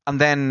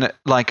 And then,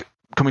 like,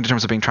 coming to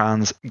terms of being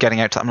trans, getting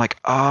out to that, I'm like,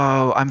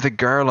 oh, I'm the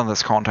girl in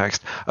this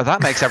context. Oh,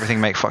 that makes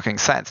everything make fucking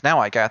sense. Now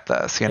I get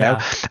this, you know?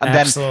 And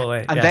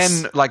absolutely.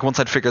 Then, like, once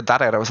I'd figured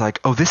that out, I was like,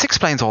 oh, this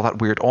explains all that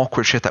weird,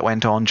 awkward shit that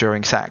went on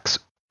during sex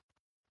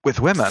with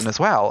women as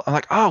well. I'm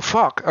like, oh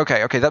fuck,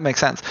 okay, that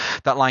makes sense.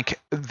 That like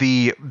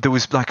there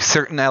was like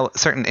certain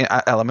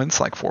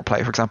elements, like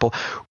foreplay, for example.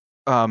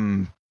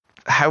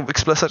 How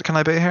explicit can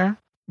I be here?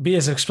 Be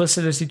as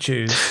explicit as you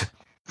choose.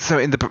 So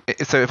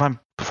if I'm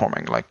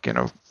performing, like, you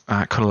know,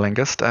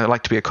 cunnilingus, I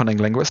like to be a cunning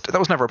linguist. That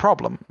was never a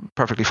problem.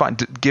 Perfectly fine.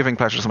 Giving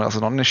pleasure to someone else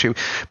is not an issue.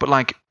 But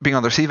like being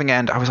on the receiving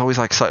end, I was always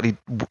like slightly,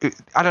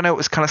 I don't know, it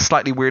was kind of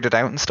slightly weirded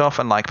out and stuff.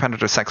 And like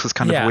penetrative sex was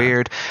kind of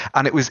weird.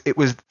 And it was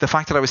the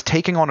fact that I was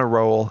taking on a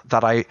role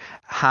that I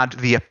had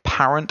the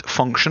apparent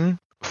function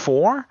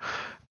for,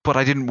 but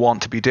I didn't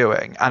want to be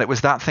doing. And it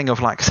was that thing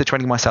of like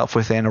situating myself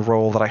within a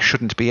role that I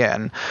shouldn't be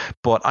in,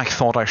 but I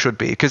thought I should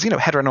be. Because, you know,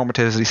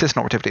 heteronormativity,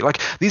 cisnormativity, like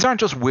these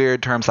aren't just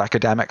weird terms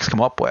academics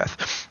come up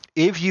with.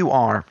 If you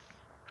are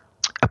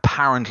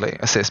apparently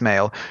a cis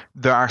male,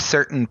 there are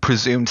certain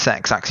presumed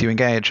sex acts you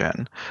engage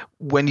in.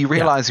 When you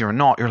realize you're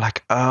not, you're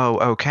like,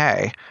 oh,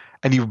 okay.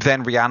 And you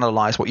then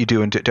reanalyze what you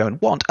do and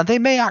don't want. And they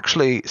may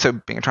actually, so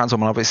being a trans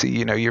woman, obviously,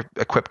 you know, you're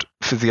equipped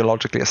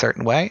physiologically a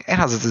certain way. It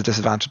has its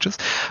disadvantages.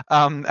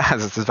 It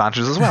has its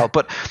advantages as well.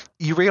 But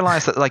you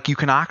realize that like you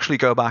can actually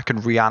go back and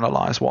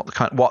reanalyze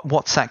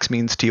what sex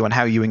means to you and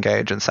how you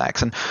engage in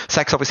sex. And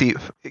sex obviously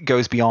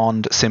goes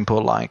beyond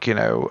simple, like, you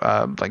know,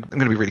 like I'm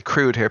going to be really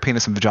crude here,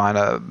 penis and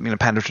vagina, you know,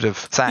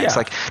 penetrative sex.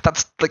 Like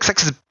that's like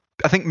sex is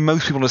I think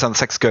most people understand that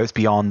sex goes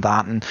beyond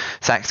that, and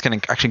sex can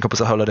actually encompass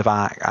a whole lot of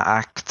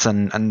acts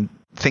and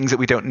things that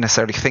we don't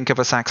necessarily think of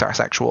as sex are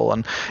sexual,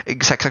 and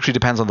sex actually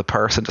depends on the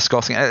person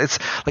discussing it. It's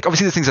like,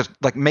 obviously there's things that,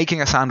 like,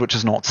 making a sandwich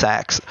is not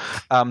sex,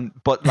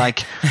 but like,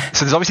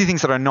 so there's obviously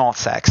things that are not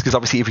sex, because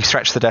obviously if you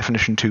stretch the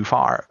definition too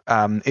far,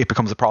 it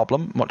becomes a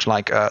problem, much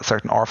like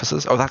certain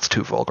orifices. Oh, that's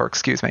too vulgar,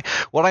 excuse me.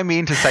 What I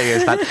mean to say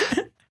is that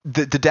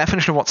the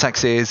definition of what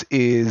sex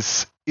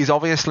is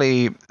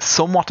obviously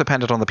somewhat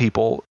dependent on the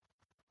people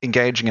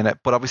engaging in it,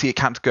 but obviously it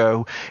can't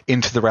go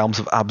into the realms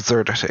of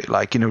absurdity,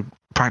 like,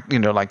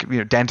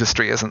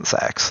 dentistry isn't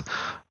sex.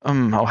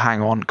 Oh,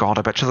 hang on, God,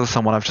 I bet you there's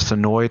someone I've just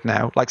annoyed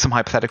now, like some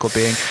hypothetical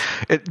being.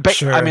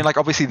 Sure. I mean, like,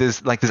 obviously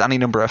there's any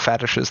number of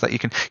fetishes that you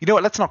can,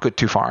 let's not go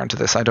too far into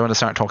this. I don't want to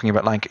start talking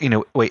about, like,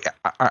 wait,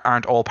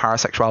 aren't all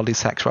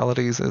parasexualities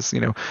sexualities?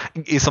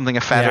 Is something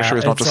a fetish, or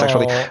is not just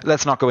sexuality?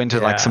 Let's not go into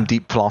like some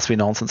deep philosophy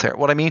nonsense here.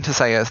 What I mean to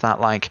say is that,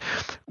 like,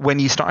 when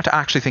you start to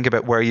actually think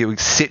about where you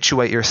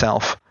situate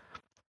yourself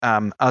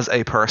as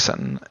a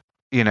person,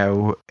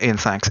 in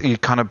sex, you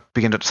kind of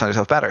begin to understand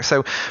yourself better.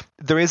 So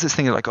there is this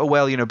thing like, oh,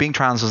 well, being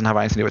trans doesn't have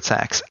anything to do with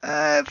sex.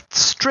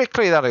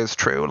 Strictly, that is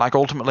true. Like,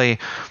 ultimately,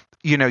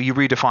 you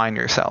redefine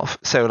yourself.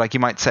 So, like, you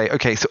might say,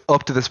 okay, so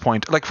up to this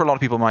point, like, for a lot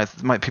of people,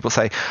 might people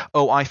say,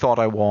 oh, I thought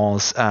I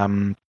was.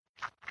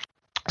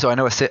 So I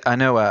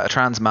know a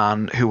trans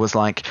man who was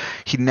like,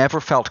 he never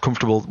felt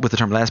comfortable with the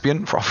term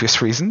lesbian for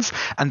obvious reasons,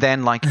 and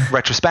then, like,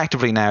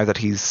 retrospectively, now that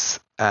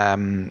he's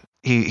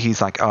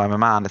like, oh, I'm a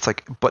man. It's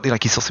like, but,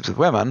 like, he still sleeps with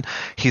women.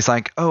 He's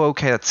like, oh,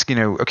 okay, that's,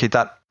 okay,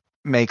 that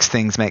makes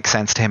things make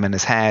sense to him in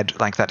his head,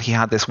 like that he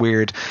had this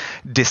weird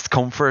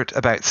discomfort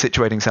about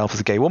situating himself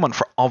as a gay woman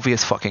for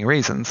obvious fucking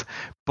reasons,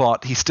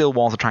 but he still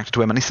was attracted to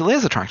women. He still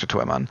is attracted to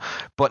women,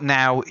 but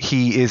now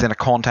he is in a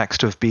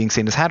context of being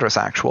seen as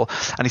heterosexual.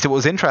 And he said what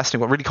was interesting,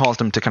 what really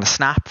caused him to kind of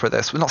snap for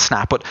this, well, not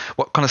snap, but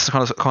what kind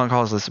of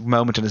caused this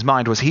moment in his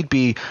mind was he'd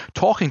be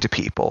talking to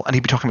people, and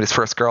he'd be talking with his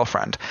first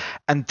girlfriend,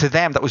 and to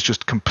them that was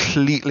just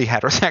completely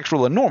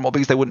heterosexual and normal,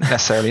 because they wouldn't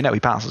necessarily know he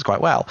passes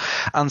quite well.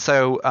 And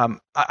so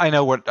I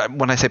know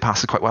when I say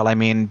passes quite well, I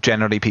mean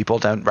generally people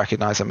don't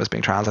recognize him as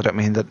being trans. I don't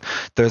mean that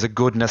there's a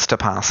goodness to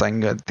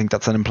passing. I think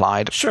that's an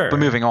implied. Sure. But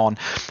moving on.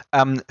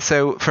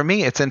 So for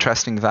me, it's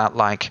interesting that,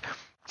 like,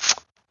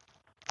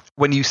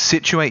 when you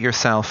situate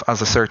yourself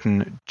as a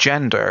certain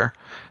gender,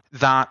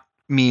 that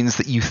means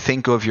that you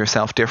think of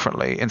yourself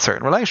differently in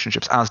certain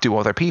relationships, as do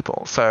other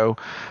people. So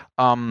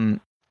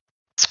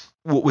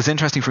what was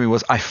interesting for me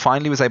was I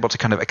finally was able to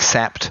kind of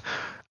accept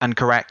and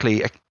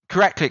correctly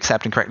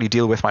accept and correctly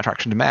deal with my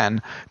attraction to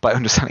men by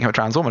understanding I'm a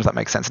trans woman, if that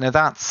makes sense. Now,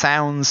 that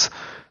sounds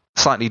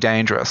slightly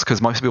dangerous, because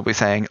most people will be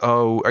saying,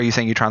 oh, are you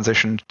saying you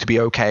transitioned to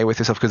be okay with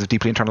yourself because of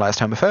deeply internalized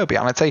homophobia?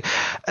 And I'd say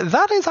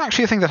that is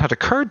actually a thing that had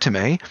occurred to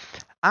me,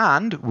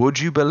 and would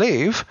you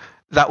believe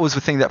that was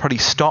the thing that probably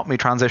stopped me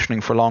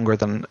transitioning for longer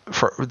than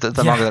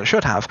longer than it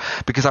should have,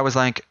 because I was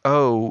like,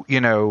 oh,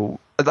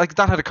 like,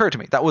 that had occurred to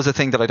me. That was a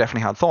thing that I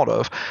definitely had thought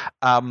of,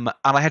 and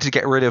I had to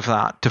get rid of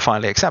that to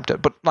finally accept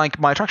it. But, like,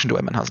 my attraction to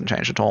women hasn't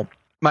changed at all.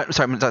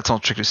 Sorry, that's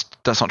not true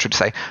to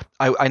say.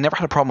 I never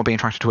had a problem with being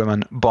attracted to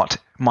women, but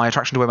my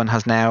attraction to women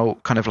has now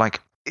kind of,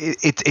 like,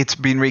 it's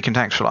been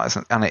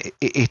recontextualized, and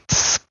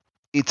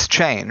it's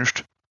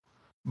changed.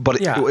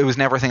 But it was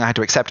never a thing I had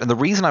to accept. And the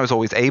reason I was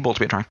always able to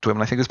be attracted to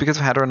women, I think, is because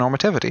of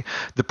heteronormativity,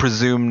 the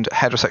presumed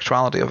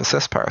heterosexuality of a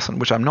cis person,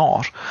 which I'm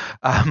not.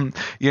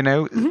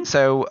 Mm-hmm.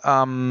 So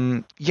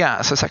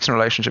so sex and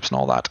relationships and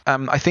all that.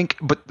 I think,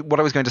 but what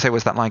I was going to say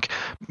was that, like,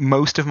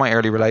 most of my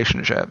early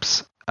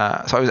relationships,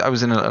 so I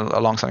was in a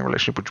long-standing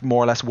relationship which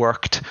more or less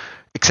worked,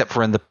 except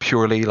for in the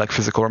purely, like,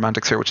 physical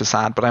romantic sphere, which is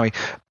sad. But anyway,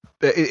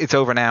 it's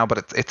over now,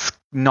 but it's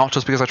not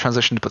just because I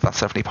transitioned, but that's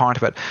definitely part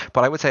of it.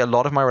 But I would say a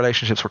lot of my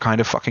relationships were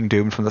kind of fucking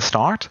doomed from the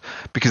start,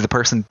 because the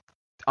person,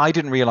 I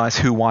didn't realize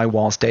who I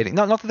was dating.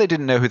 Not that they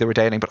didn't know who they were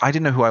dating, but I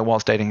didn't know who I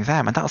was dating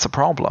them, and that's a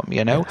problem,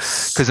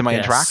 because of my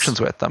interactions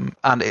with them.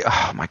 And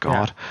oh my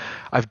God,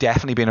 I've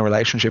definitely been in a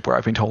relationship where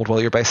I've been told, well,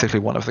 you're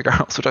basically one of the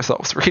girls, which I thought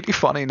was really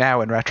funny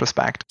now in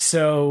retrospect.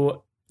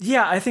 So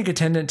yeah, I think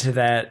attendant to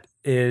that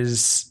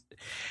is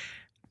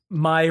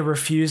my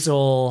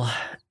refusal,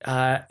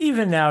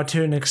 even now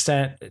to an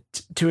extent,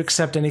 to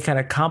accept any kind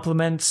of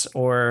compliments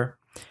or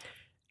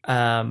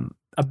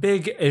a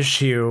big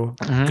issue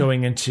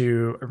going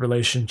into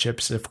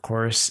relationships, of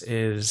course,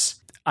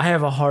 is I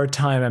have a hard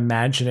time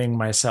imagining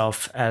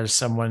myself as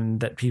someone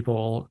that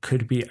people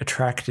could be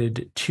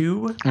attracted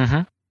to.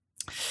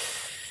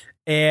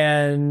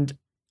 And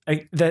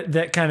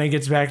that kind of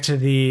gets back to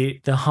the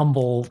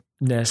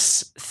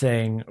humbleness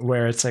thing,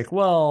 where it's like,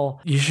 well,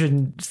 you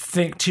shouldn't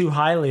think too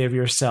highly of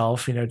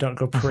yourself, don't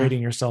go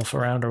parading yourself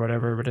around or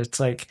whatever. But it's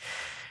like,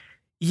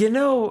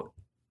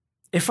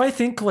 if I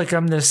think like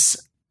I'm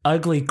this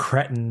ugly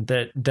cretin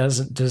that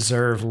doesn't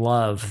deserve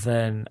love,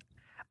 then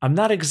I'm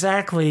not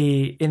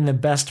exactly in the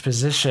best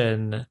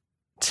position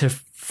to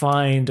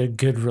find a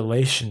good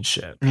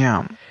relationship.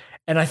 Yeah.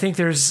 And I think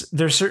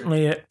there's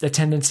certainly a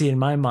tendency in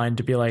my mind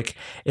to be like,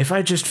 if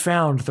I just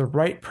found the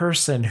right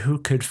person who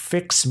could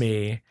fix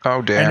me.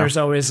 Oh dear. And there's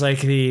always like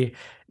the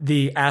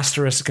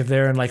asterisk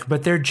there and like,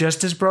 but they're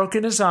just as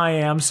broken as I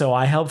am, so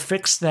I help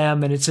fix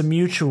them, and it's a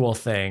mutual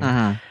thing.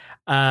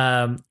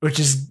 Which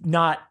is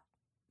not.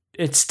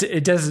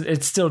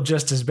 It's still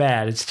just as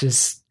bad. It's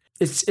just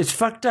it's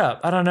fucked up.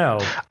 I don't know.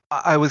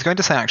 I was going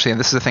to say, actually, and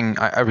this is a thing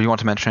I really want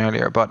to mention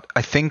earlier, but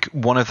I think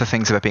one of the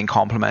things about being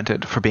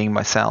complimented for being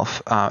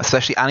myself,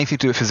 especially anything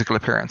to do with physical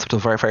appearance, until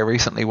very, very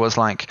recently, was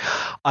like,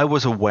 I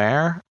was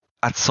aware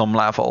at some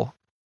level,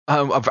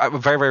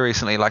 very, very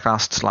recently, like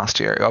last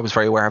year, I was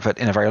very aware of it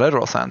in a very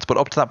literal sense, but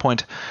up to that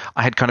point,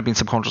 I had kind of been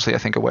subconsciously, I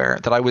think, aware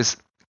that I was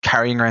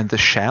carrying around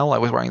this shell, I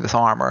was wearing this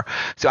armor.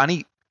 So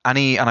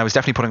and I was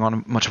definitely putting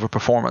on much of a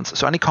performance.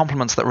 So any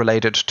compliments that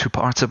related to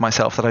parts of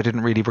myself that I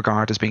didn't really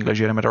regard as being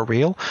legitimate or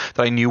real,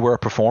 that I knew were a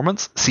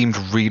performance, seemed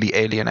really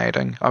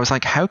alienating. I was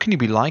like, how can you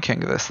be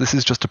liking this? This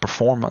is just a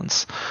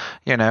performance,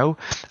 you know?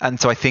 And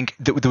so I think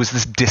there was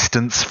this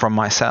distance from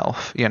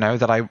myself, you know,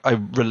 that I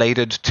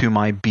related to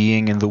my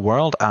being in the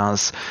world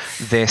as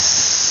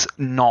this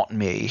not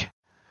me.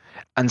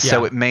 And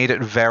so it made it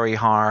very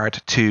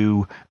hard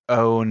to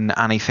own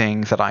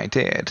anything that I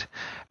did,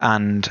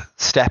 and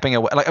stepping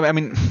away. Like, I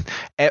mean,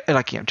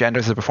 like, you know, gender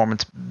is a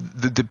performance.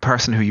 The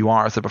person who you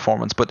are is a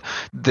performance, but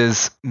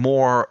there's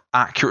more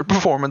accurate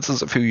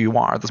performances of who you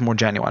are. There's more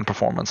genuine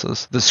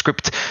performances. There's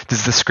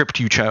the script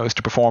you chose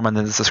to perform, and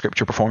then there's the script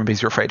you're performing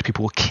because you're afraid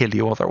people will kill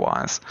you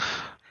otherwise.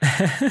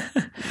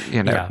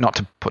 You know, not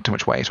to put too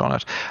much weight on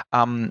it.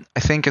 I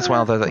think as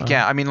well, though, that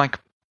I mean, like,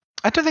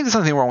 I don't think there's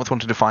anything wrong with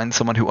wanting to find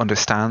someone who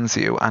understands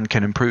you and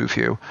can improve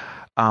you.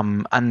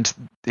 And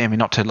I mean,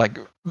 not to like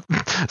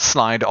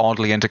slide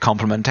oddly into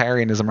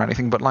complementarianism or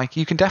anything, but like,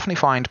 you can definitely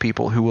find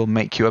people who will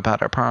make you a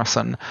better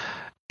person,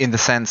 in the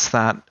sense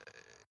that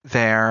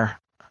they're,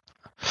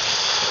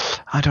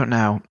 I don't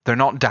know, they're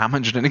not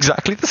damaged in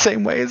exactly the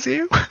same way as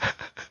you.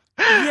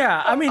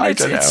 Yeah, I mean,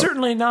 it's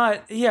certainly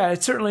not. Yeah,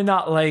 it's certainly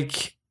not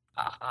like.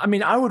 I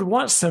mean, I would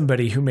want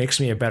somebody who makes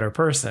me a better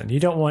person. You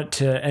don't want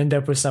to end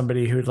up with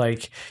somebody who,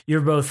 like,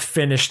 you're both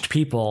finished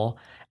people,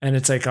 and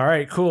it's like, all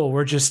right, cool,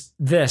 we're just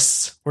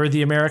this. We're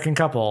the American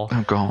couple.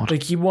 Oh, God.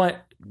 Like, you want...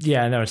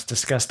 Yeah, no, it's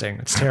disgusting.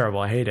 It's terrible.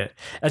 I hate it.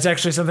 That's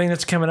actually something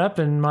that's coming up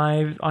in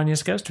my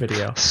Anya's Ghost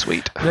video.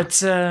 Sweet.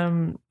 But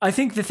I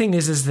think the thing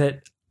is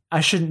that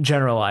I shouldn't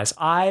generalize.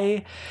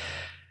 I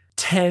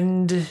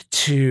tend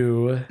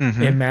to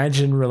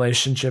imagine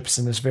relationships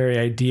in this very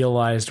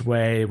idealized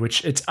way,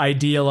 which it's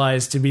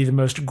idealized to be the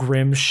most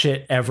grim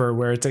shit ever,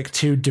 where it's like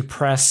two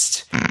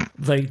depressed,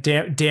 like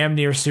damn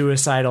near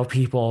suicidal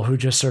people who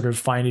just sort of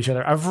find each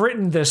other. I've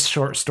written this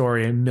short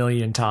story a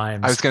million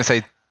times. I was going to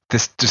say,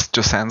 this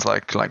just sounds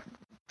like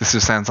this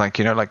just sounds like,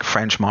 you know, like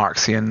French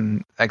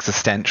Marxian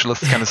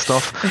existentialist kind of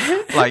stuff.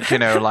 Like, you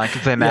know, like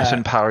they met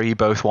in Paris,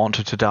 both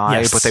wanted to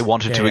die, but they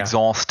wanted to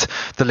exhaust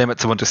the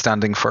limits of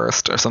understanding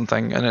first or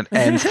something. And it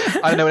ends,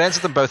 I don't know, it ends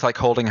with them both like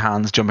holding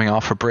hands, jumping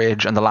off a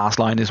bridge, and the last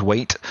line is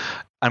wait.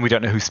 And we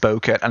don't know who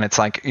spoke it. And it's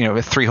like, you know, a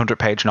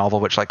 300-page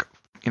novel, which like,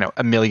 you know,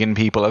 1 million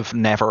people have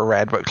never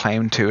read but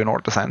claim to in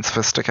order to sound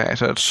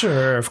sophisticated.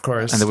 Sure, of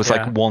course. And there was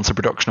like once a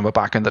production of it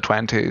back in the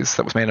 20s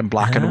that was made in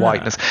black and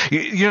whiteness.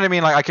 You know what I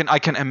mean? Like I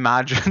can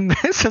imagine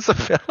this as a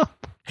film.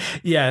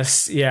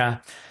 Yes, yeah.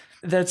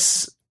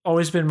 That's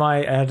always been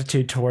my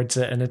attitude towards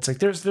it. And it's like,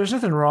 there's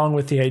nothing wrong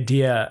with the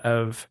idea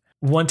of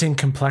wanting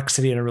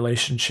complexity in a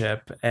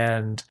relationship.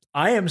 And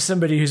I am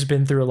somebody who's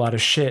been through a lot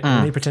of shit. In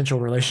any potential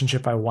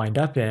relationship I wind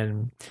up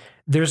in,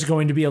 there's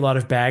going to be a lot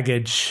of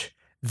baggage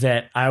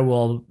that I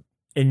will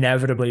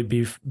inevitably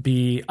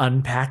be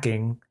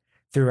unpacking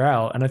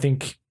throughout. And I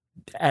think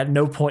at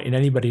no point in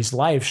anybody's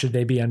life should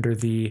they be under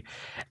the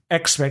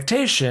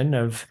expectation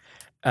of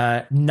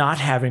not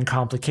having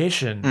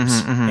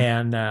complications.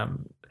 And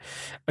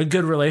a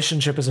good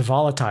relationship is a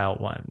volatile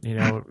one. You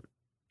know,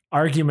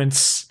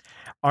 arguments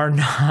are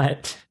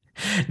not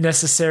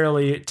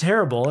necessarily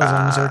terrible as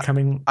long as they're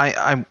coming.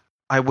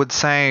 I would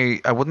say,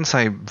 I wouldn't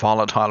say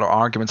volatile or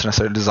arguments are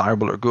necessarily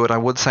desirable or good. I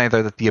would say,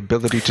 though, that the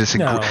ability to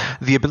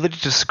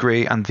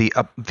disagree, and the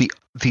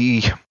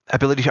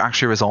ability to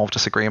actually resolve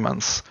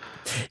disagreements.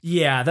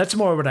 Yeah, that's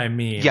more what I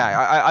mean.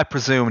 Yeah, I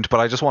presumed,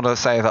 but I just want to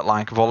say that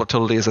like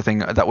volatility is a thing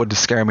that would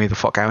scare me the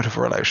fuck out of a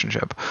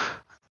relationship.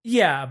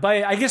 Yeah,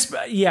 but I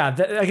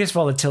guess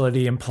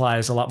volatility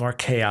implies a lot more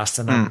chaos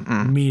than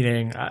I'm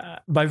meaning.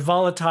 By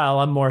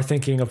volatile, I'm more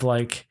thinking of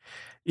like,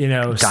 you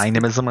know,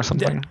 dynamism or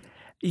something.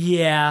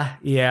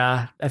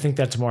 Yeah. I think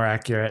that's more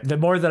accurate. The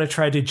more that I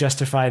try to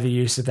justify the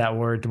use of that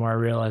word, the more I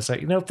realize,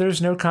 like, nope,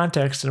 there's no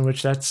context in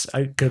which that's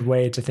a good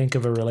way to think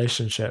of a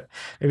relationship.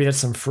 Maybe that's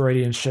some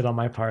Freudian shit on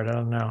my part. I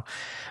don't know.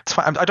 It's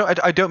fine.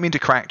 I don't mean to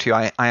correct you.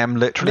 I am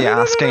literally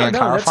asking and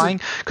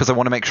clarifying because I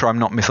want to make sure I'm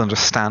not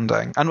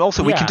misunderstanding. And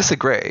also, we can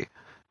disagree.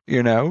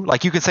 You know,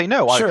 like you can say,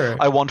 no,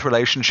 I want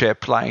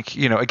relationship, like,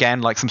 you know,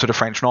 again, like some sort of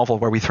French novel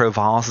where we throw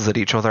vases at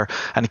each other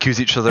and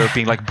accuse each other of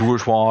being like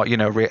bourgeois,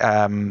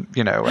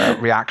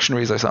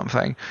 reactionaries or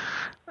something.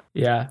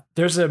 Yeah,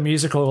 there's a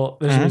musical.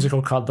 There's a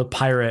musical called The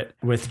Pirate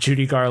with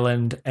Judy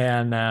Garland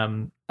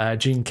and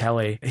Gene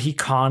Kelly. He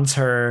cons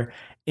her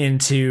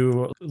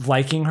into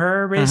liking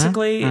her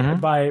basically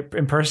by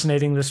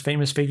impersonating this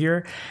famous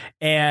figure,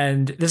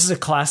 and this is a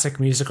classic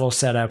musical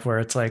setup where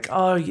it's like,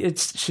 oh,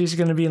 she's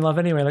going to be in love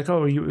anyway, like,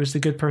 oh, it was the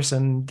good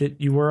person that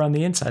you were on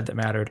the inside that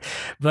mattered.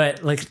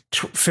 But like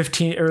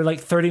 15 or like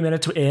 30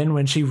 minutes in,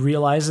 when she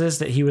realizes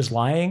that he was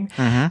lying,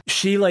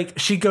 she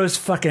goes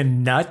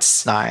fucking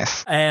nuts.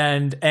 Nice.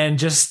 And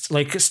just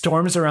like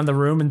storms around the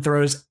room and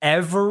throws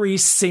every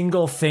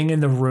single thing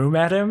in the room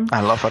at him. I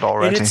love it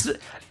already.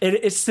 And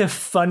it's the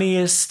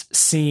funniest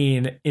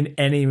scene in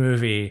any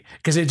movie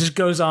because it just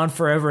goes on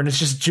forever, and it's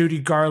just Judy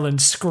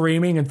Garland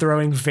screaming and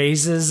throwing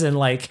vases and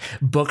like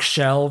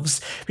bookshelves.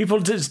 People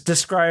just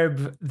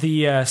describe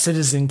the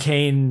Citizen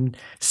Kane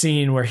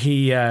scene where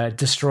he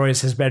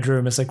destroys his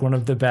bedroom as like one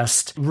of the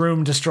best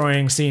room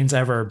destroying scenes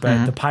ever,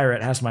 but The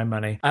Pirate has my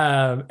money.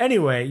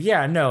 Anyway,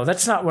 yeah, no,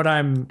 that's not what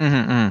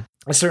I'm...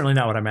 That's certainly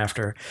not what I'm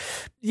after.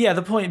 Yeah,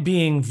 the point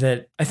being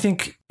that I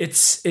think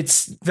it's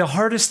the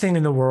hardest thing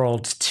in the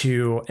world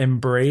to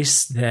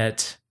embrace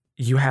that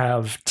you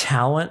have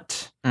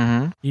talent,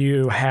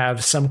 you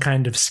have some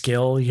kind of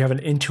skill, you have an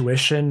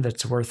intuition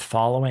that's worth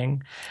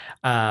following,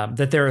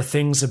 that there are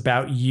things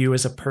about you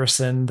as a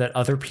person that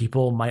other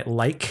people might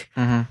like,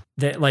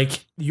 that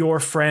like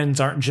your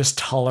friends aren't just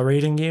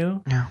tolerating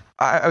you. Yeah.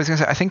 I was going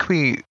to say, I think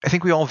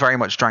we all very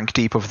much drank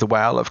deep of the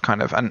well of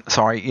kind of, and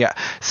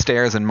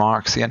Stairs and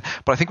Marxian,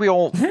 but I think we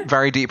all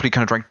very deeply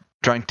kind of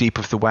drank deep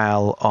of the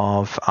well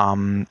of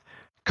kind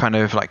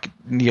of like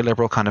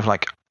neoliberal kind of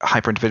like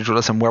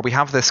hyper-individualism, where we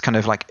have this kind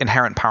of like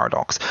inherent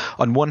paradox.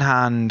 On one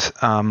hand,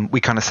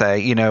 we kind of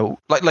say,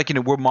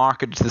 we're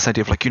marketed to this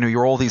idea of like,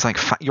 you're all these like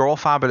you're all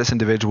fabulous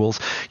individuals,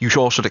 you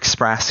all should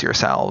express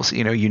yourselves,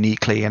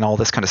 uniquely and all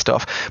this kind of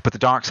stuff. But the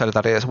dark side of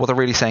that is what they're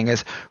really saying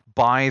is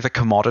buy the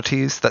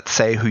commodities that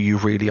say who you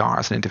really are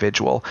as an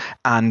individual.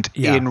 And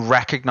in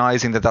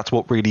recognizing that that's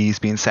what really is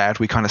being said,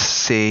 we kind of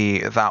see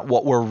that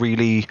what we're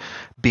really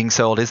being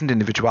sold isn't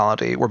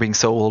individuality. We're being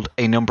sold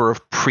a number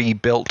of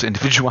pre-built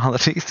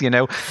individualities,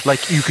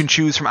 like you can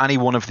choose from any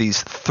one of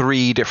these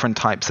 3 different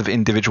types of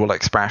individual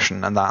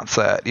expression, and that's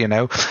it,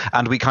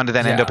 and we kind of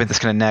then end up in this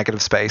kind of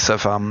negative space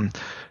of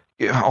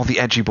all the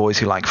edgy boys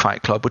who like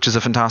Fight Club, which is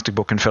a fantastic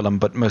book and film,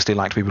 but mostly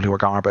liked people who are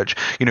garbage.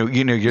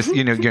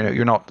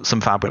 You're not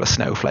some fabulous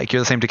snowflake.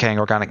 You're the same decaying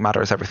organic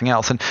matter as everything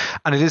else, and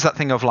it is that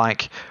thing of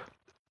like,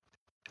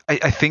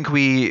 I think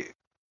we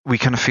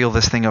kind of feel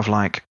this thing of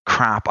like,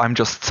 crap, I'm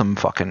just some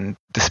fucking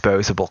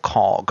disposable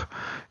cog,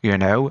 we've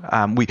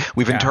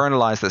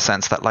internalized the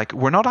sense that like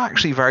we're not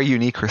actually very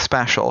unique or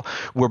special.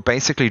 We're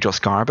basically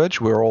just garbage.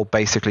 We're all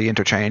basically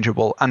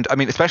interchangeable. And I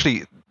mean,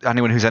 especially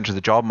anyone who's entered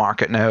the job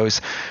market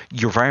knows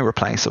you're very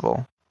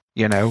replaceable.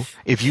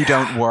 If you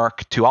don't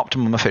work to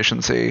optimum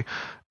efficiency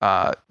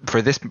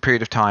for this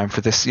period of time, for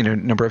this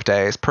number of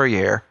days per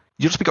year,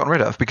 you'll just be gotten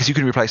rid of because you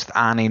can be replaced with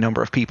any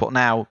number of people.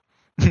 Now,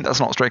 that's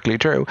not strictly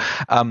true.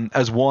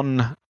 As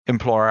one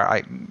employer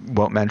I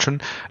won't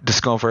mention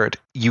discovered,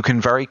 you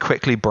can very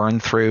quickly burn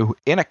through,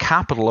 in a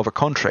capital of a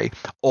country,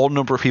 all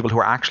number of people who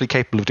are actually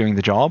capable of doing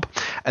the job,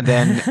 and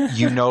then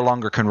you no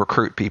longer can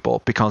recruit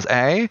people because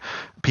A,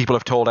 people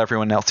have told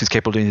everyone else who's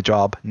capable of doing the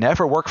job,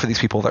 never work for these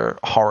people, they're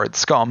horrid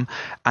scum,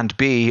 and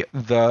B,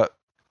 the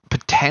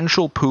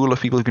potential pool of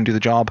people who can do the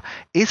job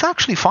is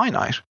actually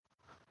finite.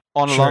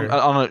 On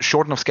a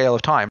short enough scale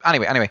of time.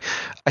 Anyway,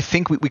 I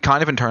think we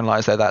kind of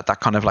internalize that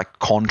kind of like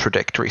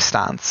contradictory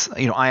stance.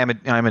 I'm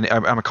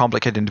a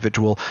complicated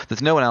individual.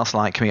 There's no one else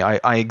like me.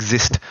 I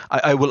exist.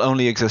 I will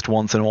only exist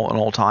once in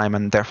all time,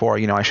 and therefore,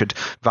 I should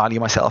value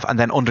myself. And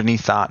then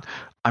underneath that,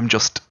 I'm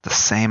just the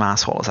same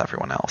asshole as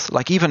everyone else.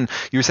 Like even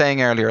you were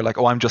saying earlier, like,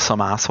 oh, I'm just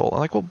some asshole.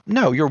 Like, well,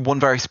 no, you're one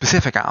very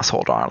specific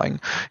asshole, darling.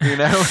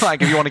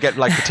 Like if you want to get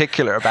like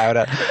particular about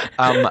it.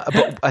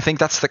 But I think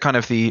that's the kind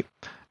of the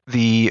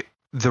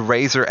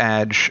razor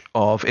edge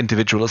of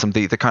individualism,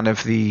 the kind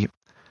of the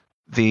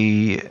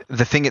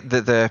thing,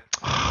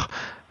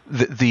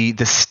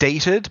 the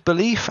stated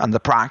belief and the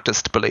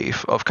practiced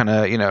belief of kind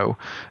of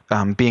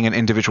being an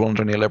individual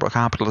under neoliberal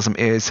capitalism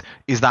is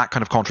that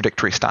kind of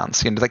contradictory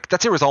stance. Like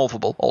that's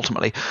irresolvable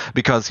ultimately,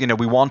 because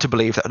we want to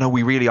believe that no,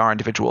 we really are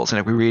individuals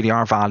and we really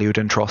are valued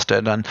and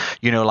trusted, and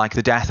like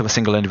the death of a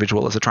single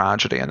individual is a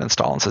tragedy, and then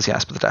Stalin says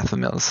yes, but the death of a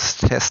million is a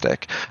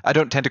statistic. I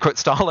don't tend to quote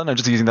Stalin, I'm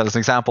just using that as an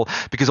example,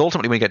 because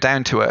ultimately when you get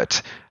down to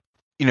it,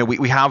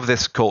 we have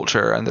this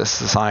culture and this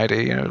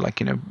society,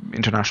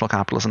 international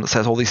capitalism that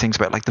says all these things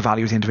about like the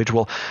value of the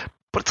individual,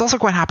 but it's also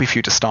quite happy for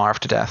you to starve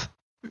to death.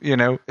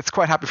 It's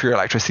quite happy for your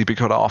electricity to be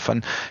cut off,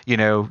 and you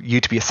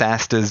to be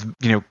assessed as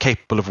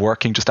capable of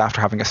working just after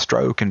having a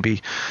stroke and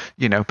be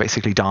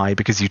basically die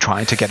because you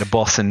tried to get a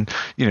bus in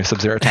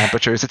sub-zero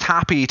temperatures. It's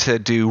happy to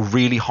do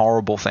really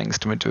horrible things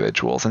to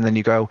individuals, and then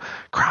you go,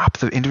 crap,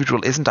 the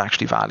individual isn't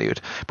actually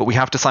valued, but we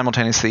have to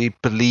simultaneously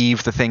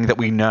believe the thing that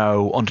we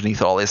know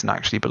underneath all isn't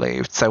actually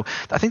believed. So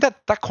I think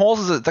that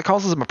causes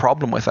a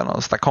problem within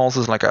us. That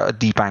causes like a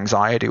deep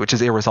anxiety, which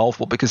is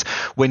irresolvable, because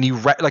when you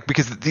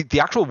because the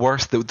actual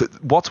worst,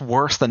 what's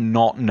worse than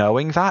not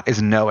knowing that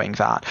is knowing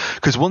that.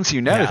 Because once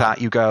you know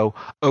that, you go,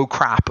 oh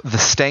crap, the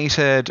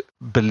stated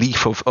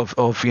belief of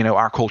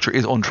our culture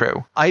is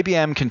untrue.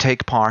 IBM can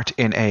take part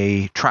in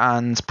a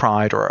trans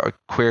pride or a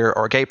queer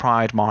or a gay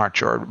pride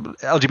march or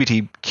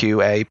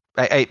LGBTQAA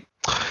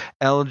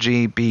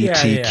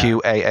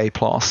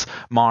plus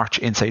march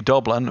in, say,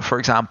 Dublin, for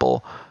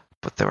example,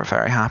 but they were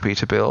very happy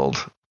to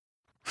build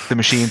the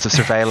machines of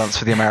surveillance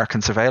for the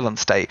American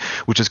surveillance state,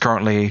 which is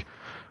currently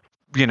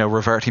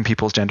reverting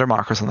people's gender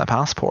markers on their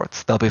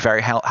passports. They'll be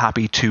very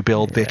happy to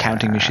build the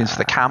accounting machines for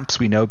the camps,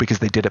 we know, because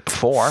they did it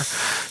before.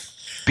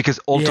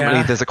 Because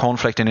ultimately there's a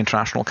conflict in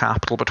international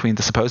capital between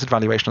the supposed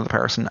valuation of the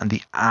person and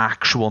the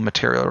actual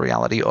material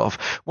reality of,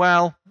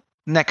 well,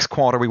 next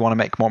quarter we want to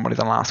make more money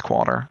than last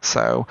quarter.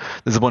 So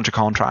there's a bunch of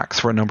contracts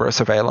for a number of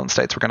surveillance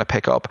states we're going to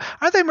pick up.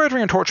 Are they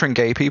murdering and torturing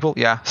gay people?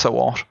 Yeah, so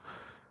what?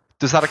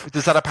 Does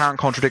that apparent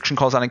contradiction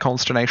cause any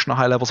consternation at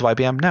high levels of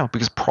IBM? No,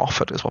 because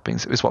profit is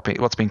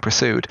what's being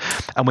pursued.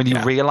 And when you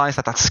realize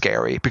that, that's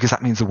scary, because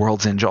that means the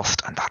world's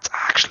unjust, and that's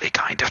actually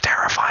kind of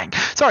terrifying.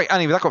 Sorry,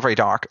 anyway, that got very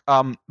dark.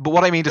 But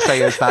what I mean to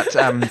say is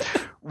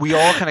that we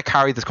all kind of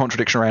carry this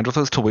contradiction around with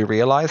us till we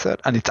realize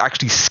it, and it's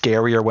actually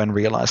scarier when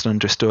realized and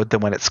understood than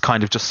when it's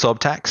kind of just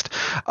subtext.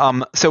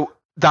 So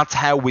that's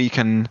how we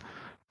can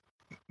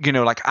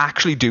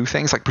actually do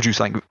things like produce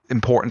like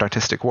important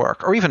artistic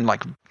work, or even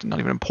like not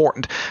even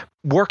important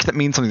work that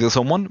means something to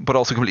someone, but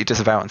also completely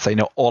disavow and say,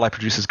 no, all I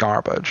produce is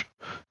garbage,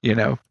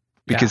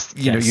 because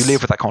you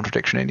live with that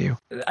contradiction in you.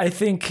 I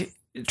think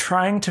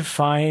trying to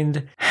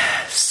find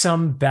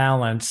some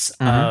balance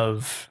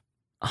of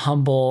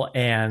humble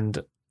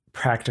and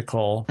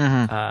practical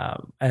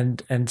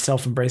and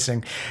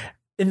self-embracing.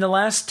 In the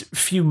last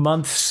few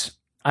months,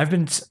 I've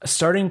been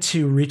starting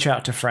to reach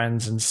out to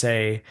friends and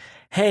say,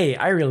 hey,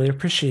 I really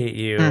appreciate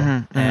you,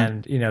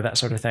 and that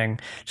sort of thing.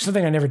 Just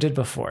something I never did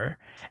before.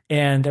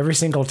 And every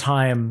single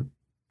time,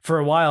 for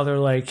a while, they're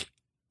like,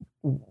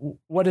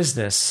 "What is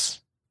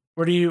this?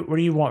 What do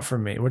you want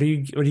from me? What are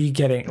you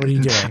getting? What are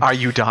you doing? Are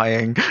you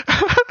dying?"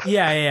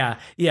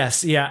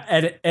 Yes.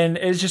 And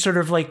it's just sort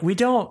of like we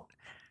don't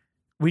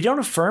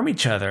affirm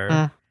each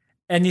other.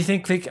 And you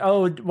think like,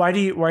 oh, why do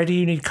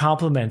you need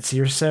compliments?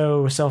 You're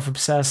so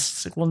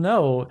self-obsessed. Like, well,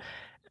 no,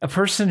 a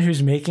person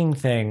who's making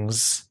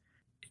things,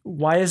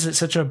 why is it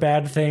such a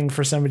bad thing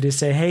for somebody to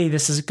say, hey,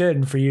 this is good,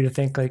 and for you to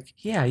think like,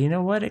 yeah, you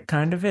know what, it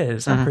kind of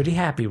is. I'm pretty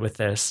happy with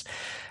this.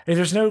 And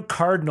there's no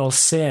cardinal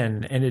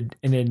sin in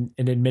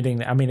admitting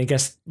that. I mean, I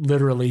guess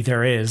literally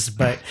there is,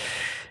 but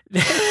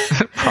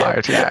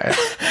pride, yeah.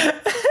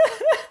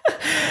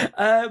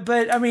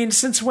 But I mean,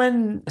 since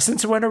when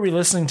are we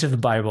listening to the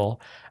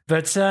Bible?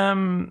 But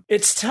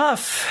it's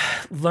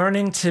tough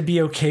learning to be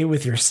okay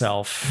with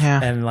yourself. Yeah.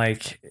 And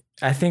like,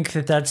 I think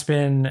that's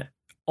been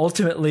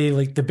ultimately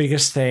like the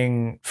biggest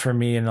thing for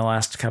me in the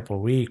last couple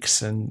of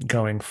weeks and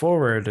going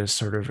forward, is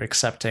sort of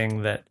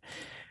accepting that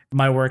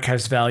my work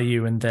has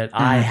value and that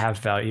I have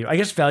value. I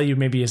guess value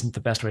maybe isn't the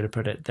best way to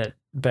put it,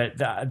 but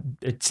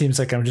it seems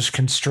like I'm just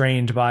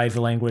constrained by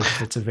the language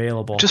that's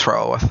available. Just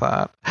roll with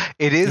that.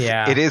 It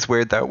is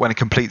weird though when a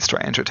complete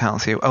stranger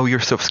tells you, oh,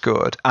 your stuff's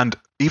good. And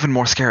even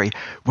more scary,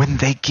 when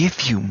they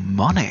give you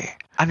money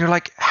and you're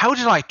like, how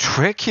did I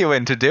trick you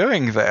into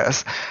doing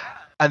this?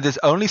 And there's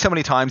only so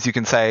many times you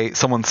can say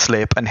someone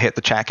slip and hit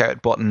the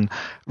checkout button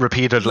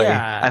repeatedly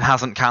and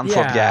hasn't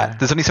cancelled yet.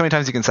 There's only so many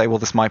times you can say, well,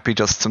 this might be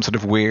just some sort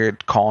of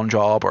weird con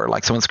job or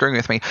like someone screwing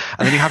with me.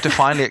 And then you have to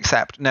finally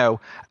accept,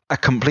 no, a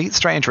complete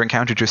stranger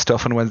encountered your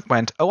stuff and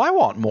went, oh, I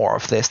want more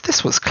of this.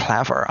 This was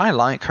clever. I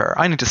like her.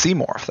 I need to see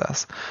more of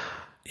this.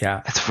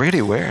 Yeah. It's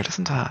really weird,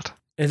 isn't it?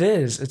 It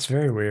is. It's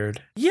very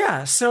weird.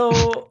 Yeah.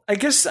 So I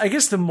guess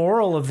the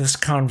moral of this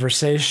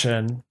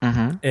conversation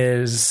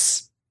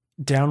is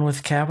down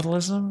with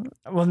capitalism.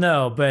 Well,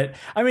 no, but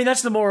I mean,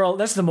 that's the moral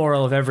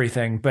of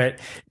everything. But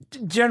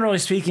generally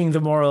speaking, the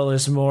moral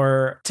is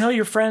more tell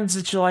your friends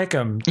that you like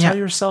them. Tell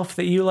yourself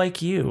that you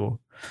like you.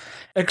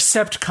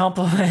 Accept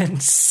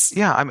compliments.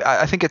 Yeah.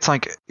 I think it's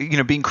like,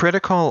 being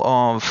critical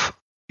of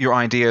your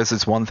ideas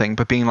is one thing,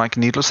 but being like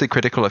needlessly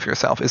critical of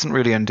yourself isn't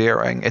really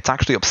endearing. It's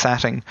actually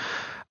upsetting.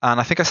 And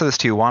I think I said this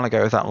to you a while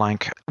ago that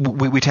like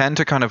we tend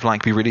to kind of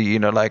like be really,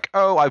 like,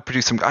 oh, I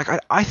produced some.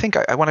 I think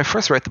when I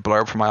first wrote the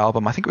blurb for my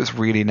album, I think it was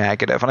really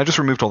negative, and I just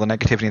removed all the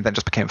negativity and then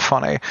just became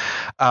funny.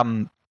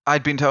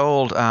 I'd been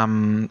told, I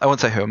won't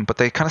say whom, but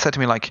they kind of said to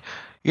me like,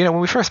 when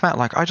we first met,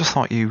 like I just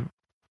thought you.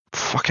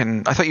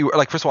 I thought you were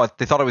like, first of all,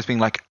 they thought I was being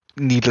like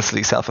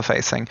needlessly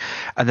self-effacing,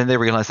 and then they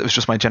realized it was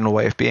just my general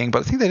way of being. But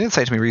I think they did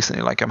say to me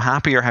recently, like, I'm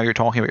happier how you're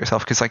talking about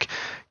yourself, because like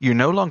you're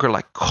no longer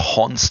like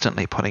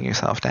constantly putting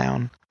yourself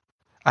down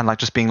and like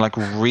just being like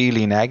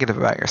really negative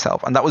about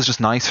yourself, and that was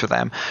just nice for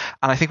them.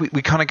 And I think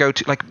we kind of go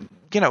to like,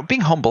 you know,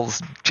 being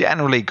humble's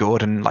generally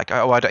good, and like,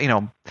 oh, I don't, you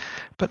know,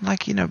 but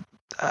like, you know,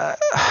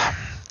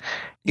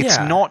 it's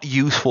not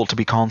useful to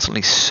be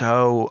constantly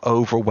so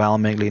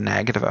overwhelmingly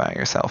negative about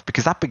yourself,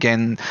 because that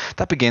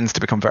begins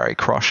to become very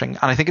crushing.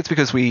 And I think it's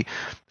because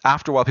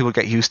after a while, people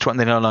get used to it and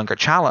they no longer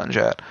challenge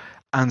it.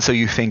 And so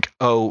you think,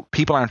 oh,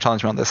 people aren't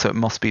challenging me on this, so it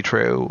must be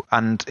true.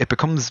 And it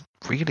becomes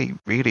really,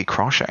 really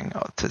crushing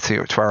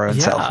to our own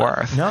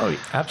self-worth. No,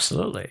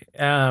 absolutely.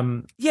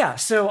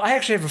 So I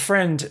actually have a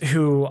friend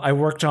who I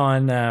worked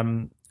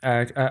on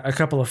a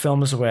couple of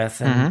films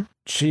with, and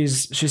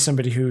she's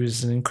somebody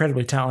who's an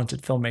incredibly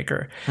talented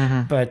filmmaker,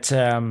 but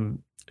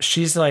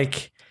she's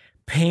like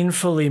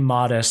painfully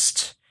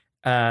modest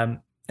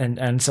and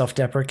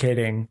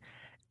self-deprecating.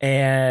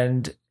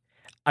 And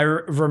I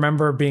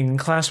remember being in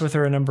class with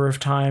her a number of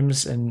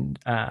times, and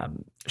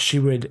she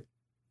would,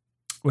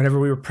 whenever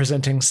we were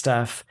presenting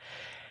stuff,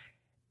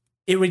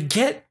 it would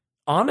get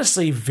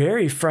honestly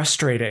very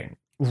frustrating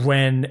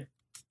when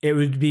it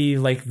would be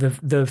like the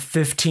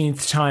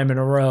 15th time in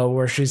a row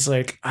where she's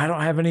like, I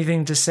don't have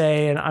anything to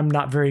say, and I'm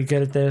not very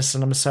good at this,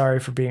 and I'm sorry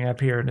for being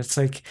up here. And it's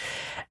like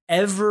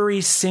every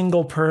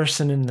single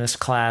person in this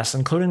class,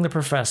 including the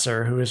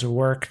professor who has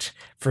worked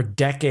for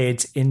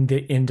decades in the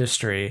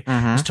industry,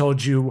 has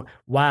told you,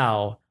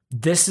 wow,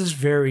 this is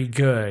very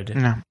good.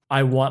 No.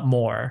 I want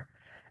more.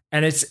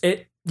 And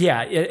it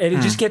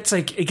just gets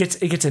like, it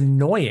gets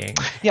annoying.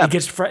 Yeah. It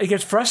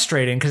gets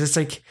frustrating, because it's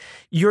like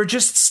you're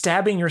just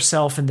stabbing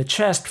yourself in the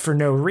chest for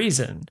no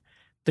reason.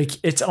 Like,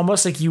 it's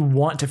almost like you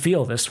want to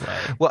feel this way.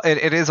 Well,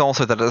 it is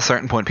also that at a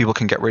certain point people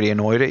can get really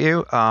annoyed at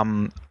you,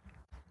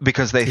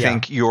 because they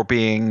think you're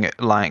being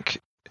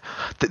like,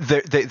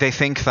 they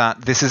think that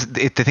they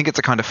think it's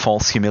a kind of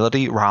false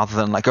humility rather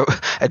than like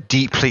a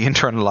deeply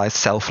internalized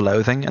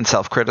self-loathing and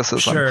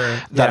self-criticism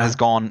that has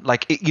gone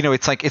like,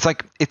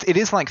 it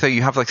is like, though,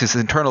 you have like this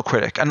internal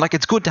critic, and like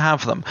it's good to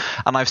have them.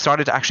 And I've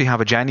started to actually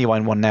have a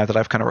genuine one now that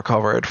I've kind of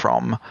recovered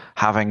from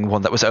having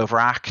one that was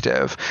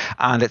overactive,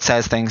 and it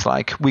says things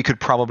like, we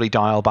could probably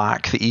dial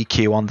back the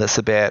EQ on this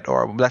a bit,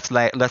 or let's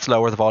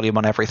lower the volume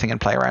on everything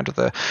and play around with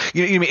the,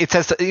 it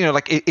says,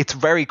 like it's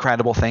very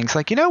credible things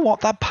like, you know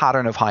what, that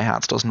pattern of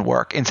hi-hats doesn't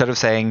work. Instead of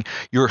saying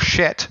you're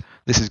shit,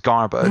 this is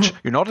garbage,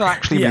 you're not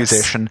actually a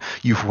musician,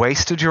 you've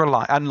wasted your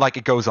life, and like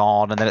it goes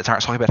on, and then it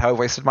starts talking about how I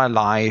wasted my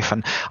life,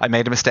 and I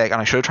made a mistake,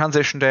 and I should have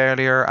transitioned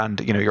earlier, and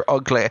you're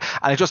ugly,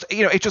 and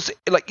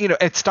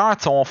it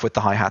starts off with the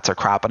hi-hats are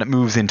crap, and it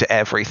moves into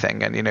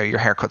everything, and your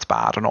haircut's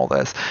bad and all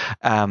this,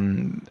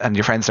 and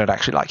your friends don't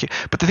actually like you.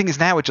 But the thing is,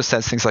 now it just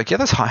says things like, yeah,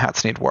 those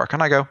hi-hats need work,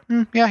 and I go,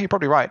 yeah, you're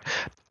probably right.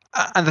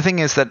 And the thing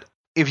is that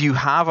if you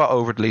have an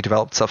overly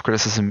developed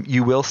self-criticism,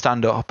 you will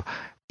stand up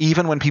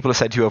even when people have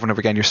said to you over and over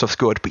again, your stuff's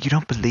good, but you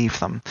don't believe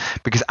them,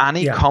 because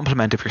any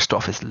compliment of your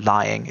stuff is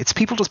lying. It's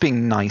people just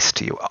being nice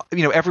to you.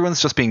 Everyone's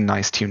just being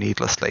nice to you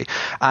needlessly.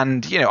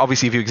 And,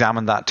 obviously if you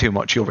examine that too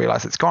much, you'll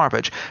realize it's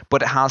garbage,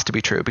 but it has to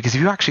be true, because if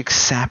you actually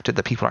accepted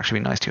that people are actually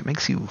being nice to you, it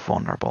makes you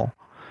vulnerable.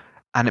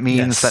 And it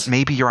means that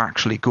maybe you're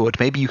actually good.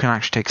 Maybe you can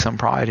actually take some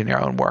pride in your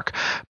own work.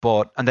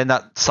 And then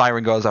that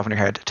siren goes off in your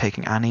head.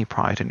 Taking any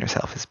pride in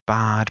yourself is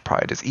bad.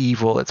 Pride is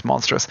evil. It's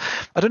monstrous.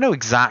 I don't know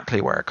exactly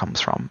where it comes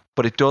from,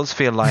 but it does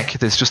feel like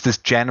there's just this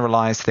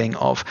generalized thing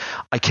of,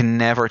 I can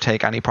never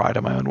take any pride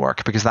in my own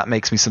work, because that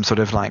makes me some sort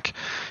of like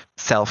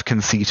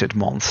self-conceited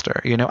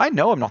monster. I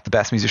know I'm not the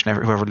best musician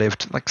who ever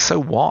lived. Like, so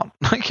what?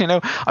 Like,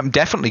 I'm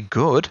definitely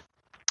good.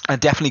 I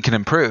definitely can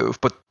improve,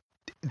 but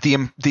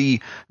the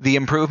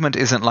improvement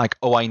isn't like,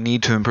 oh, I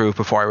need to improve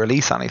before I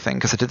release anything,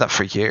 because I did that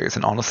for years,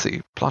 and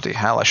honestly, bloody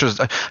hell, I should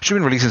have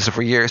been releasing stuff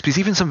for years, because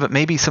even some of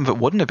it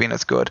wouldn't have been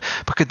as good,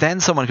 because then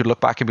someone could look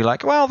back and be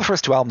like, well, the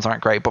first 2 albums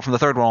aren't great, but from the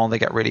third one on they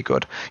get really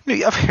good.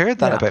 I've heard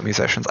that about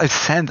musicians. I've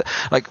said,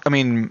 like, I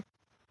mean,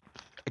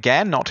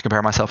 again, not to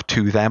compare myself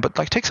to them, but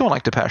like, take someone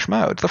like Depeche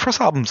Mode. The first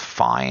album's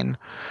fine.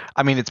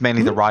 I mean, it's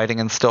mainly the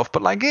writing and stuff,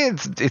 but like,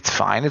 it's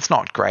fine. It's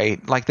not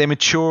great. Like, they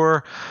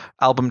mature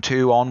album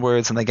 2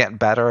 onwards, and they get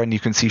better, and you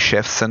can see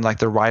shifts in like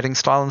their writing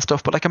style and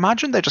stuff. But like,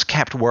 imagine they just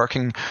kept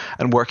working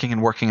and working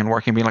and working and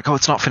working, being like, oh,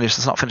 it's not finished.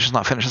 It's not finished. It's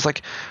not finished. It's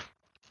like,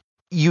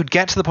 you'd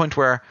get to the point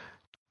where,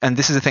 and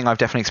this is a thing I've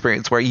definitely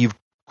experienced, where you've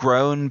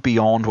grown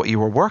beyond what you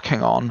were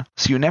working on,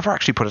 so you never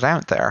actually put it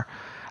out there.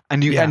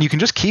 And you can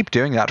just keep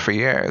doing that for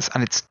years,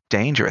 and it's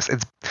dangerous.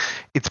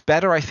 It's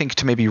better, I think,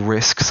 to maybe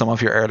risk some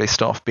of your early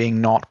stuff being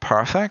not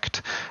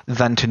perfect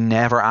than to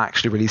never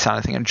actually release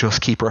anything and just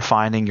keep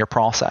refining your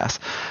process,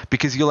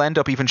 because you'll end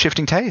up even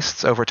shifting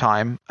tastes over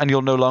time, and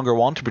you'll no longer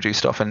want to produce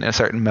stuff in a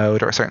certain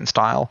mode or a certain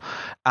style.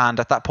 And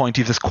at that point,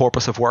 you have this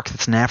corpus of work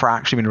that's never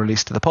actually been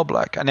released to the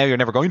public, and now you're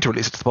never going to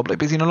release it to the public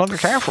because you no longer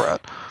care for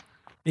it.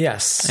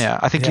 Yes.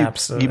 Yeah, I think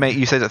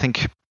you said, I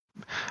think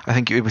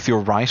with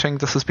your writing,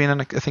 this has been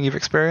a thing you've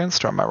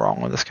experienced, or am I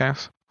wrong in this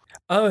case?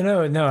 Oh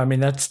no! I mean,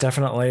 that's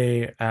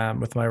definitely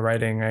with my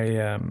writing.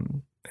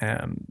 It's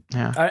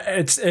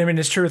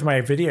true with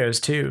my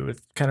videos too,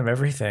 with kind of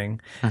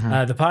everything.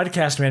 The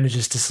podcast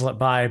manages to slip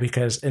by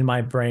because in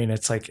my brain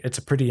it's like it's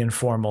a pretty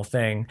informal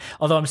thing.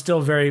 Although I'm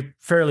still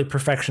fairly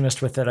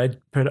perfectionist with it. I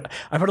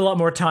put a lot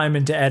more time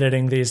into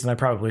editing these than I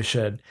probably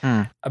should.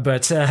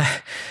 But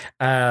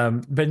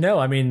no,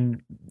 I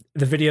mean,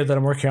 the video that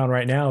I'm working on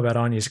right now about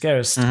Anya's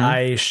ghost,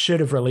 I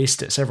should have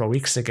released it several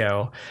weeks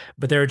ago,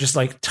 but there are just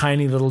like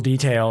tiny little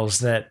details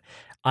that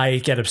I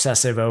get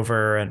obsessive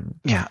over, and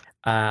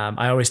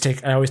I always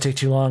take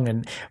too long.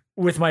 And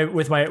with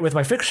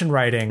my fiction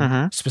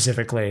writing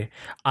specifically,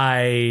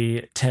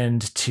 I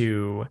tend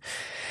to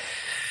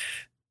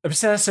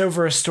obsess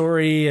over a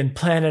story and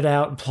plan it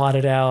out and plot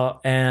it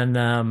out. And,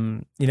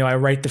 I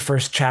write the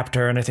first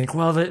chapter and I think,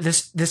 well,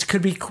 this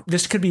could be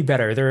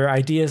better. There are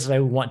ideas that I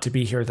want to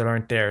be here that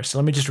aren't there. So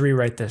let me just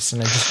rewrite this.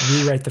 And I just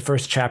rewrite the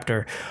first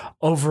chapter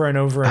over and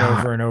over and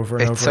over and over and over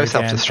again. It's so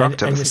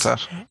self-destructive, isn't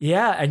it?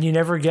 Yeah. And you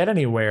never get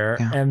anywhere.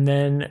 Yeah. And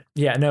then,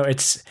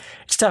 it's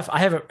tough. I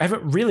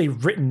haven't really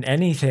written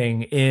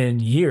anything in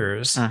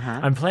years.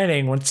 I'm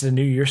planning once the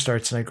new year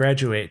starts and I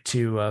graduate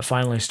to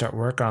finally start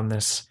work on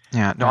this.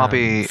 Yeah, no, I'll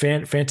be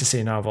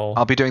fantasy novel.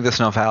 I'll be doing this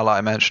novella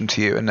I mentioned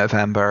to you in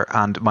November,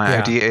 and my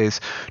idea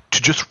is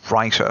to just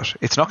write it.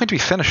 It's not going to be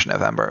finished in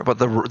November, but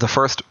the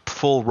first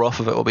full rough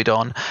of it will be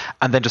done,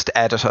 and then just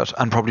edit it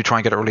and probably try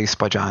and get it released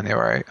by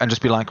January, and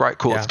just be like, right,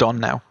 cool, it's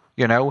done now.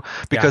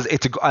 Because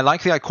I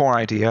like the core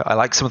idea, I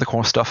like some of the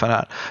core stuff in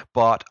it,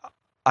 but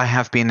I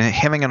have been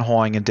hemming and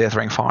hawing and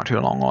dithering far too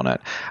long on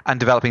it and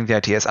developing the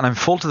ideas, and I'm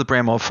full to the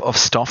brim of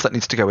stuff that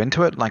needs to go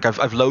into it. Like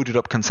I've loaded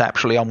up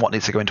conceptually on what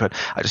needs to go into it.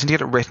 I just need to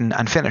get it written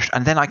and finished,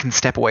 and then I can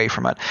step away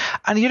from it.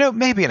 And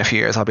maybe in a few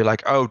years I'll be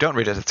like, oh, don't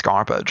read it, it's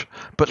garbage.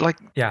 But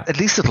at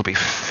least it'll be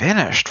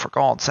finished, for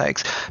God's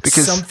sakes.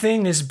 Because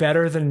something is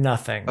better than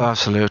nothing.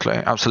 Absolutely.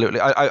 I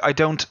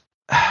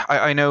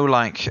know,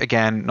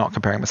 again, not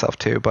comparing myself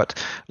to,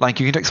 but you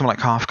can take someone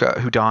like Kafka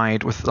who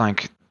died with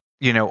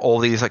all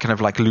these kind of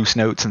loose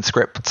notes and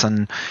scripts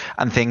and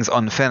things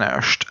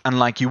unfinished,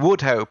 and you would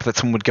hope that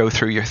someone would go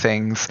through your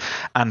things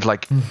and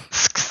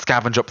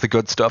scavenge up the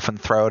good stuff and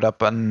throw it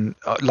up and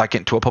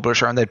into a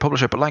publisher and they'd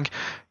publish it. But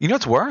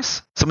it's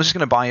worse. Someone's just going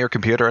to buy your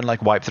computer and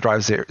wipe the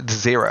drive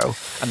zero,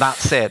 and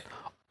that's it.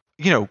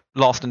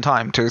 Lost in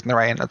time, tears in the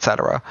rain,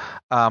 etc.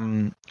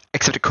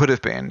 Except it could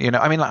have been,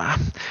 I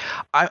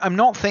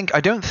don't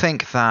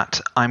think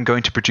that I'm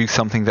going to produce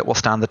something that will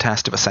stand the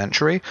test of a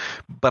century,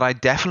 but I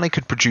definitely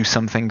could produce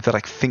something that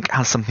I think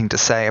has something to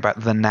say about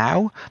the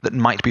now that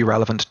might be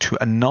relevant to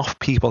enough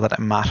people that it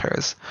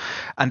matters.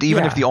 And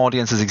even if the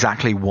audience is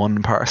exactly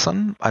one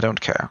person, I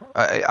don't care.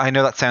 I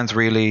know that sounds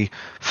really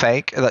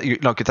fake, that's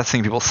the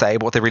thing people say,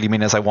 but what they really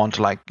mean is I want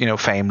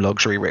fame,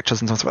 luxury,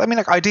 riches, and so on. I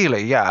mean,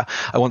 ideally, I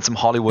want some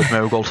Hollywood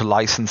mogul to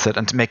license it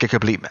and to make a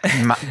complete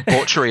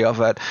butchery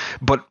of it,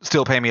 but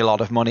still pay me a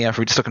lot of money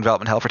after we'd stuck in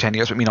development hell for 10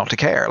 years with me not to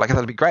care.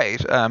 That'd be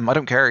great. I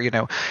don't care,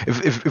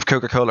 if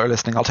Coca-Cola are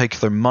listening, I'll take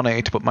their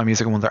money to put my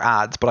music on one of their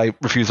ads, but I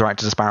refuse the right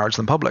to disparage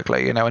them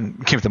publicly,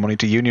 and give the money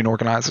to union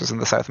organizers in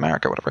the South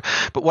America, whatever.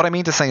 But what I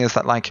mean to say is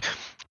that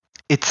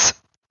it's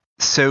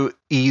so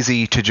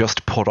easy to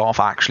just put off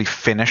actually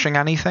finishing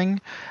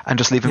anything and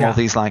just leaving all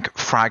these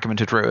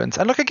fragmented ruins.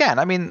 And look, again,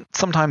 I mean,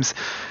 sometimes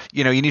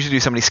you need to do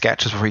so many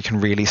sketches before you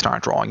can really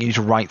start drawing. You need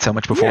to write so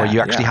much before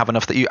you actually have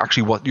enough that you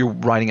actually what you're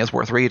writing is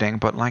worth reading.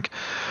 But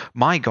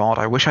my God,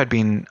 I wish I'd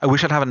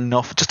have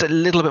enough, just a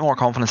little bit more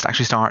confidence to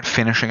actually start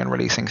finishing and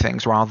releasing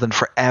things rather than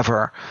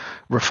forever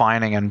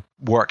refining and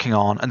working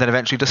on and then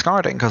eventually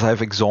discarding because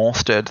I've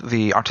exhausted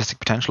the artistic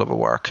potential of a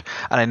work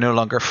and I no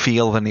longer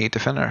feel the need to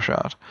finish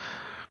it.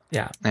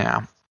 Yeah.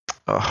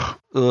 Ugh.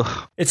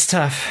 It's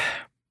tough.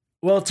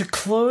 Well, to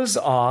close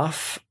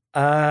off,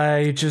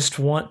 I just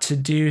want to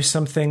do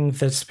something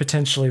that's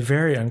potentially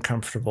very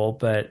uncomfortable,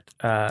 but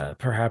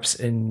perhaps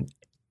on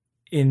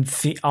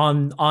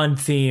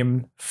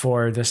theme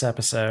for this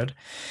episode.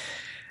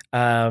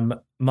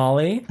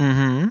 Molly,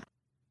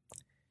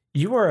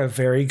 you are a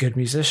very good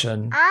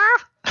musician.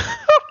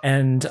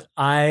 And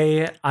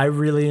I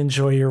really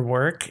enjoy your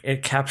work.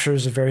 It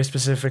captures a very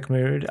specific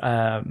mood.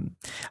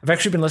 I've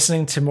actually been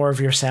listening to more of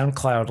your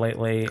SoundCloud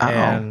lately,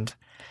 and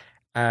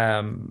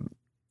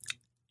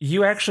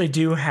you actually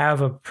do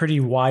have a pretty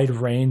wide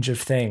range of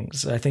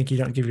things. I think you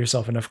don't give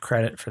yourself enough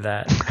credit for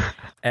that.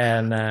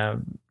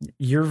 And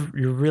you're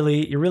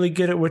really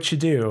good at what you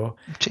do.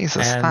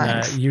 Jesus, and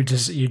thanks.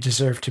 You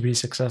deserve to be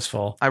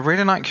successful. I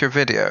really like your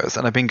videos,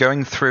 and I've been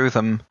going through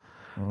them.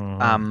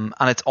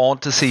 And it's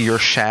odd to see your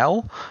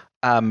shell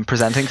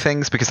presenting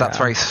things because that's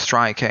very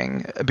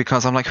striking,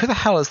 because I'm like, who the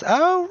hell is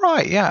oh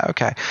right, yeah,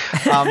 okay.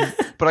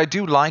 But I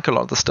do like a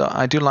lot of the stuff.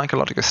 I do like a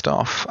lot of your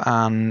stuff,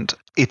 and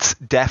it's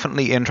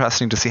definitely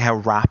interesting to see how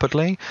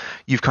rapidly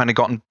you've kind of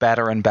gotten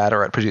better and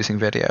better at producing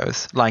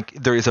videos.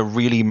 There is a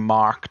really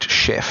marked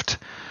shift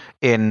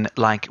in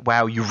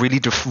wow, you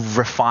really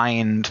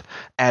refined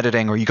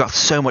editing, or you got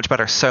so much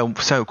better so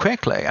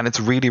quickly, and it's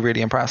really,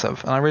 really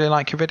impressive. And I really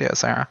like your videos,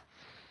 Sarah.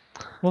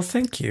 Well,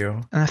 thank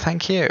you.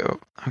 Thank you.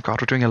 Oh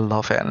God, we're doing a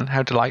love-in.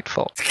 How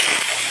delightful.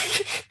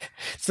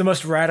 It's the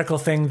most radical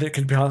thing that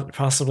could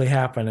possibly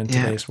happen in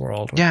today's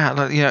world.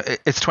 Yeah,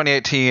 it's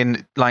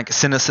 2018. Like,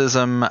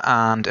 cynicism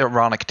and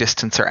ironic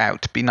distance are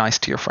out. Be nice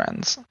to your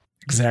friends.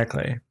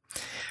 Exactly.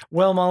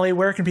 Well, Molly,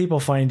 where can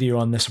people find you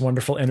on this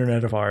wonderful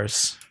internet of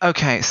ours?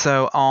 Okay,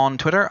 so on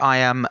Twitter, I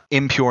am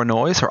Impure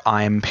Noise, or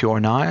I am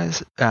Pure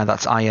Noise.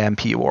 That's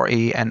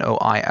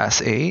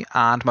IMPURENOISE.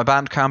 And my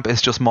Bandcamp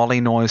is just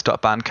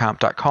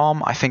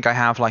mollynoise.bandcamp.com. I think I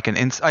have I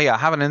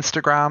have an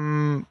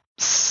Instagram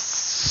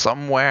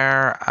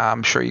somewhere.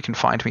 I'm sure you can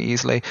find me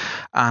easily.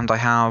 And I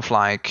have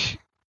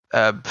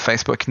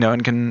Facebook. No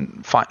one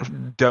can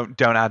find. Don't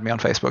add me on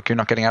Facebook. You're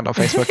not getting added on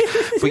Facebook.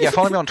 But yeah,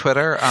 follow me on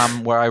Twitter,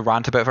 where I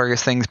rant about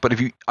various things. But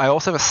I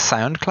also have a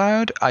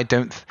SoundCloud.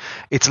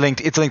 It's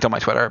linked on my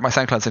Twitter. My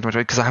SoundCloud's linked on my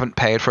Twitter because I haven't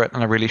paid for it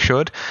and I really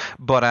should.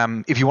 But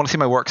if you want to see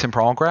my works in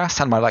progress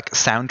and my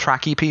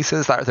soundtracky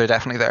pieces, they're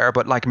definitely there.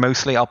 But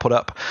mostly I'll put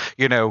up,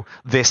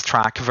 this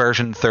track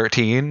version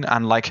 13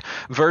 and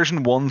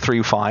version 1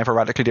 through 5 are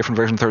radically different.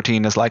 Version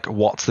 13 is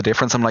what's the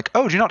difference? I'm like,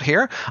 oh, do you not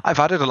hear? I've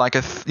added a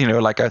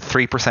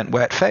 3%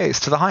 wet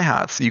phase to the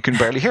hi-hats. You can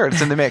barely hear it.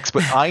 It's in the mix,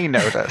 but I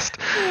noticed,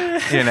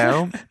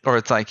 or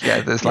it's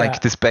there's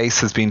this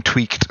bass has been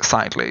tweaked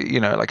slightly,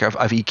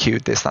 I've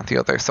EQ'd this, that, the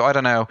other. So I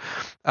don't know.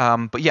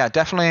 But yeah,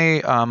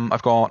 definitely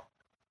I've got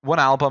one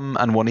album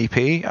and one EP.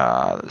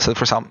 So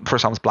first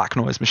album's Black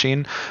Noise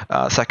Machine.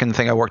 Second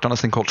thing I worked on is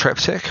a thing called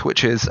Triptych,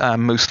 which is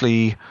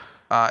mostly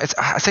I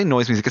say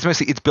noise music.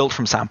 It's built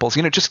from samples.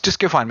 Just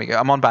go find me.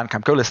 I'm on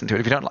Bandcamp. Go listen to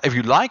it. If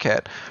you like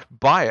it,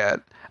 buy it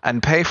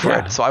and pay for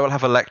it, so I will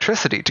have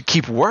electricity to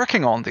keep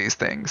working on these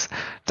things.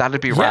 That'd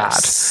be rad.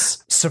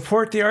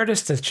 Support the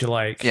artist that you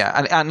like.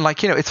 Yeah, and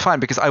it's fine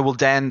because I will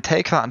then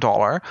take that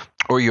dollar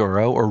or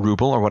euro or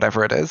ruble or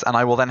whatever it is, and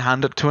I will then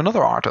hand it to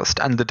another artist,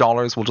 and the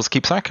dollars will just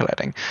keep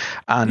circulating.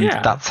 And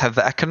that's how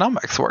the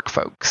economics work,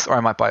 folks. Or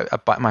I might buy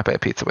a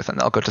pizza with it, and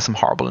they'll go to some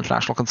horrible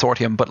international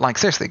consortium. But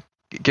seriously,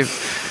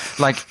 if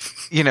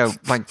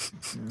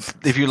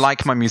you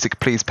like my music,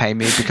 please pay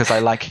me because I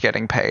like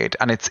getting paid,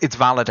 and it's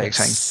validating.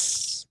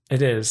 Yes.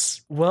 It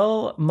is.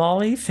 Well,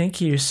 Molly, thank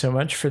you so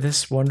much for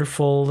this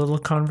wonderful little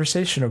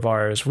conversation of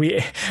ours.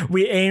 We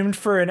aimed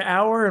for an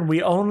hour and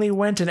we only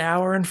went an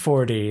hour and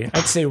 40.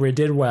 I'd say we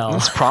did well.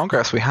 It's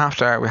progress. We have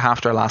to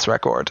our last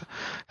record.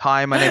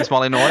 Hi, my name is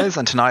Molly Noise,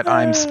 and tonight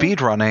I'm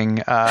speed running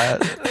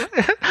the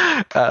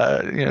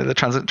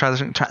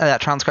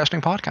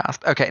Trans-Questioning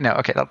podcast. Okay,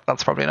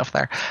 that's probably enough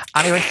there.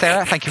 Anyway,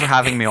 Sarah, thank you for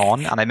having me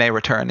on, and I may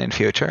return in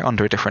future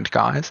under a different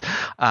guise.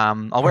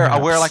 I'll wear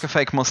a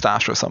fake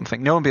mustache or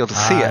something. No one will be able to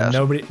see it.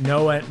 No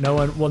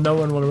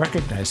one will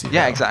recognize you.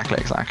 Yeah,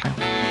 exactly.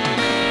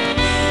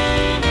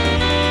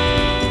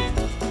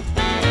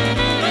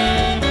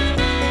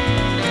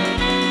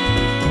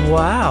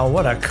 Wow,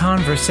 what a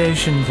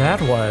conversation that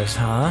was,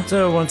 huh?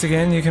 So once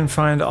again, you can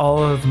find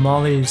all of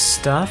Molly's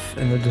stuff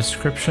in the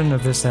description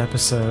of this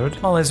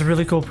episode. Molly's a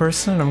really cool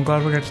person, and I'm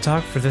glad we got to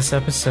talk for this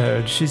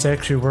episode. She's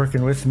actually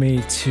working with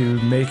me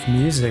to make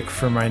music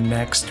for my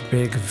next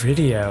big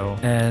video,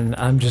 and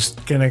I'm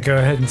just gonna go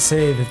ahead and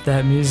say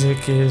that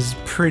music is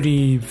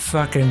pretty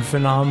fucking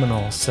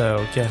phenomenal,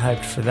 so get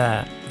hyped for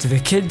that. Do the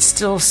kids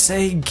still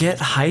say get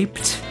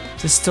hyped?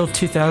 Is this still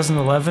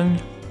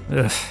 2011?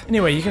 Ugh.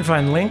 Anyway, you can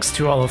find links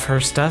to all of her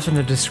stuff in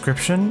the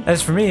description.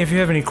 As for me, if you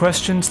have any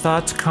questions,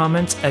 thoughts,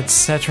 comments,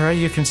 etc.,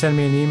 you can send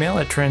me an email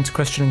at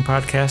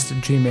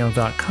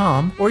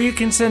transquestioningpodcast@gmail.com, or you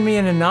can send me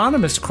an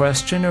anonymous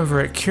question over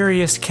at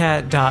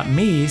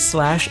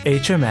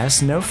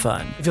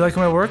curiouscat.me/HMSNoFun. If you like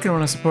my work and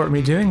want to support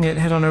me doing it,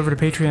 head on over to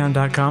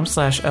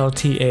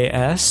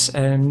patreon.com/LTAS,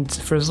 and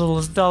for as little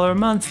as $1 a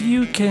month,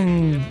 you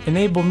can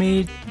enable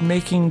me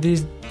making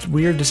these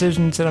weird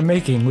decisions that I'm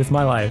making with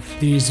my life.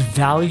 These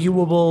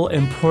valuable,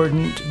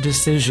 important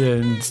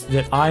decisions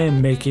that I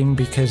am making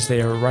because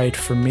they are right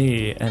for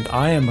me, and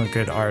I am a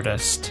good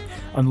artist.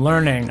 I'm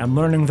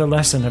learning the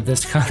lesson of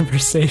this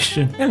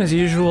conversation. And as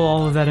usual,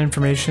 all of that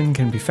information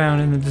can be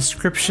found in the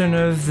description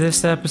of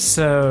this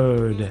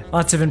episode.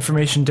 Lots of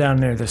information down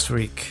there this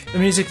week. The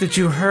music that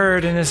you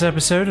heard in this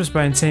episode was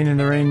by Insane in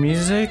the Rain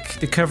Music.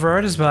 The cover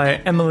art is by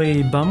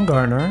Emily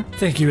Bumgarner.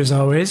 Thank you as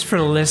always for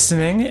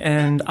listening,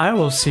 and I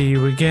will see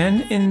you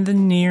again in the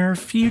near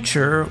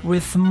future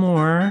with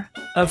more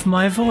of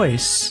my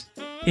voice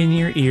in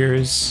your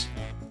ears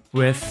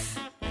with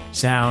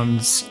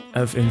sounds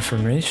of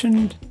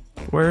information.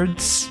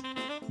 Words?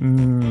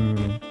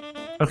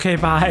 Okay,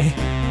 bye.